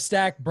like people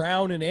stack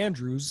Brown and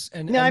Andrews,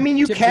 and No, I mean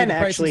you typically can the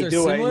prices actually are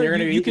do it. similar. And you're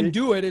gonna You can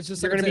do it. It's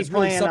just you're like gonna be it's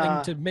really playing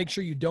something to make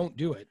sure you don't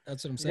do it.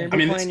 That's what I'm You're saying.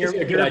 gonna be this playing gives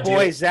you a good your idea.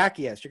 boy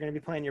Zacchaeus. You're gonna be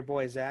playing your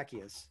boy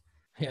Zacchaeus.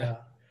 Yeah.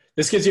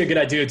 This gives you a good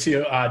idea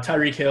too.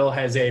 Tyreek Hill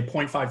has a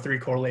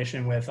 0.53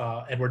 correlation with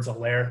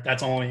Edwards-Helaire.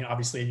 That's only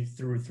obviously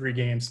through 3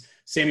 games.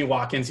 Sammy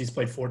Watkins, he's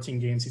played 14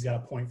 games. He's got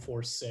a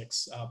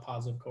 0.46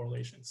 positive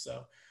correlation.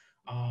 So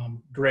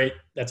great.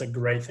 That's a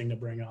great thing to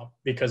bring up,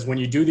 because when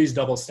you do these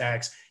double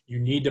stacks, you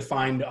need to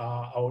find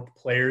out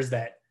players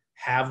that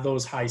have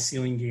those high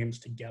ceiling games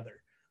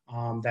together.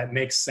 That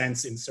makes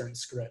sense in certain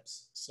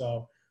scripts.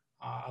 So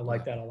I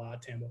like that a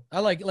lot, Tambo.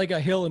 I like a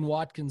Hill and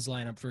Watkins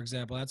lineup, for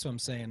example. That's what I'm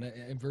saying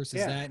versus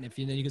that. And if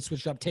then you can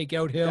switch it up, take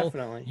out Hill,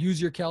 Definitely.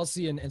 use your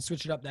Kelsey and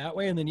switch it up that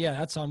way. And then,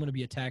 that's how I'm going to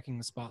be attacking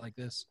the spot like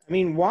this. I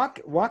mean,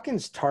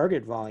 Watkins'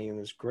 target volume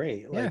is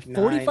great. Yeah, Like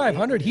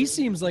 4,500. He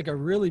seems like a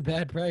really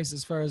bad price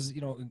as far as,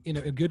 in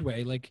a good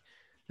way. Like,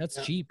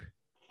 that's cheap.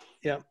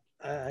 Yeah,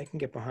 I can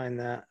get behind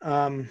that.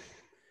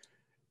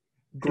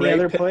 Great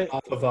other pick play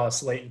off of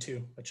Slayton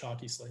too, a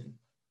chalky Slayton.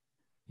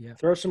 Yeah.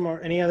 Throw some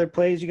more. Any other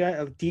plays you got?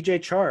 DJ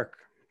Chark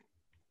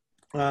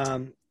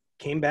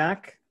came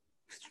back,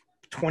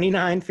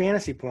 29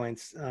 fantasy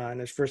points in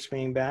his first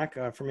game back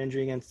from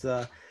injury against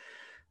the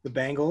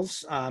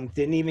Bengals.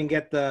 Didn't even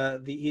get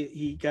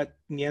he got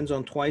in the end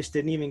zone twice.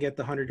 Didn't even get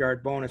the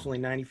 100-yard bonus. Only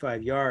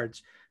 95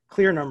 yards.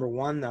 Clear number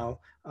one though.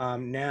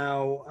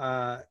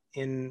 Now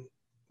in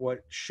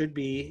what should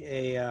be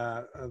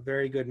a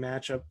very good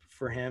matchup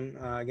for him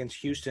against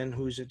Houston,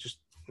 who's just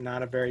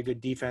not a very good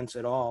defense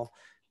at all.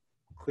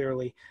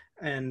 Clearly.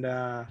 And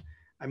I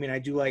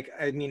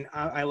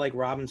like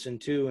Robinson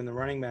too in the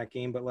running back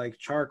game, but like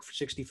Chark for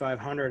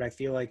 6,500, I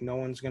feel like no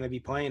one's going to be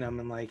playing him.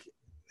 And like,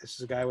 this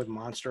is a guy with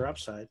monster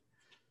upside.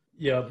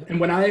 Yeah.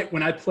 And when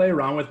I play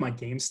around with my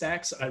game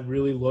stacks, I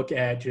really look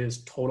at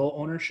just total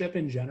ownership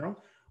in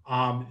general.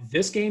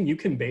 This game, you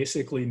can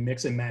basically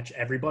mix and match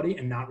everybody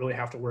and not really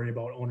have to worry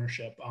about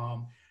ownership.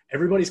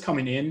 Everybody's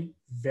coming in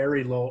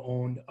very low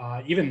owned.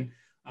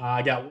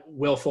 I got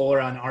Will Fuller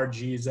on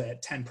RGs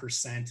at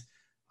 10%.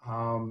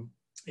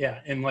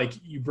 And like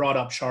you brought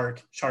up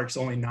Shark's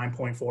only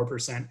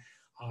 9.4%.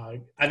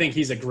 I think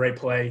he's a great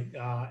play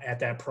at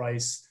that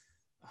price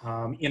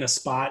in a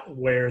spot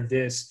where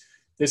this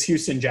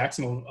Houston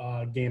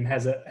Jacksonville game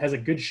has a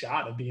good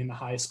shot of being the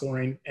highest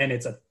scoring, and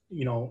it's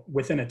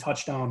within a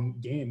touchdown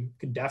game,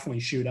 could definitely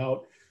shoot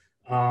out.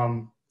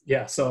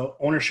 So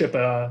ownership,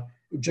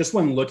 just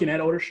when looking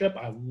at ownership,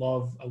 I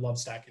love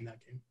stacking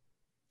that game.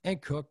 And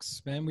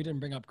Cooks, man, we didn't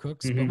bring up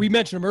Cooks, but we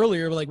mentioned him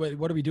earlier. Like,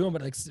 what are we doing?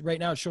 But like right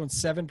now, it's showing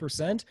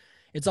 7%.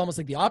 It's almost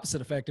like the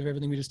opposite effect of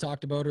everything we just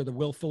talked about, or the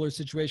Will Fuller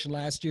situation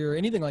last year, or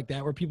anything like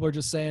that, where people are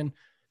just saying,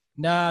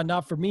 "Nah,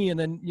 not for me," and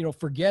then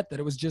forget that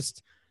it was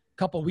just a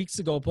couple of weeks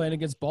ago playing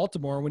against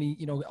Baltimore when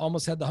he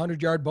almost had the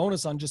 100-yard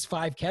bonus on just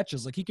 5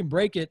 catches. Like, he can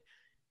break it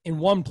in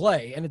one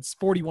play, and it's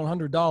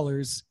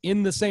 $4,100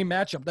 in the same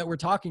matchup that we're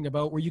talking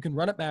about, where you can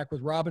run it back with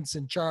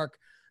Robinson, Chark.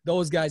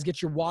 Those guys,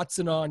 get your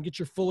Watson on, get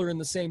your Fuller in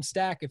the same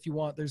stack if you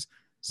want. There's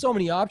so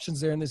many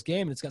options there in this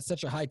game, and it's got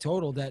such a high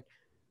total that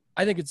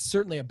I think it's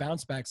certainly a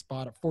bounce back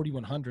spot at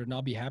 4,100, and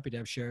I'll be happy to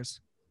have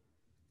shares.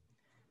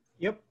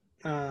 Yep.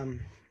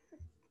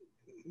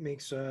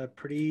 Makes a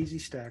pretty easy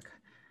stack.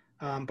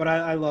 But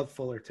I love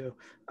Fuller too.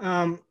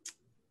 All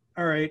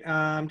right.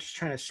 I'm just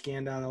trying to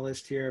scan down the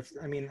list here.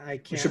 I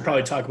can't. We should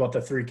probably talk about the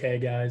 3K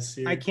guys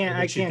here. I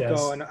can't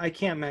go, and I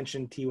can't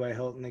mention T.Y.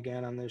 Hilton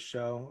again on this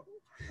show.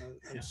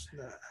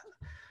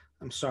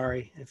 I'm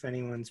sorry if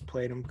anyone's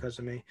played him because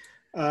of me.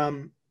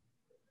 And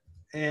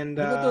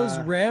what about those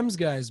Rams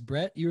guys,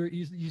 Brett?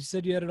 You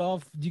said you had it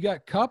all. You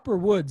got Kupp or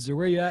Woods, or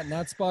where you at in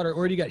that spot,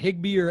 or do you got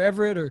Higbee or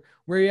Everett, or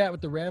where you at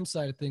with the Rams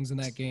side of things in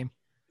that game?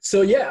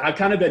 So I've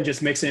kind of been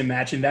just mixing and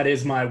matching. That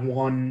is my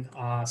one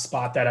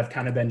spot that I've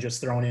kind of been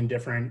just throwing in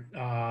different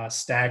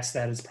stacks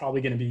that is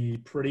probably going to be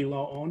pretty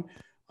low owned.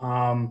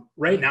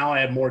 Right now,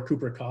 I have more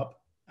Cooper Kupp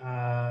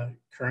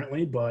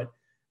currently, but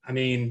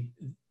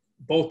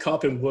both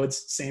Kupp and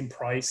Woods, same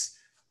price.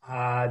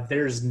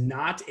 There's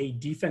not a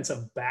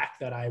defensive back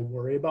that I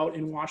worry about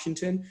in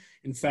Washington.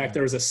 In fact,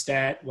 there was a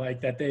stat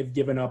like that they've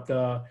given up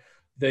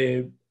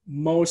the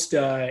most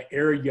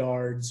air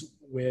yards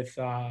with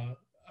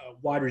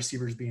wide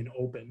receivers being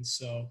open.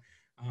 So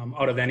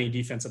out of any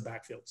defensive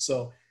backfield.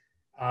 So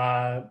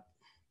I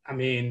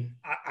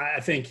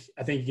think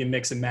you can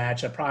mix and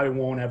match. I probably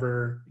won't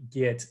ever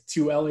get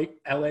 2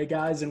 LA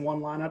guys in one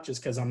lineup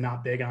just because I'm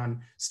not big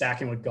on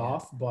stacking with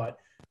Goff. But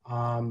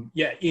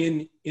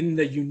in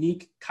the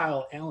unique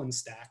Kyle Allen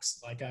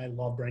stacks, like I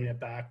love bringing it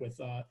back with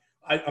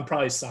I'm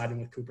probably siding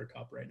with Cooper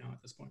Kupp right now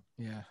at this point.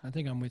 Yeah, I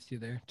think I'm with you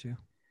there too.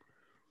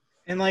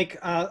 And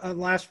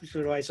last piece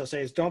of advice I'll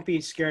say is don't be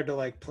scared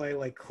to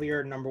play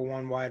clear number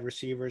one wide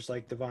receivers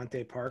like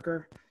Devontae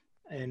Parker,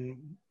 and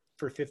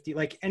for 50,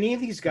 any of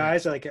these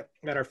guys that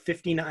are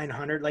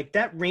 5,900,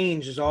 that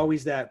range is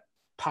always that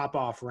pop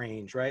off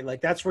range, right? Like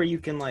that's where you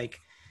can like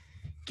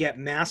get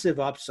massive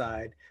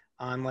upside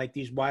on like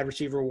these wide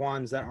receiver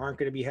ones that aren't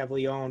going to be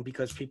heavily owned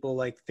because people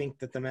like think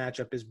that the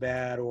matchup is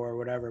bad or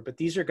whatever. But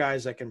these are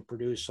guys that can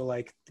produce. So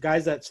like the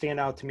guys that stand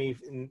out to me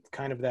in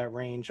kind of that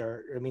range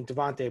are, I mean,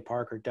 Devontae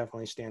Parker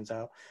definitely stands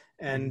out.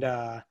 And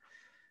I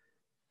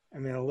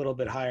mean, a little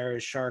bit higher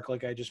is Shark,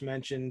 like I just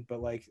mentioned,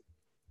 but like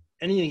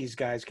any of these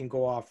guys can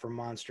go off for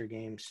monster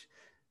games.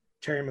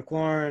 Terry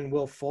McLaurin,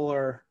 Will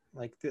Fuller,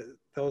 like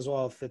those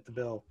all fit the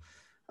bill.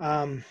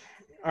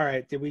 All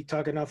right. Did we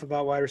talk enough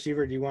about wide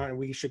receiver? Do you want,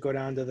 we should go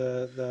down to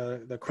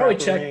the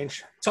crapper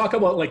range? Talk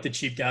about like the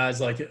cheap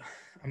guys. Like,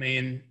 I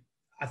mean,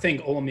 I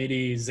think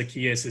Olamide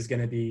Zacchaeus is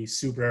going to be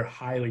super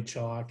highly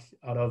chalk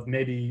out of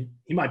maybe,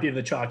 he might be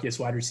the chalkiest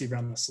wide receiver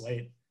on the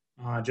slate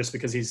just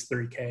because he's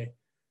 3K.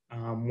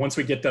 Once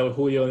we get the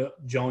Julio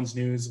Jones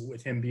news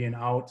with him being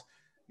out,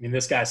 I mean,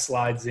 this guy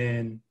slides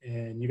in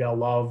and you got to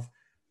love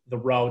the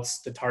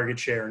routes, the target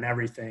share and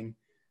everything.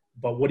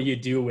 But what do you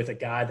do with a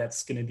guy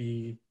that's going to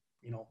be,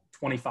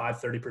 25,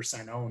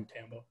 30% owned,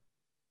 Tambo?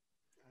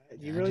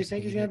 You really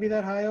think he's going to be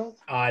that high owned?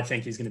 I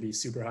think he's going to be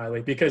super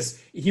highly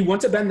because he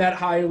wouldn't have been that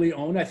highly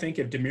owned, I think,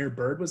 if Demir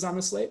Bird was on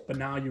the slate. But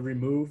now you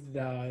remove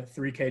the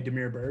 3K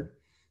Demir Bird.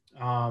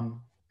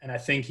 And I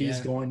think he's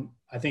going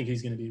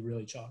to be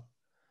really chalk.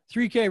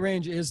 3K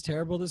range is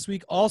terrible this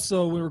week.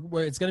 Also,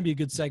 it's going to be a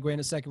good segue in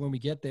a second when we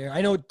get there.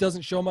 I know it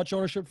doesn't show much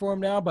ownership for him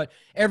now, but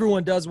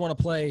everyone does want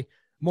to play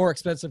more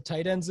expensive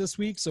tight ends this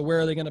week. So where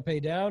are they going to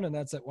pay down? And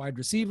that's at wide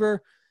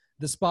receiver.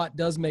 The spot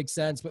does make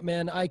sense, but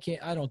man, I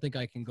don't think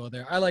I can go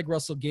there. I like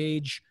Russell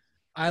Gage.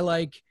 I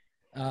like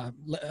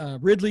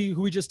Ridley,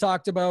 who we just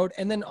talked about.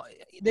 And then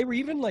they were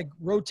even like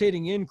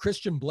rotating in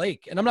Christian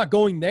Blake. And I'm not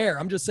going there.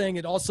 I'm just saying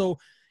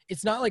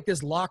it's not like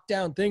this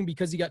lockdown thing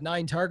because he got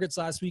 9 targets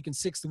last week and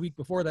 6 the week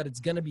before that.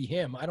 It's going to be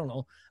him. I don't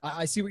know.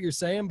 I see what you're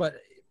saying, but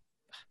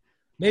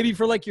maybe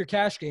for like your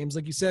cash games,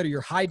 like you said, or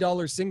your high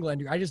dollar single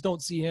ender, I just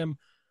don't see him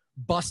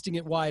busting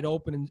it wide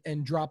open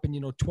and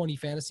dropping, 20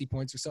 fantasy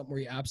points or something where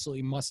you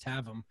absolutely must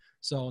have him.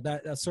 So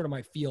that's sort of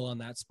my feel on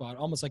that spot.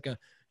 Almost like a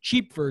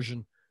cheap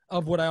version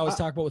of what I always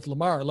talk about with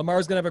Lamar.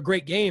 Lamar's going to have a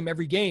great game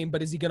every game,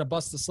 but is he going to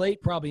bust the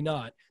slate? Probably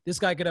not. This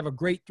guy could have a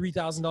great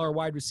 $3,000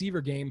 wide receiver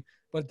game,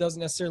 but it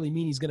doesn't necessarily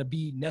mean he's going to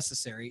be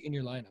necessary in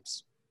your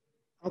lineups.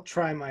 I'll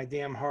try my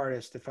damn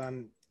hardest if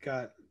I'm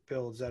got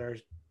builds that are,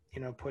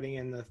 putting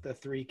in the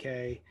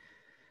 3K.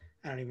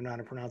 I don't even know how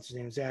to pronounce his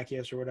name,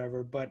 Zacchaeus or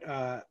whatever, but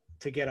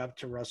to get up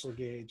to Russell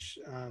Gage.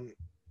 And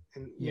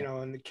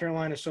the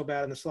Carolina's so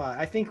bad in the slot.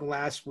 I think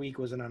last week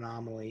was an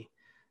anomaly.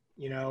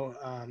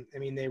 I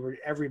mean,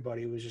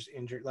 everybody was just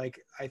injured. Like,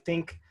 I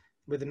think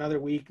with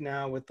another week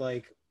now with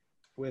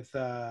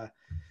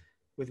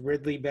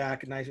Ridley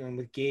back and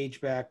with Gage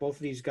back, both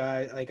of these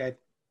guys,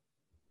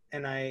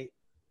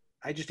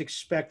 I just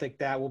expect like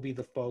that will be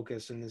the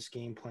focus in this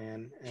game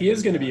plan. He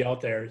is going to be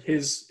out there.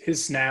 His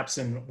snaps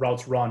and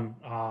routes run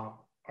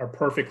are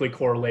perfectly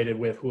correlated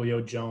with Julio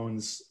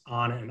Jones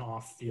on and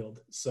off field.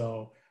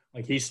 So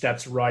like he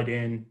steps right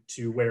in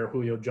to where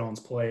Julio Jones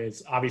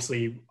plays.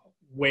 Obviously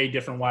way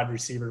different wide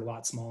receiver, a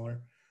lot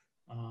smaller.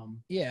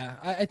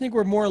 I think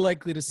we're more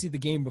likely to see the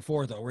game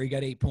before though, where he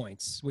got 8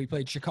 points. We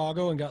played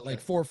Chicago and got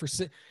like 4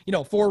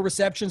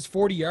 receptions,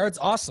 40 yards.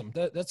 Awesome.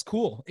 That's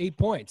cool. 8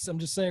 points. I'm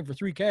just saying for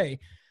 3K,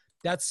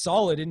 that's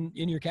solid in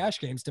your cash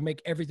games to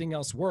make everything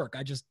else work.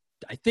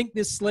 I think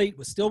this slate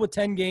was still with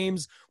 10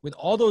 games with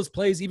all those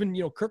plays. Even,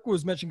 Kirkwood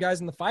was mentioned guys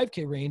in the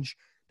 5K range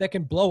that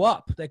can blow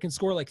up, that can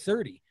score like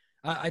 30.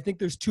 I think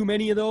there's too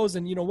many of those.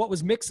 And what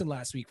was Mixon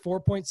last week?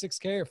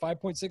 4.6K or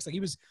 5.6. Like he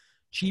was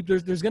cheap.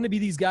 There's going to be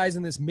these guys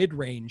in this mid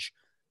range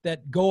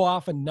that go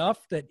off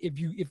enough that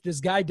if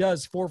this guy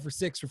does 4 for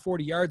 6 for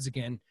 40 yards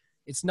again,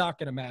 it's not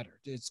going to matter.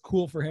 It's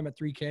cool for him at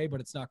 3K, but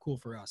it's not cool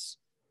for us.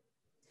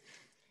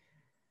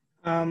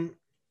 And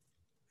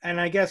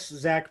I guess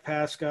Zach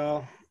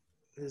Pascal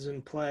is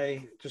in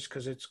play just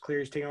because it's clear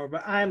he's taking over.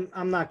 But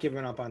I'm not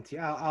giving up on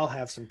I'll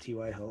have some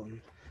T.Y. Hilton,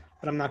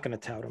 but I'm not going to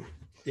tout him.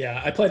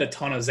 Yeah, I played a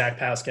ton of Zach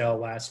Pascal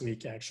last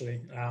week,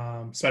 actually,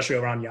 especially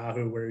around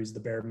Yahoo where he's the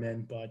bare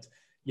min. But,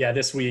 yeah,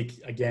 this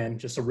week, again,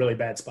 just a really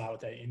bad spot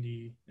with that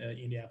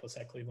Indianapolis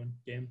at Cleveland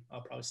game.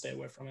 I'll probably stay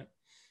away from it.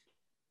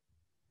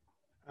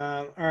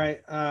 All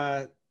right,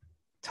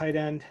 tight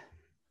end.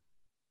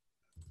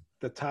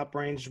 The top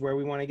range is where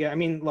we want to get. I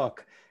mean,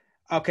 look,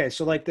 okay,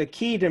 so like the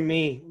key to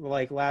me,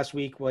 like last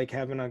week, like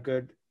having a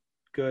good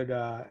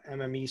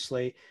MME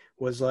slate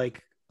was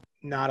like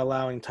not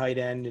allowing tight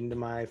end into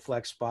my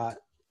flex spot,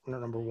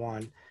 number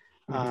one.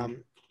 Mm-hmm.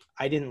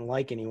 I didn't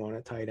like anyone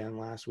at tight end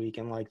last week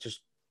and like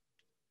just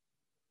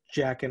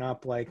jacking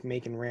up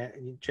the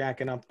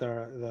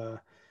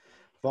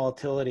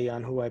volatility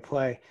on who I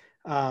play.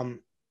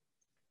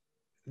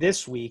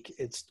 This week,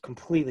 it's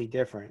completely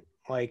different.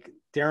 Like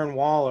Darren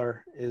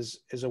Waller is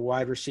a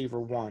wide receiver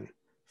 1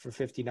 for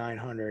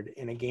 5,900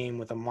 in a game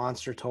with a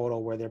monster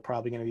total where they're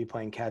probably going to be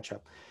playing catch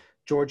up.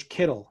 George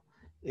Kittle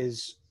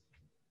is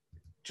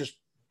just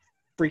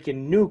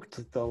freaking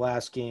nuked the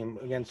last game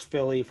against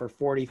Philly for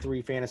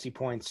 43 fantasy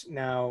points.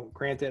 Now,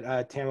 granted,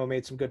 Tambo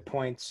made some good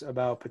points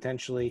about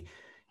potentially,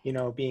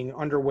 being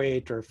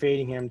underweight or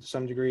fading him to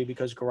some degree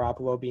because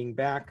Garoppolo being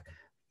back.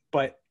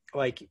 But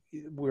like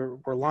we're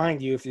lying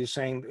to you if you're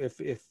saying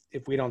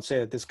if we don't say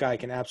that this guy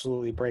can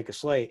absolutely break a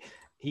slate.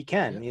 He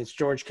can. Yeah. It's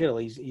George Kittle.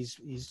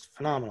 He's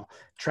phenomenal.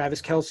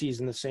 Travis Kelce's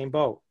in the same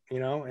boat,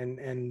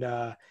 and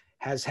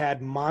has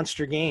had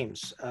monster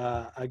games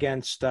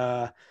against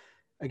the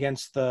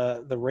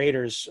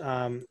Raiders.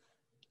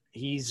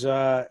 He's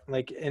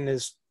like in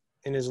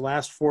his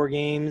last 4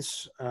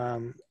 games,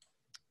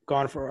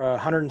 gone for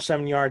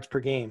 107 yards per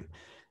game,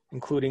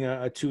 including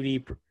a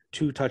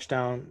 2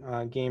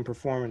 touchdown game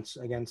performance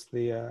against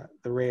the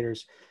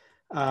Raiders.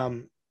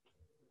 And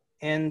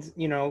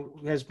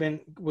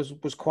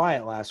was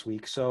quiet last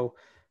week, so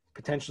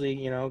potentially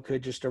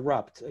could just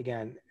erupt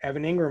again.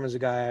 Evan Ingram is a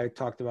guy I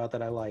talked about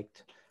that I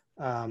liked.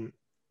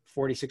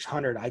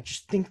 4,600. I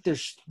just think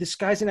this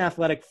guy's an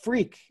athletic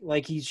freak.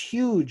 Like, he's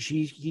huge.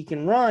 He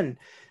can run.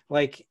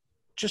 Like,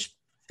 just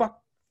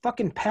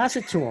fucking pass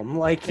it to him.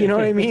 Like, you know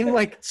what I mean?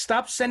 Like,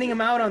 stop sending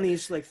him out on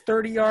these like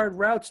 30-yard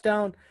routes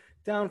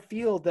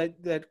downfield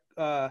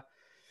that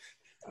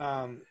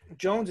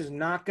Jones is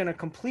not going to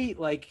complete.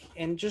 Like,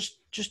 and just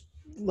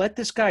let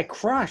this guy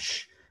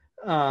crush.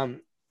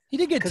 He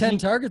did get 10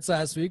 targets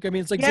last week. I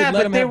mean, it's like,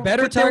 let him have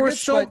better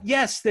targets.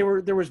 Yes, there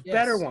was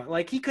better one.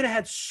 Like, he could have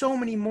had so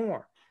many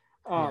more.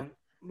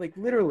 Like,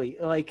 literally,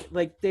 like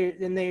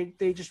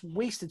they just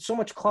wasted so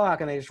much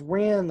clock, and they just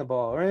ran the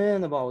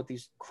ball with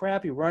these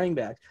crappy running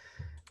backs,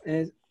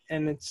 and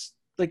it's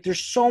like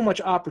there's so much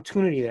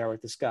opportunity there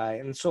with this guy,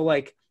 and so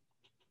like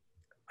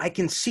I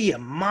can see a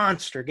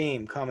monster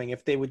game coming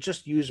if they would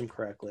just use him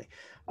correctly.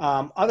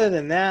 Other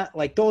than that,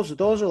 like those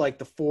are like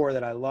the 4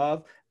 that I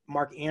love.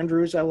 Mark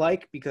Andrews I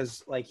like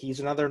because like he's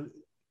another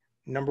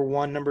number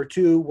 1, number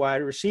 2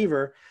 wide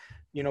receiver,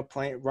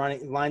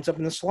 running lines up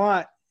in the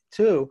slot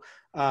too.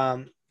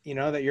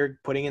 That you're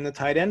putting in the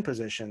tight end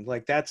position.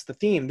 Like, that's the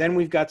theme. Then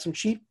we've got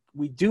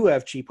we do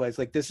have cheap plays.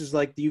 Like, this is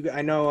like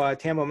I know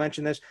Tambo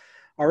mentioned this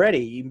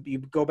already. You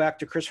go back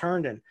to Chris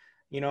Herndon,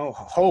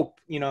 hope,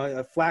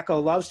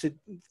 Flacco loves to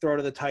throw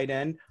to the tight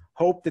end.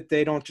 Hope that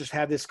they don't just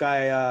have this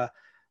guy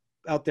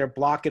out there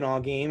blocking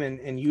all game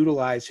and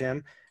utilize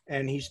him.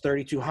 And he's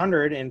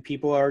 3,200 and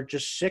people are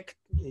just sick,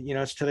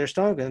 to their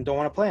stomach and don't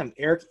want to play him.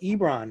 Eric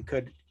Ebron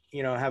could,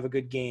 have a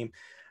good game.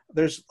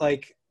 There's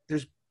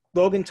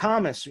Logan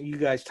Thomas, you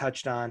guys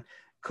touched on,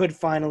 could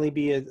finally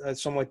be a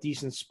somewhat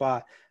decent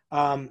spot.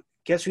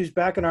 Guess who's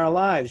back in our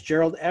lives?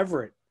 Gerald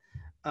Everett,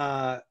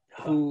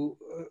 who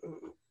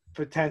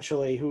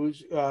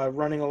who's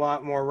running a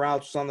lot more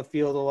routes on the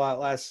field a lot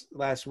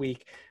last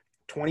week.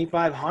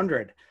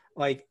 2,500.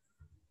 Like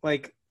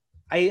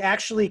I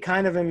actually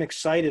kind of am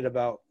excited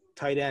about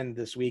tight end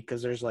this week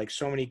because there's like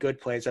so many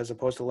good plays as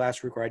opposed to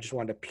last week where I just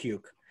wanted to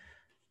puke.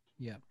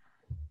 Yeah.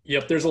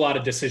 Yep. There's a lot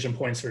of decision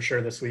points for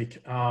sure this week.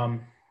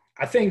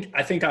 I think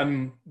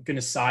I'm going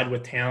to side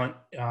with talent.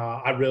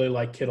 I really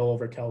like Kittle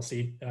over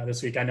Kelce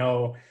this week. I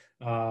know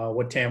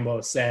what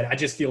Tambo said. I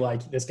just feel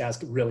like this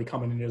guy's really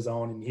coming into his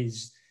own, and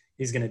he's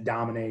going to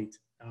dominate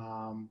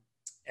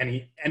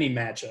any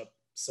matchup.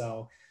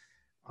 So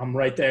I'm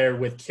right there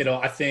with Kittle.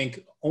 I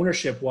think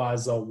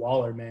ownership-wise,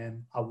 Waller,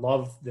 man. I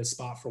love this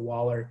spot for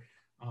Waller.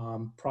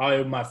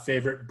 Probably my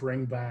favorite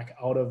bring back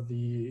out of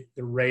the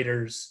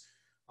Raiders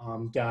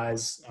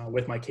guys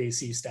with my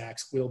KC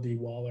stacks will be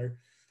Waller.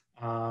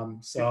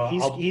 So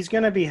he's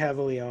going to be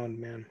heavily owned,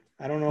 man.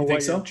 I don't know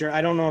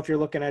I don't know if you're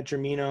looking at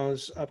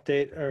Jermino's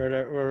update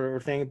or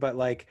thing, but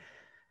like,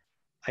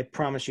 I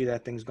promise you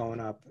that thing's going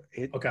up.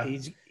 Okay.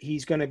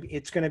 It's going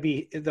to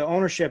be, the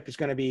ownership is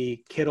going to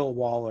be Kittle,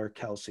 Waller,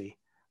 Kelce.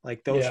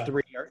 Like those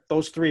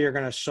three are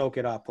going to soak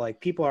it up. Like,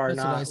 people are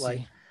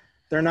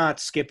they're not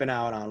skipping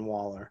out on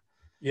Waller.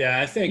 Yeah.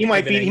 I think he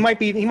might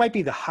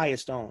be the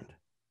highest owned.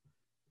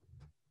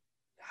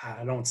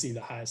 I don't see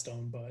the highest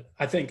owned, but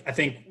I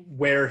think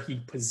where he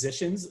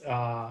positions,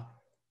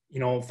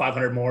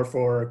 500 more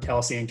for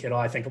Kelce and Kittle,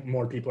 I think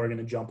more people are going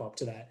to jump up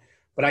to that.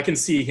 But I can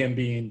see him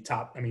being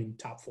top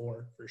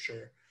 4 for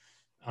sure.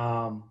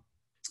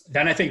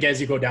 Then I think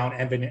as you go down,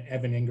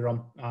 Evan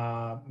Ingram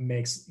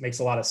makes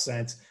a lot of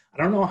sense. I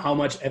don't know how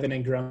much Evan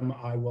Ingram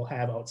I will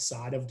have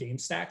outside of game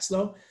stacks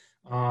though.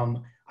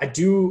 I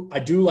do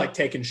like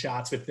taking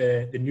shots with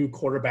the new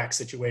quarterback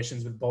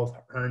situations with both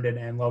Herndon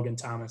and Logan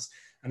Thomas.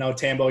 I know,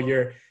 Tambo,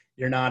 you're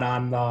not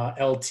on the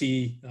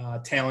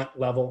LT talent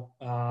level.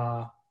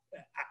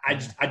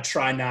 I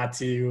try not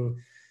to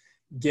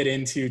get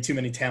into too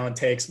many talent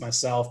takes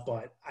myself,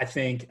 but I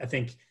think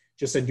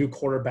just a new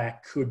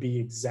quarterback could be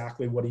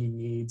exactly what he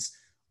needs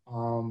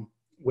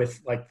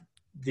with like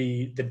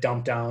the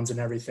dump downs and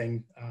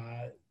everything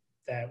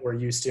that we're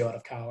used to out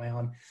of Kyle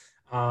Allen.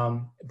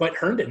 But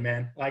Herndon,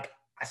 man, like,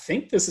 I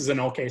think this is an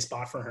okay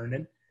spot for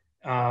Herndon.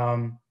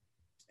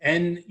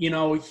 And,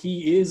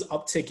 he is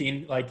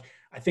upticking. Like,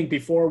 I think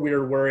before we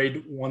were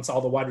worried once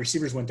all the wide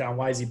receivers went down,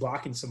 why is he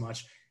blocking so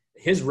much?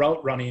 His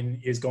route running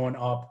is going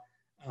up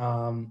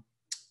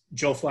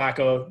Joe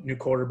Flacco, new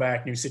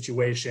quarterback, new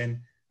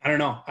situation. I don't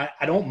know.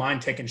 I don't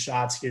mind taking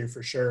shots here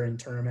for sure in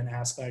tournament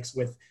aspects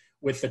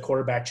with the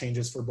quarterback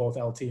changes for both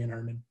LT and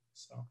Herman.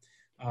 So,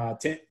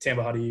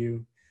 Tambo, how do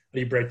you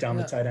break down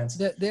the tight ends?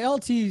 The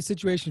LT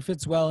situation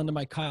fits well into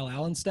my Kyle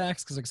Allen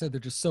stacks because, like I said, they're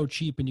just so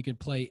cheap and you can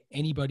play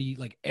anybody,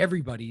 like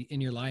everybody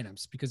in your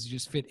lineups because you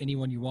just fit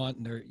anyone you want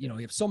and they're, you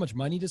have so much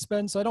money to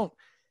spend. So I don't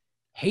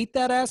hate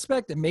that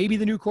aspect. And maybe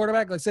the new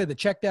quarterback, like I said, the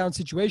check down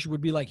situation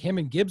would be like him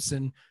and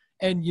Gibson.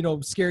 And,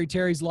 Scary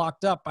Terry's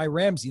locked up by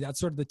Ramsey. That's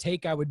sort of the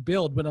take I would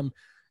build when I'm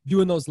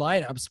doing those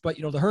lineups. But,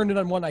 the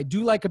Herndon one I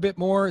do like a bit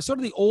more. Sort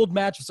of the old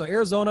matchup. So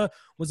Arizona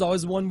was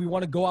always the one we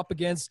want to go up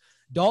against.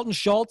 Dalton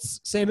Schultz,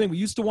 same thing. We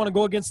used to want to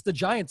go against the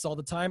Giants all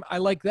the time. I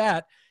like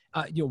that.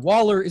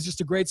 Waller is just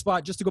a great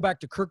spot. Just to go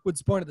back to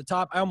Kirkwood's point at the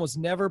top, I almost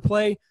never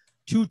play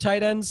two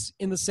tight ends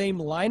in the same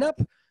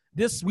lineup.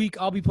 This week,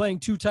 I'll be playing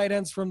two tight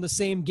ends from the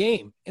same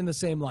game in the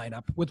same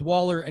lineup with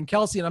Waller and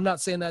Kelsey. And I'm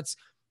not saying that's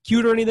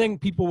cute or anything.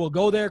 People will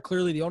go there.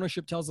 Clearly, the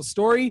ownership tells a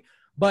story,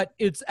 but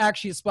it's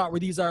actually a spot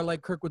where these are,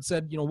 like Kirkwood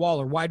said,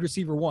 Waller, wide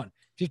receiver one,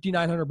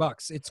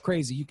 $5,900. It's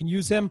crazy. You can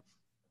use him.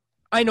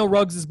 I know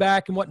Ruggs is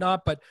back and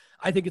whatnot, but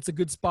I think it's a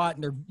good spot,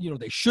 and they're,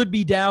 they should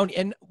be down.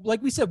 And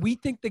like we said, we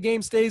think the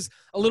game stays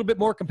a little bit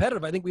more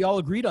competitive. I think we all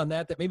agreed on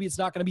that maybe it's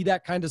not going to be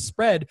that kind of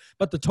spread,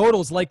 but the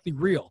total is likely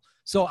real.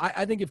 So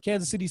I think if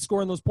Kansas City's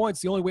scoring those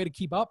points, the only way to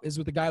keep up is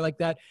with a guy like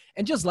that.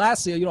 And just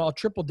lastly, I'll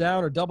triple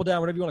down or double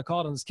down, whatever you want to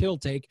call it on this Kittle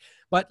take.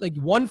 But like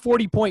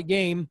 140-point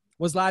game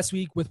was last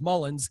week with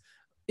Mullins.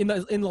 In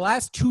the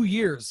last 2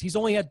 years, he's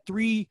only had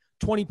 3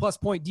 20-plus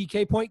point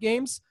DK point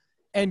games,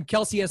 and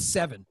Kelsey has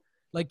 7.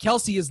 Like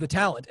Kelsey is the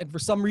talent, and for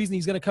some reason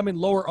he's going to come in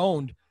lower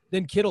owned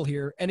than Kittle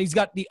here. And he's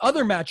got the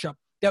other matchup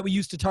that we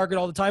used to target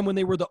all the time when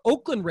they were the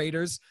Oakland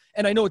Raiders.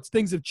 And I know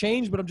things have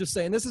changed, but I'm just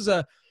saying this is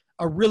a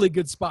really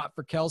good spot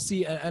for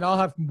Kelsey, and I'll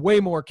have way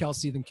more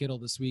Kelsey than Kittle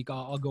this week.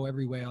 I'll go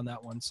every way on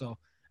that one. So,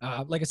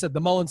 like I said, the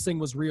Mullins thing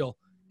was real.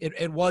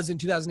 It was in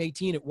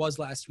 2018. It was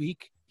last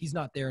week. He's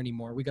not there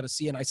anymore. We got to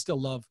see, and I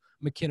still love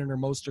McKinnon or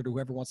Mostert or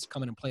whoever wants to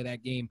come in and play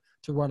that game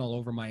to run all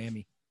over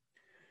Miami.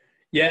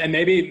 Yeah, and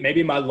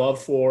maybe my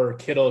love for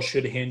Kittle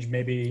should hinge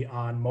maybe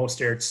on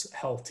Mostert's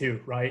health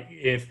too, right?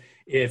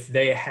 If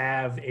they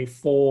have a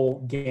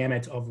full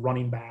gamut of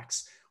running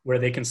backs where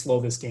they can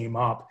slow this game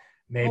up,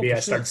 maybe I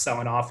start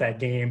selling off that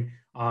game,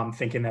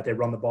 thinking that they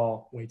run the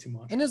ball way too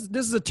much. And this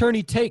is a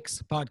Tourney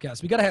Takes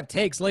podcast. We got to have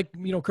takes. Like,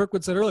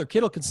 Kirkwood said earlier,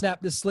 Kittle can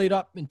snap this slate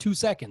up in 2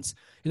 seconds.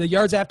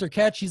 Yards after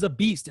catch, he's a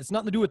beast. It's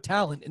nothing to do with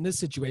talent in this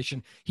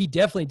situation. He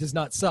definitely does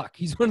not suck.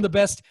 He's one of the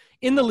best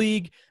in the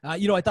league.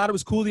 I thought it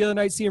was cool the other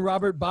night seeing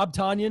Bob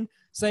Tonyan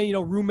saying,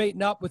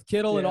 roommating up with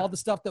Kittle and all the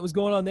stuff that was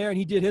going on there, and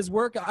he did his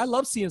work. I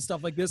love seeing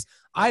stuff like this.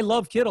 I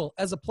love Kittle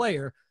as a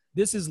player.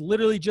 This is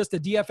literally just a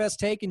DFS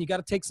take, and you got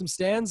to take some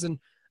stands, and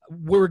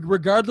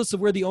regardless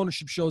of where the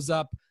ownership shows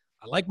up,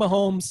 I like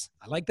Mahomes.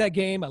 I like that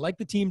game. I like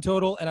the team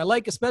total. And I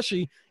like,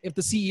 especially if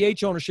the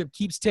CEH ownership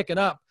keeps ticking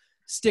up,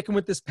 sticking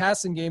with this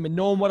passing game and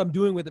knowing what I'm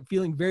doing with it,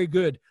 feeling very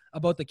good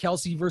about the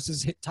Kelsey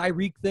versus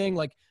Tyreek thing.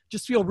 Like,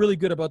 just feel really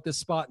good about this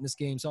spot in this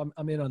game. So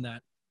I'm in on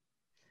that.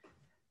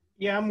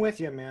 Yeah, I'm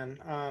with you, man,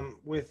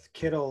 with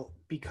Kittle,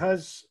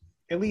 because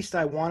at least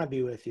I want to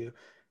be with you,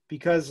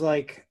 because,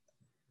 like,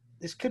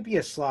 this could be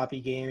a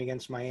sloppy game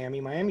against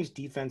Miami. Miami's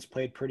defense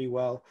played pretty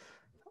well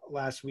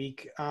last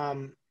week.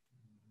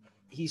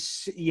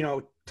 He's,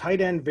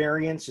 tight end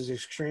variance is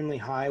extremely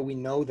high. We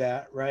know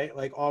that, right?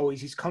 Like always,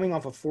 he's coming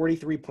off a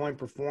 43-point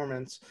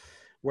performance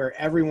where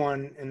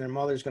everyone and their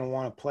mother's going to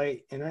want to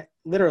play in it,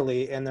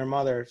 literally, and their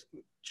mother,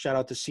 shout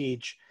out to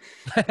Siege,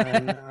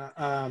 and,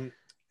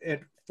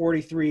 at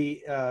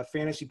 43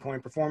 fantasy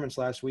point performance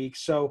last week.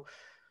 So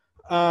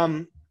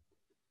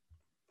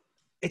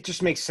it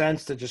just makes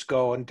sense to just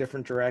go in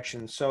different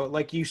directions. So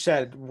like you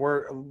said,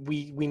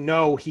 we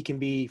know he can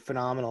be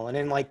phenomenal. And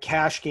in like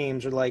cash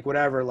games or like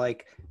whatever,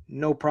 like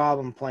no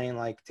problem playing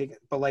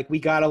but like we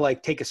got to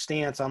like take a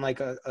stance on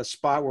like a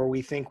spot where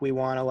we think we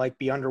want to like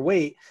be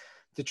underweight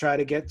to try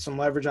to get some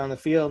leverage on the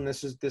field. And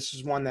this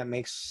is one that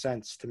makes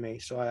sense to me.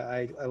 So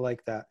I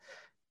like that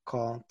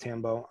call,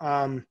 Tambo.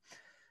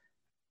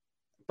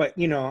 But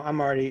I'm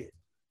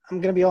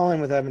going to be all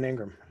in with Evan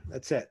Ingram.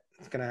 That's it.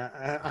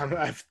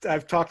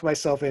 I've talked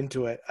myself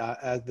into it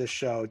at this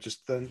show.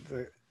 Just I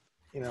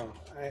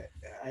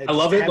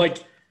love it.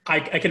 Like I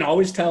can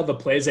always tell the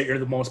plays that you're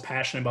the most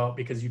passionate about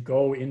because you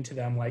go into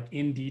them like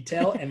in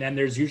detail, and then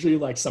there's usually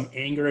like some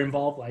anger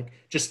involved. Like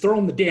just throw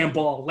him the damn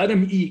ball, let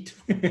him eat.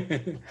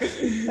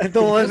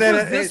 This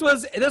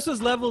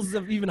was levels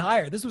of even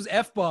higher. This was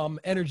F-bomb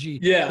energy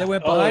that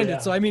went behind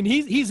it. So I mean,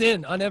 he's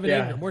in on Evan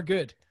Ingram. We're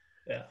good.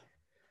 Yeah.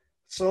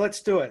 So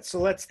let's do it. So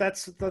let's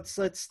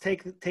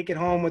take it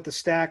home with the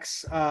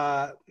stacks.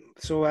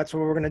 So that's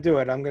what we're gonna do.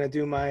 I'm gonna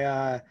do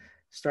my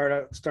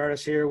start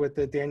us here with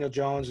the Daniel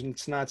Jones, and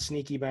it's not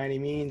sneaky by any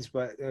means,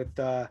 but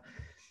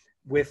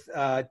with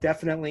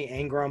definitely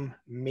Ingram,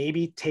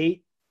 maybe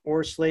Tate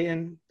or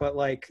Slayton, but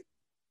like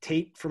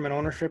Tate from an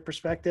ownership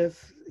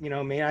perspective,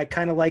 I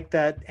kind of like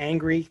that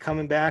angry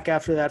coming back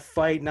after that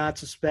fight, not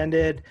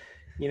suspended.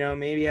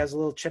 maybe has a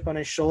little chip on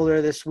his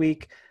shoulder this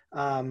week.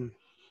 And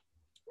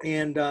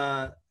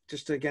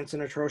just against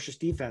an atrocious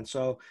defense.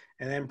 So,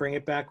 and then bring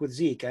it back with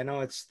Zeke. I know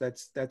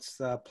that's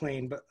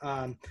plain, but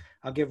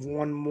I'll give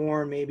one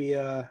more, maybe.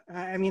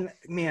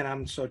 Man,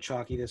 I'm so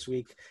chalky this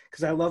week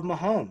because I love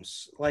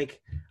Mahomes. Like,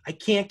 I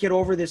can't get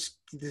over this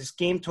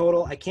game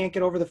total. I can't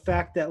get over the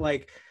fact that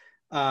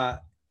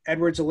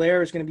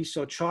Edwards-Helaire is going to be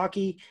so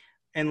chalky.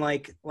 And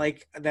like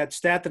that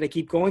stat that I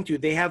keep going to,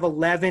 they have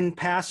 11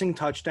 passing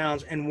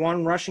touchdowns and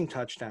 1 rushing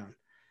touchdown.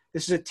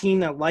 This is a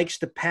team that likes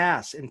to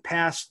pass and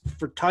pass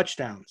for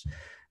touchdowns.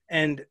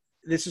 And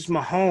this is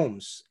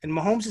Mahomes. And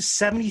Mahomes is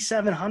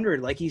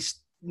 7,700. Like, he's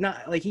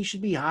not, like, he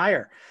should be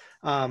higher.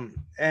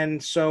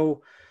 And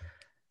so,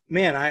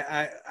 man,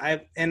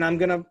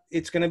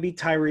 it's going to be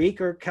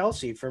Tyreek or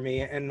Kelsey for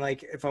me. And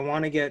like, if I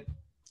want to get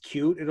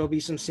cute, it'll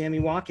be some Sammy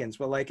Watkins.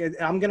 But like,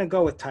 I'm going to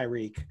go with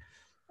Tyreek.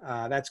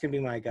 That's going to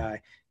be my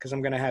guy because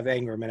I'm going to have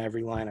Ingram in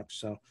every lineup.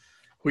 So,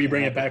 who you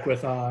bring it back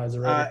with as a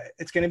Raider?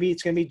 It's gonna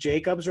be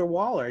Jacobs or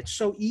Waller. It's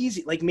so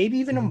easy. Like, maybe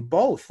even them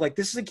both. Like,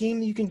 this is a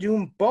game that you can do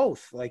them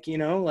both. Like,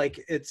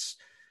 it's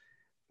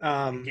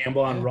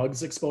gamble on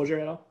Ruggs exposure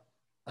at all.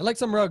 I like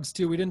some Ruggs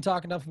too. We didn't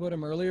talk enough about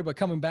him earlier, but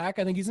coming back,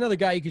 I think he's another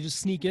guy you could just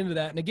sneak into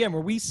that. And again,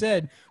 where we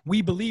said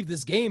we believe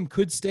this game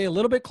could stay a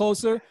little bit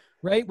closer,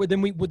 right?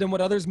 Within what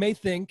others may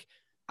think.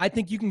 I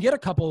think you can get a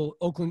couple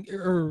Oakland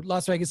or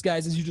Las Vegas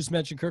guys, as you just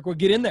mentioned, Kirkwood,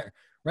 get in there.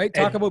 Right?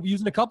 Talk about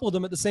using a couple of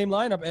them at the same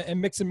lineup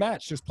and mix and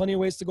match. There's plenty of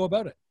ways to go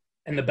about it.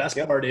 And the best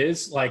part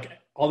is, like,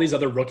 all these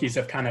other rookies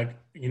have kind of,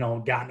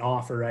 gotten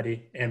off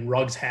already, and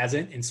Ruggs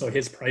hasn't. And so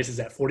his price is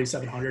at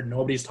 4,700.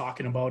 Nobody's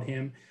talking about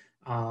him.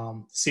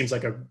 Seems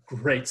like a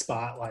great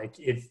spot. Like,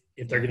 if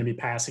they're going to be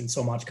passing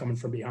so much coming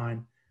from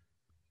behind.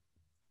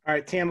 All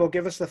right, Tambo,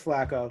 give us the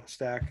Flacco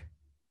stack.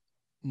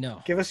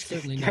 No, give us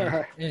certainly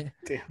not.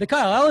 The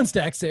Kyle Allen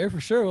stack's there for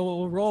sure.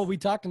 We'll roll. We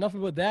talked enough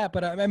about that,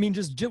 but I mean,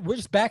 we're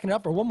just backing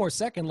up for one more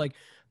second. Like,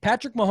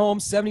 Patrick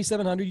Mahomes,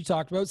 7,700. You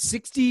talked about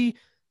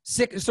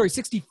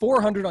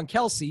 6,400 on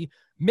Kelsey.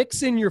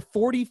 Mix in your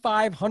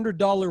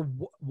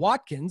 $4,500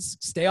 Watkins.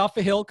 Stay off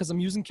a hill because I'm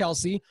using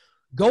Kelsey.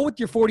 Go with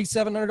your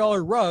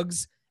 $4,700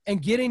 Ruggs and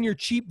get in your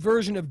cheap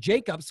version of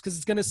Jacobs because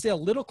it's going to stay a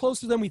little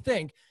closer than we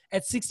think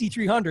at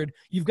 6,300.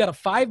 You've got a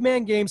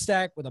 5-man game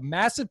stack with a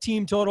massive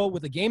team total,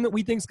 with a game that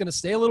we think is going to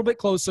stay a little bit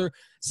closer,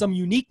 some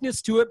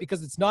uniqueness to it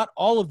because it's not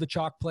all of the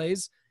chalk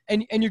plays,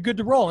 and you're good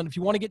to roll. And if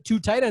you want to get 2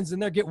 tight ends in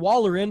there, get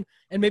Waller in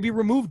and maybe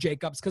remove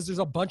Jacobs because there's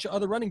a bunch of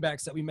other running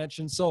backs that we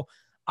mentioned. So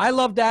I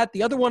love that.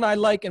 The other one I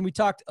like, and we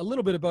talked a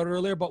little bit about it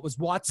earlier, but was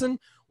Watson,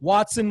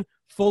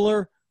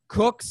 Fuller,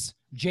 Cooks,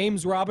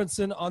 James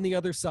Robinson on the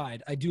other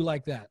side. I do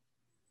like that.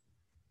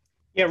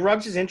 Yeah,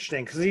 Ruggs is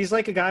interesting because he's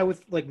like a guy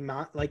with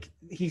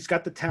he's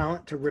got the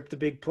talent to rip the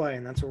big play,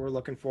 and that's what we're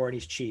looking for, and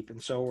he's cheap.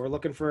 And so we're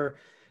looking for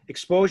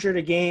exposure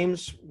to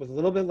games with a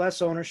little bit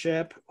less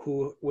ownership,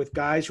 with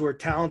guys who are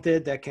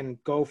talented that can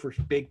go for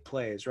big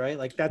plays, right?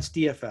 Like, that's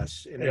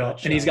DFS. And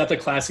he's got the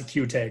classic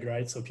Q tag,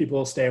 right? So people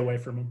will stay away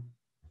from him.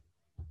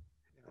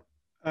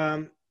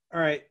 All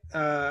right.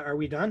 Are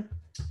we done?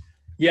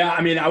 Yeah,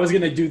 I mean, I was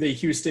going to do the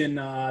Houston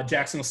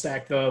Jacksonville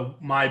stack.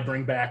 My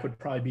bring back would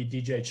probably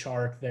be DJ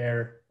Chark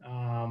there.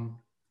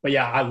 But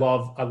yeah, I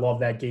love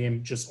that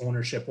game just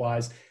ownership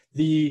wise.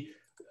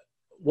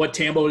 What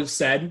Tambo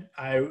said,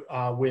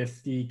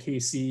 with the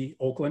KC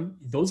Oakland,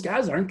 those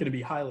guys aren't going to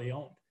be highly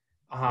owned.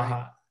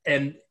 Right.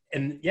 And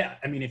yeah,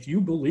 I mean, if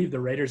you believe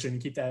the Raiders are going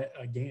to keep that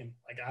a game,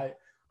 like I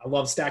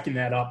love stacking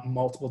that up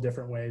multiple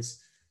different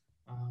ways.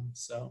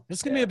 So this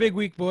is going to be a big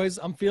week, boys.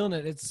 I'm feeling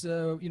it. It's,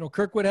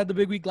 Kirkwood had the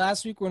big week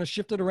last week. We're going to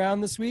shift it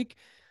around this week.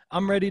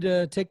 I'm ready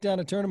to take down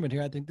a tournament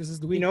here. I think this is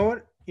the week. You know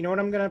what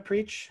I'm going to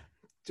preach?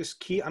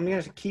 I'm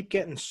going to keep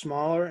getting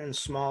smaller and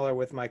smaller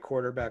with my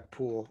quarterback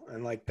pool.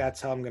 And that's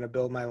how I'm going to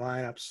build my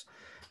lineups.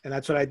 And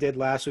that's what I did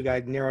last week. I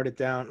narrowed it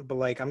down, but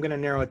I'm going to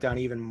narrow it down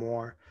even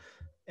more.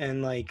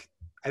 And I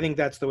think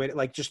that's the way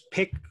to just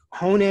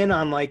hone in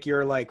on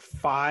your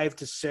 5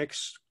 to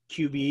 6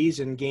 QBs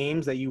and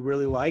games that you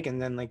really like,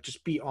 and then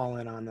just be all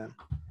in on them.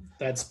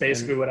 That's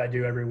basically what I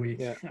do every week.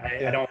 Yeah.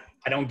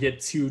 I don't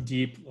get too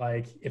deep.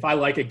 If I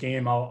like a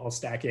game, I'll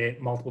stack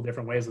it multiple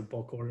different ways with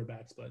both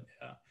quarterbacks. But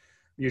yeah, I'm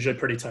usually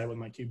pretty tight with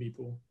my QB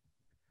pool.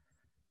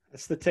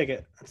 That's the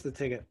ticket.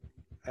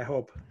 I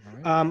hope.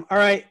 All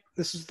right.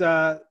 This has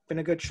been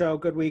a good show,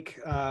 good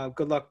week.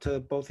 Good luck to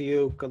both of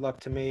you. Good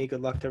luck to me.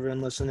 Good luck to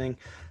everyone listening.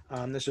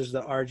 This is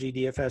the RG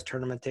DFS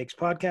Tournament Takes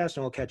podcast,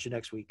 and we'll catch you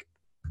next week.